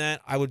use it on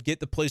that. I would get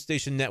the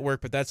PlayStation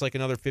Network, but that's like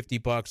another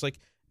 $50. Like,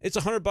 it's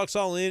 $100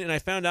 all in. And I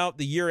found out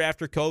the year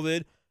after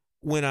COVID,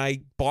 when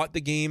I bought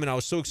the game and I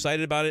was so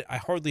excited about it, I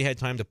hardly had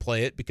time to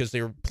play it because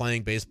they were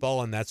playing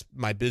baseball, and that's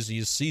my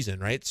busiest season,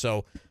 right?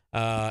 So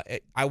I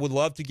would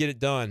love to get it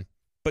done.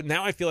 But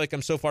now I feel like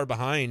I'm so far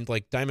behind.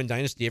 Like Diamond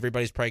Dynasty,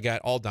 everybody's probably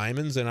got all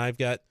diamonds, and I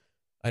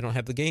don't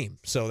have the game.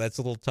 So that's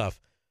a little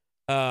tough.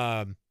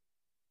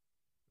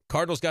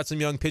 Cardinals got some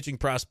young pitching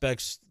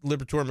prospects,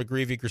 Liberatore,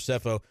 McGreevy,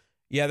 Graceffo.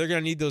 Yeah, they're going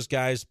to need those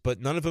guys,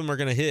 but none of them are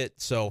going to hit,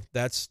 so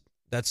that's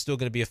still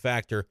going to be a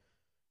factor.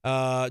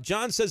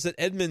 John says that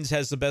Edmonds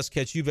has the best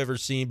catch you've ever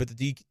seen, but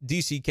the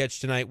DC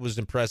catch tonight was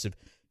impressive.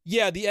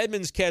 Yeah, the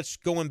Edmonds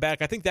catch going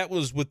back, I think that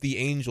was with the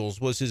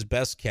Angels, was his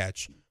best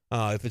catch,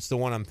 if it's the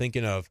one I'm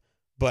thinking of.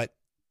 But,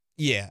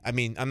 yeah, I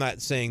mean, I'm not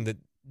saying that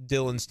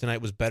Dylan's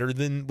tonight was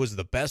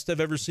the best I've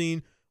ever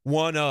seen.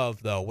 One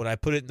of, though. Would I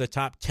put it in the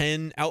top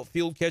 10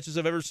 outfield catches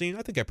I've ever seen?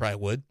 I think I probably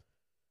would.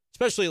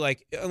 Especially,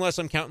 like, unless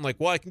I'm counting, like,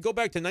 well, I can go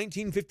back to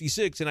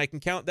 1956 and I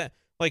can count that.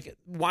 Like,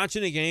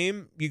 watching a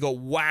game, you go,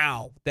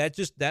 wow,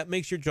 that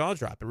makes your jaw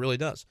drop. It really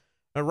does.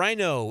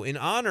 Rhino, in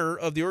honor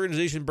of the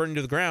organization burning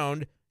to the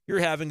ground,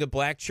 you're having a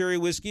black cherry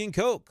whiskey and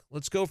Coke.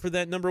 Let's go for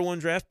that number 1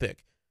 draft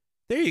pick.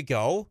 There you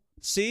go.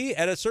 See,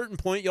 at a certain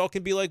point, y'all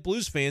can be like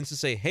Blues fans to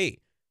say, hey,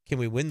 can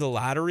we win the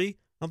lottery? I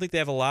don't think they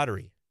have a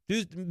lottery.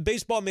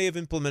 Baseball may have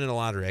implemented a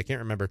lottery. I can't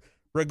remember.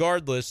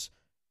 Regardless,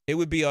 it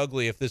would be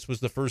ugly if this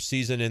was the first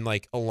season in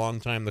like a long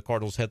time the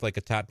Cardinals had like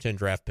a top 10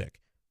 draft pick.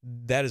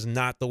 That is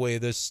not the way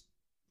this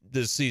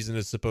season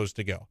is supposed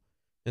to go.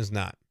 It's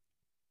not.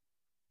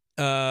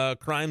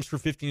 Crimes for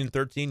 15 and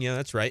 13. Yeah,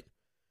 that's right.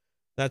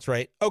 That's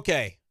right.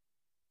 Okay.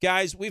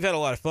 Guys, we've had a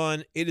lot of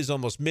fun. It is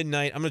almost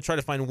midnight. I'm going to try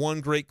to find one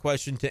great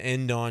question to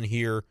end on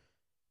here.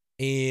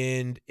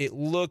 And it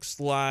looks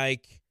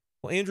like,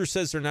 well, Andrew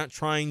says they're not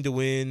trying to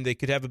win. They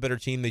could have a better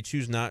team. They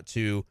choose not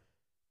to.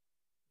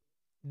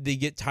 They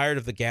get tired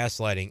of the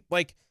gaslighting.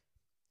 Like,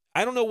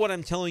 I don't know what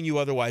I'm telling you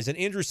otherwise. And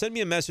Andrew, send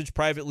me a message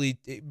privately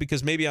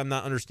because maybe I'm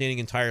not understanding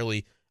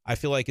entirely. I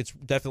feel like it's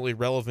definitely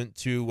relevant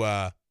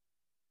to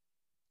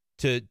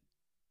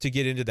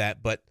get into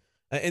that. But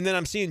and then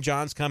I'm seeing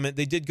John's comment.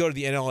 They did go to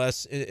the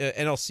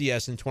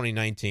NLCS in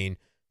 2019.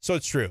 So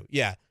it's true.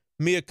 Yeah.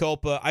 Mea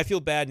culpa. I feel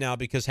bad now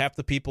because half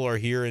the people are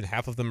here and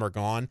half of them are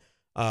gone.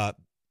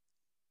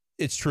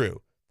 It's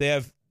true.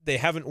 They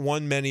haven't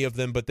won many of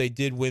them, but they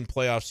did win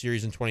playoff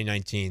series in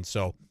 2019.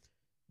 So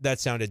that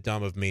sounded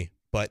dumb of me.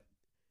 But,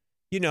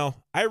 you know,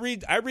 I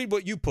read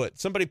what you put.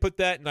 Somebody put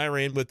that and I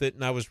ran with it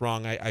and I was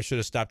wrong. I should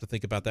have stopped to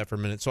think about that for a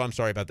minute. So I'm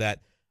sorry about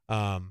that.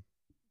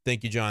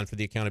 Thank you, John, for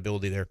the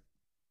accountability there.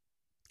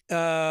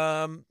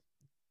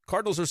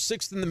 Cardinals are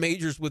 6th in the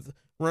majors with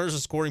runners in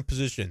scoring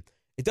position.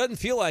 It doesn't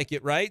feel like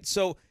it, right?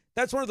 So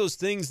that's one of those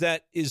things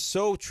that is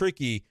so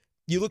tricky.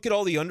 You look at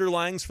all the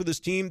underlyings for this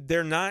team,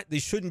 they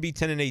shouldn't be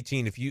 10 and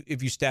 18 if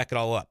you stack it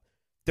all up.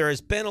 There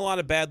has been a lot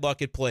of bad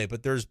luck at play,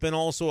 but there's been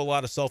also a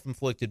lot of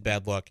self-inflicted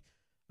bad luck.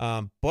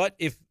 But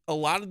if a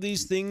lot of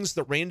these things,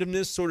 the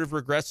randomness sort of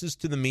regresses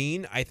to the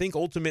mean, I think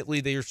ultimately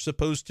they are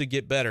supposed to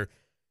get better.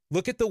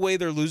 Look at the way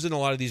they're losing a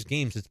lot of these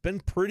games. It's been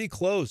pretty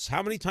close.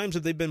 How many times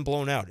have they been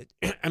blown out?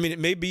 I mean, it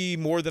may be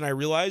more than I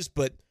realized,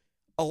 but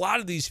a lot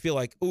of these feel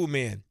like, oh,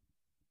 man,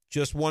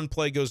 just one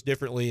play goes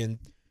differently.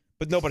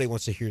 But nobody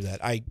wants to hear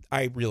that.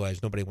 I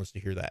realize nobody wants to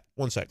hear that.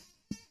 One sec.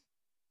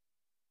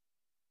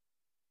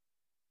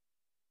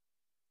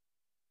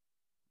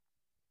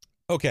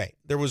 Okay,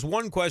 there was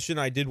one question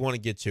I did want to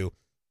get to.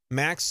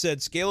 Max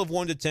said, scale of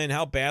 1 to 10,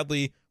 how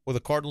badly were the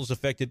Cardinals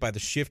affected by the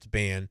shift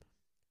ban?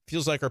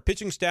 Feels like our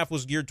pitching staff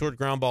was geared toward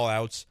ground ball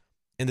outs,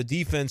 and the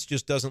defense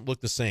just doesn't look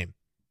the same.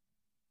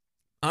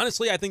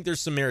 Honestly, I think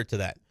there's some merit to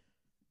that.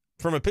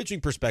 From a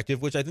pitching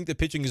perspective, which I think the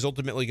pitching is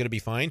ultimately going to be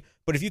fine,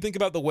 but if you think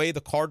about the way the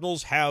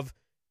Cardinals have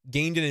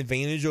gained an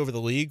advantage over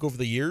the league over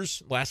the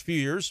last few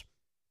years,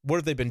 what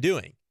have they been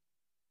doing?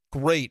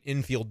 Great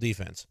infield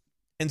defense.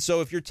 And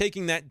so if you're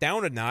taking that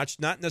down a notch,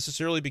 not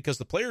necessarily because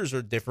the players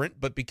are different,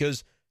 but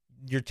because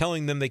you're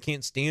telling them they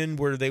can't stand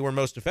where they were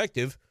most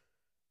effective,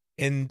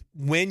 and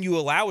when you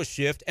allow a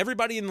shift,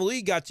 everybody in the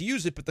league got to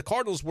use it, but the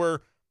Cardinals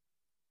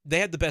they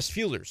had the best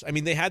fielders. I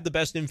mean, they had the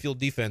best infield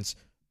defense,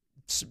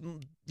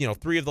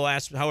 3 of the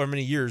last however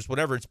many years,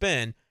 whatever it's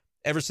been,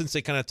 ever since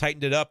they kind of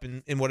tightened it up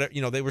and whatever,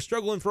 they were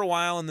struggling for a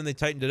while and then they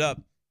tightened it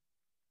up.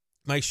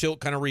 Mike Schilt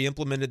kind of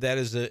re-implemented that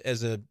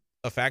as a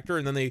factor,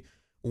 and then they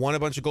won a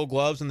bunch of Gold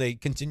Gloves and they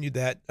continued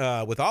that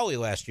with Ollie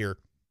last year.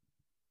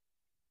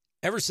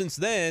 Ever since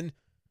then,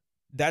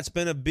 that's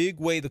been a big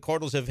way the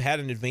Cardinals have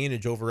had an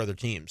advantage over other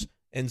teams.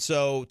 And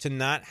so to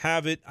not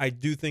have it, I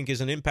do think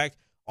is an impact.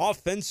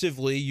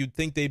 Offensively, you'd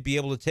think they'd be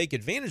able to take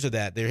advantage of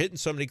that. They're hitting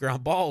so many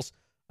ground balls.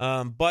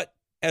 But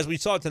as we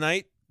saw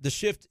tonight, the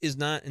shift is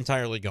not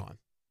entirely gone.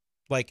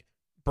 Like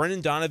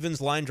Brendan Donovan's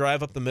line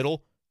drive up the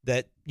middle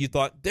that you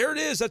thought, there it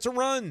is, that's a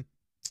run.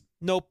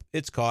 Nope,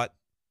 it's caught.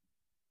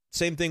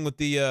 Same thing with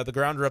the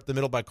grounder up the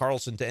middle by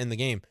Carlson to end the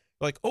game.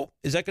 Like, oh,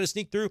 is that going to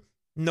sneak through?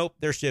 Nope,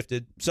 they're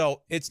shifted.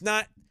 So it's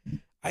not...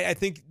 I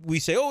think we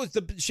say, oh,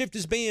 the shift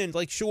is banned.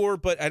 Like, sure,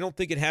 but I don't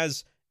think it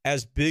has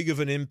as big of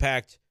an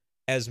impact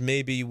as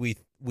maybe we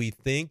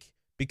think,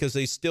 because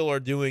they still are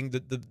doing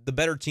the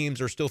better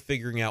teams are still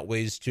figuring out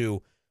ways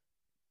to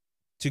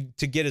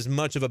get as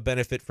much of a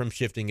benefit from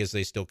shifting as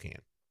they still can.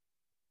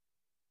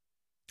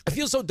 I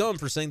feel so dumb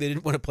for saying they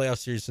didn't win a playoff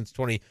series since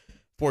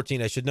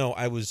 2014. I should know.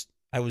 I was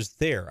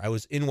there. I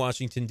was in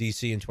Washington,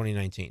 D.C. in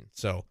 2019.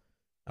 So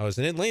I was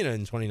in Atlanta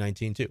in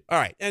 2019 too. All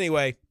right.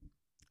 Anyway,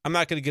 I'm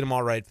not going to get them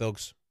all right,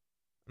 folks.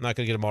 I'm not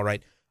going to get them all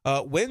right.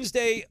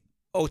 Wednesday,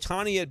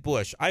 Ohtani at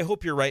Busch. I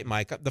hope you're right,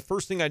 Mike. The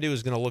first thing I do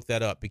is going to look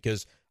that up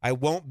because I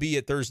won't be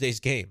at Thursday's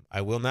game.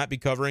 I will not be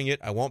covering it.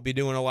 I won't be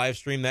doing a live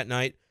stream that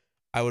night.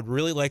 I would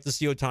really like to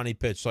see Ohtani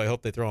pitch, so I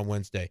hope they throw on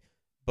Wednesday.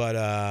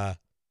 But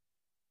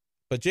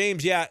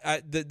James, yeah,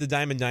 the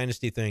Diamond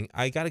Dynasty thing.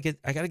 I gotta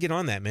get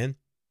on that, man.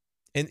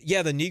 And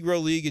yeah, the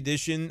Negro League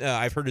edition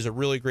I've heard is a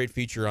really great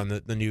feature on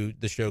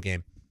the show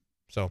game.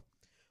 So,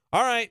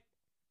 all right.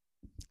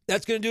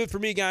 That's going to do it for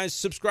me, guys.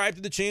 Subscribe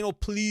to the channel.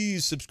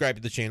 Please subscribe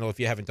to the channel if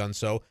you haven't done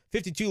so.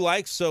 52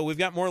 likes, so we've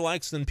got more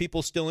likes than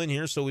people still in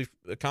here, so we've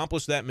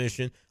accomplished that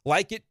mission.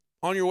 Like it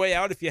on your way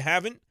out if you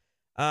haven't.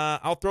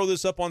 I'll throw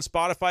this up on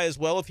Spotify as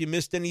well if you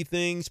missed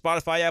anything.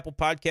 Spotify, Apple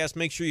Podcasts,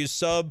 make sure you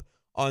sub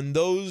on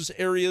those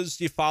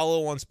areas. You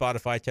follow on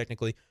Spotify,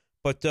 technically.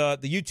 But the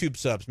YouTube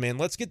subs, man,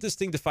 let's get this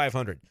thing to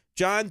 500.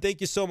 John,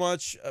 thank you so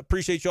much.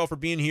 Appreciate y'all for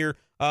being here.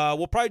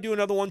 We'll probably do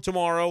another one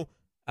tomorrow.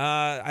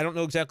 I don't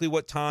know exactly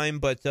what time,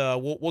 but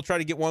we'll try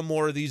to get one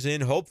more of these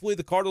in. Hopefully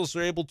the Cardinals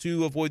are able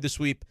to avoid the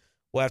sweep.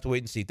 We'll have to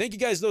wait and see. Thank you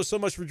guys, though, so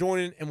much for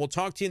joining, and we'll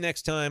talk to you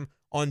next time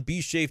on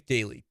Be Safe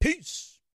Daily. Peace.